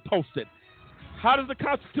may be posted. How does the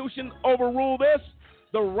Constitution overrule this?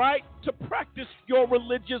 The right to practice your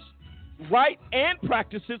religious right and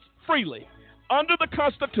practices freely. Under the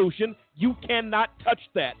Constitution, you cannot touch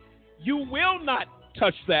that. You will not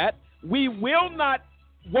touch that. We will not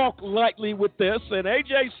walk lightly with this, and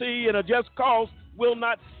AJC and a just cause will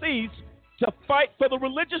not cease to fight for the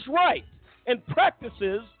religious right and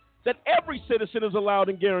practices that every citizen is allowed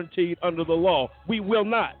and guaranteed under the law. We will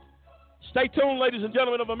not. Stay tuned, ladies and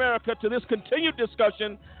gentlemen of America, to this continued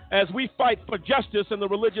discussion as we fight for justice and the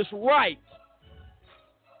religious right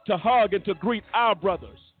to hug and to greet our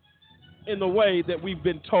brothers in the way that we've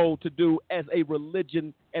been told to do as a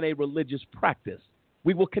religion and a religious practice.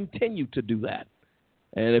 We will continue to do that.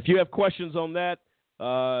 And if you have questions on that,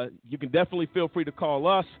 you can definitely feel free to call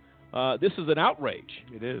us. This is an outrage.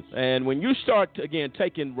 It is. And when you start, again,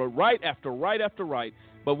 taking right after right after right,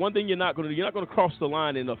 but one thing you're not going to do, you're not going to cross the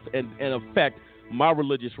line and affect my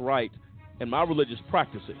religious right and my religious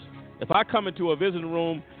practices. If I come into a visiting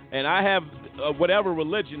room and I have whatever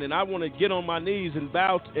religion and I want to get on my knees and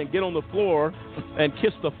bow and get on the floor and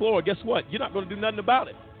kiss the floor, guess what? You're not going to do nothing about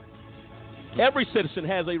it. Every citizen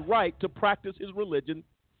has a right to practice his religion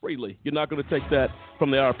freely. You're not going to take that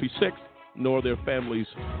from the RP6 nor their families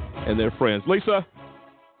and their friends. Lisa,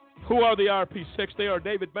 who are the RP6? They are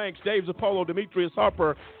David Banks, Dave Zappolo, Demetrius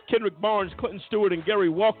Harper, Kendrick Barnes, Clinton Stewart, and Gary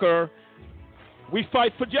Walker. We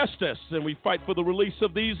fight for justice, and we fight for the release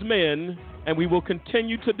of these men, and we will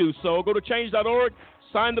continue to do so. Go to change.org,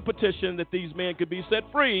 sign the petition that these men could be set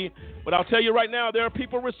free. But I'll tell you right now, there are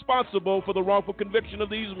people responsible for the wrongful conviction of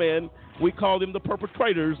these men. We call them the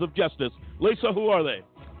perpetrators of justice. Lisa, who are they?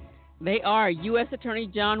 They are U.S. Attorney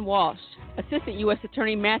John Walsh, Assistant U.S.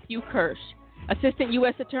 Attorney Matthew Kirsch, Assistant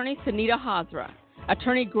U.S. Attorney Sunita Hazra,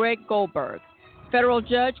 Attorney Greg Goldberg, Federal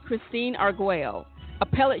Judge Christine Arguello,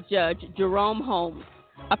 Appellate Judge Jerome Holmes,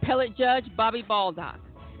 Appellate Judge Bobby Baldock,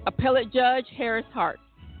 Appellate Judge Harris Hart,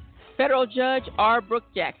 Federal Judge R.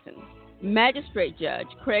 Brooke Jackson, Magistrate Judge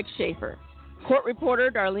Craig Schaefer, Court Reporter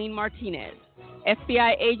Darlene Martinez,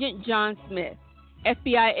 FBI Agent John Smith,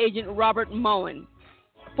 FBI Agent Robert Moen,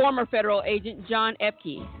 former Federal Agent John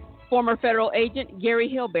Epke, former Federal Agent Gary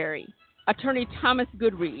Hilberry, Attorney Thomas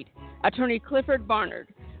Goodread, Attorney Clifford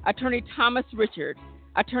Barnard, Attorney Thomas Richard,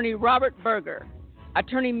 Attorney Robert Berger,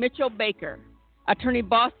 Attorney Mitchell Baker, Attorney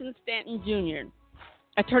Boston Stanton Jr.,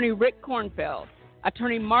 Attorney Rick Kornfeld,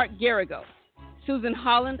 Attorney Mark Garrigo, Susan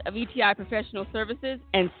Holland of ETI Professional Services,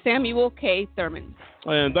 and Samuel K. Thurman.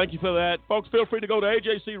 And thank you for that. Folks, feel free to go to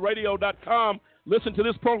ajcradio.com, listen to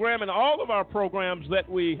this program and all of our programs that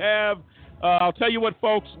we have. I'll tell you what,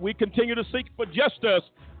 folks, we continue to seek for justice.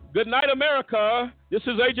 Good night, America. This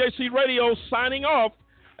is AJC Radio signing off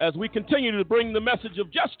as we continue to bring the message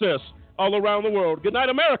of justice all around the world. Good night,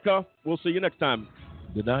 America. We'll see you next time.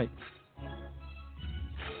 Good night.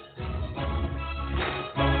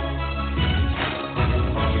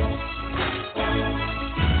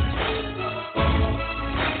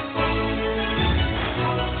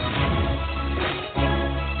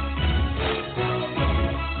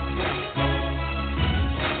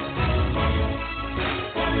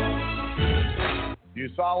 Do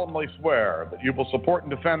you solemnly swear that you will support and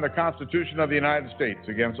defend the Constitution of the United States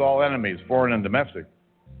against all enemies, foreign and domestic,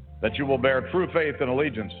 that you will bear true faith and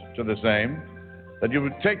allegiance to the same, that you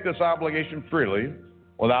would take this obligation freely,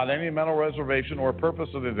 without any mental reservation or purpose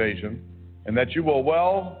of evasion, and that you will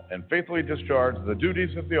well and faithfully discharge the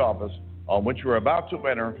duties of the office on which you are about to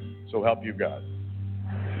enter, so help you God?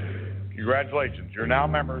 Congratulations. You're now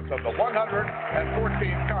members of the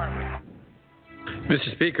 114th Congress.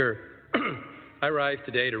 Mr. Speaker, I rise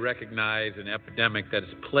today to recognize an epidemic that is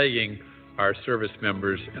plaguing our service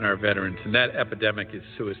members and our veterans, and that epidemic is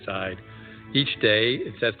suicide. Each day,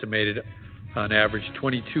 it's estimated on average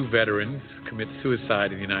 22 veterans commit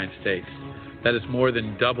suicide in the United States. That is more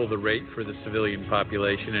than double the rate for the civilian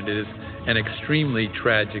population, and it is an extremely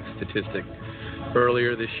tragic statistic.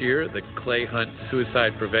 Earlier this year, the Clay Hunt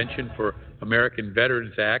Suicide Prevention for American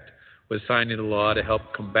Veterans Act was signed into law to help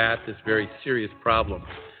combat this very serious problem.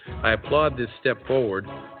 I applaud this step forward,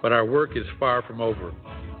 but our work is far from over.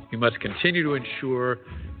 We must continue to ensure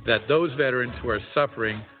that those veterans who are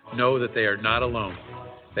suffering know that they are not alone.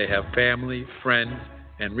 They have family, friends,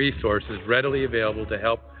 and resources readily available to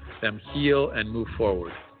help them heal and move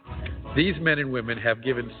forward. These men and women have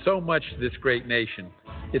given so much to this great nation.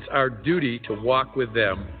 It's our duty to walk with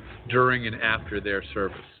them during and after their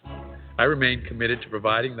service. I remain committed to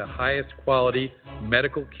providing the highest quality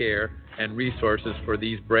medical care and resources for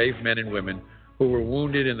these brave men and women who were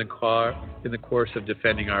wounded in the course of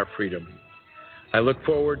defending our freedom. I look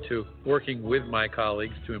forward to working with my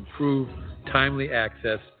colleagues to improve timely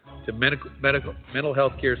access to mental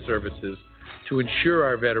health care services to ensure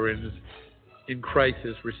our veterans in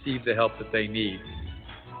crisis receive the help that they need.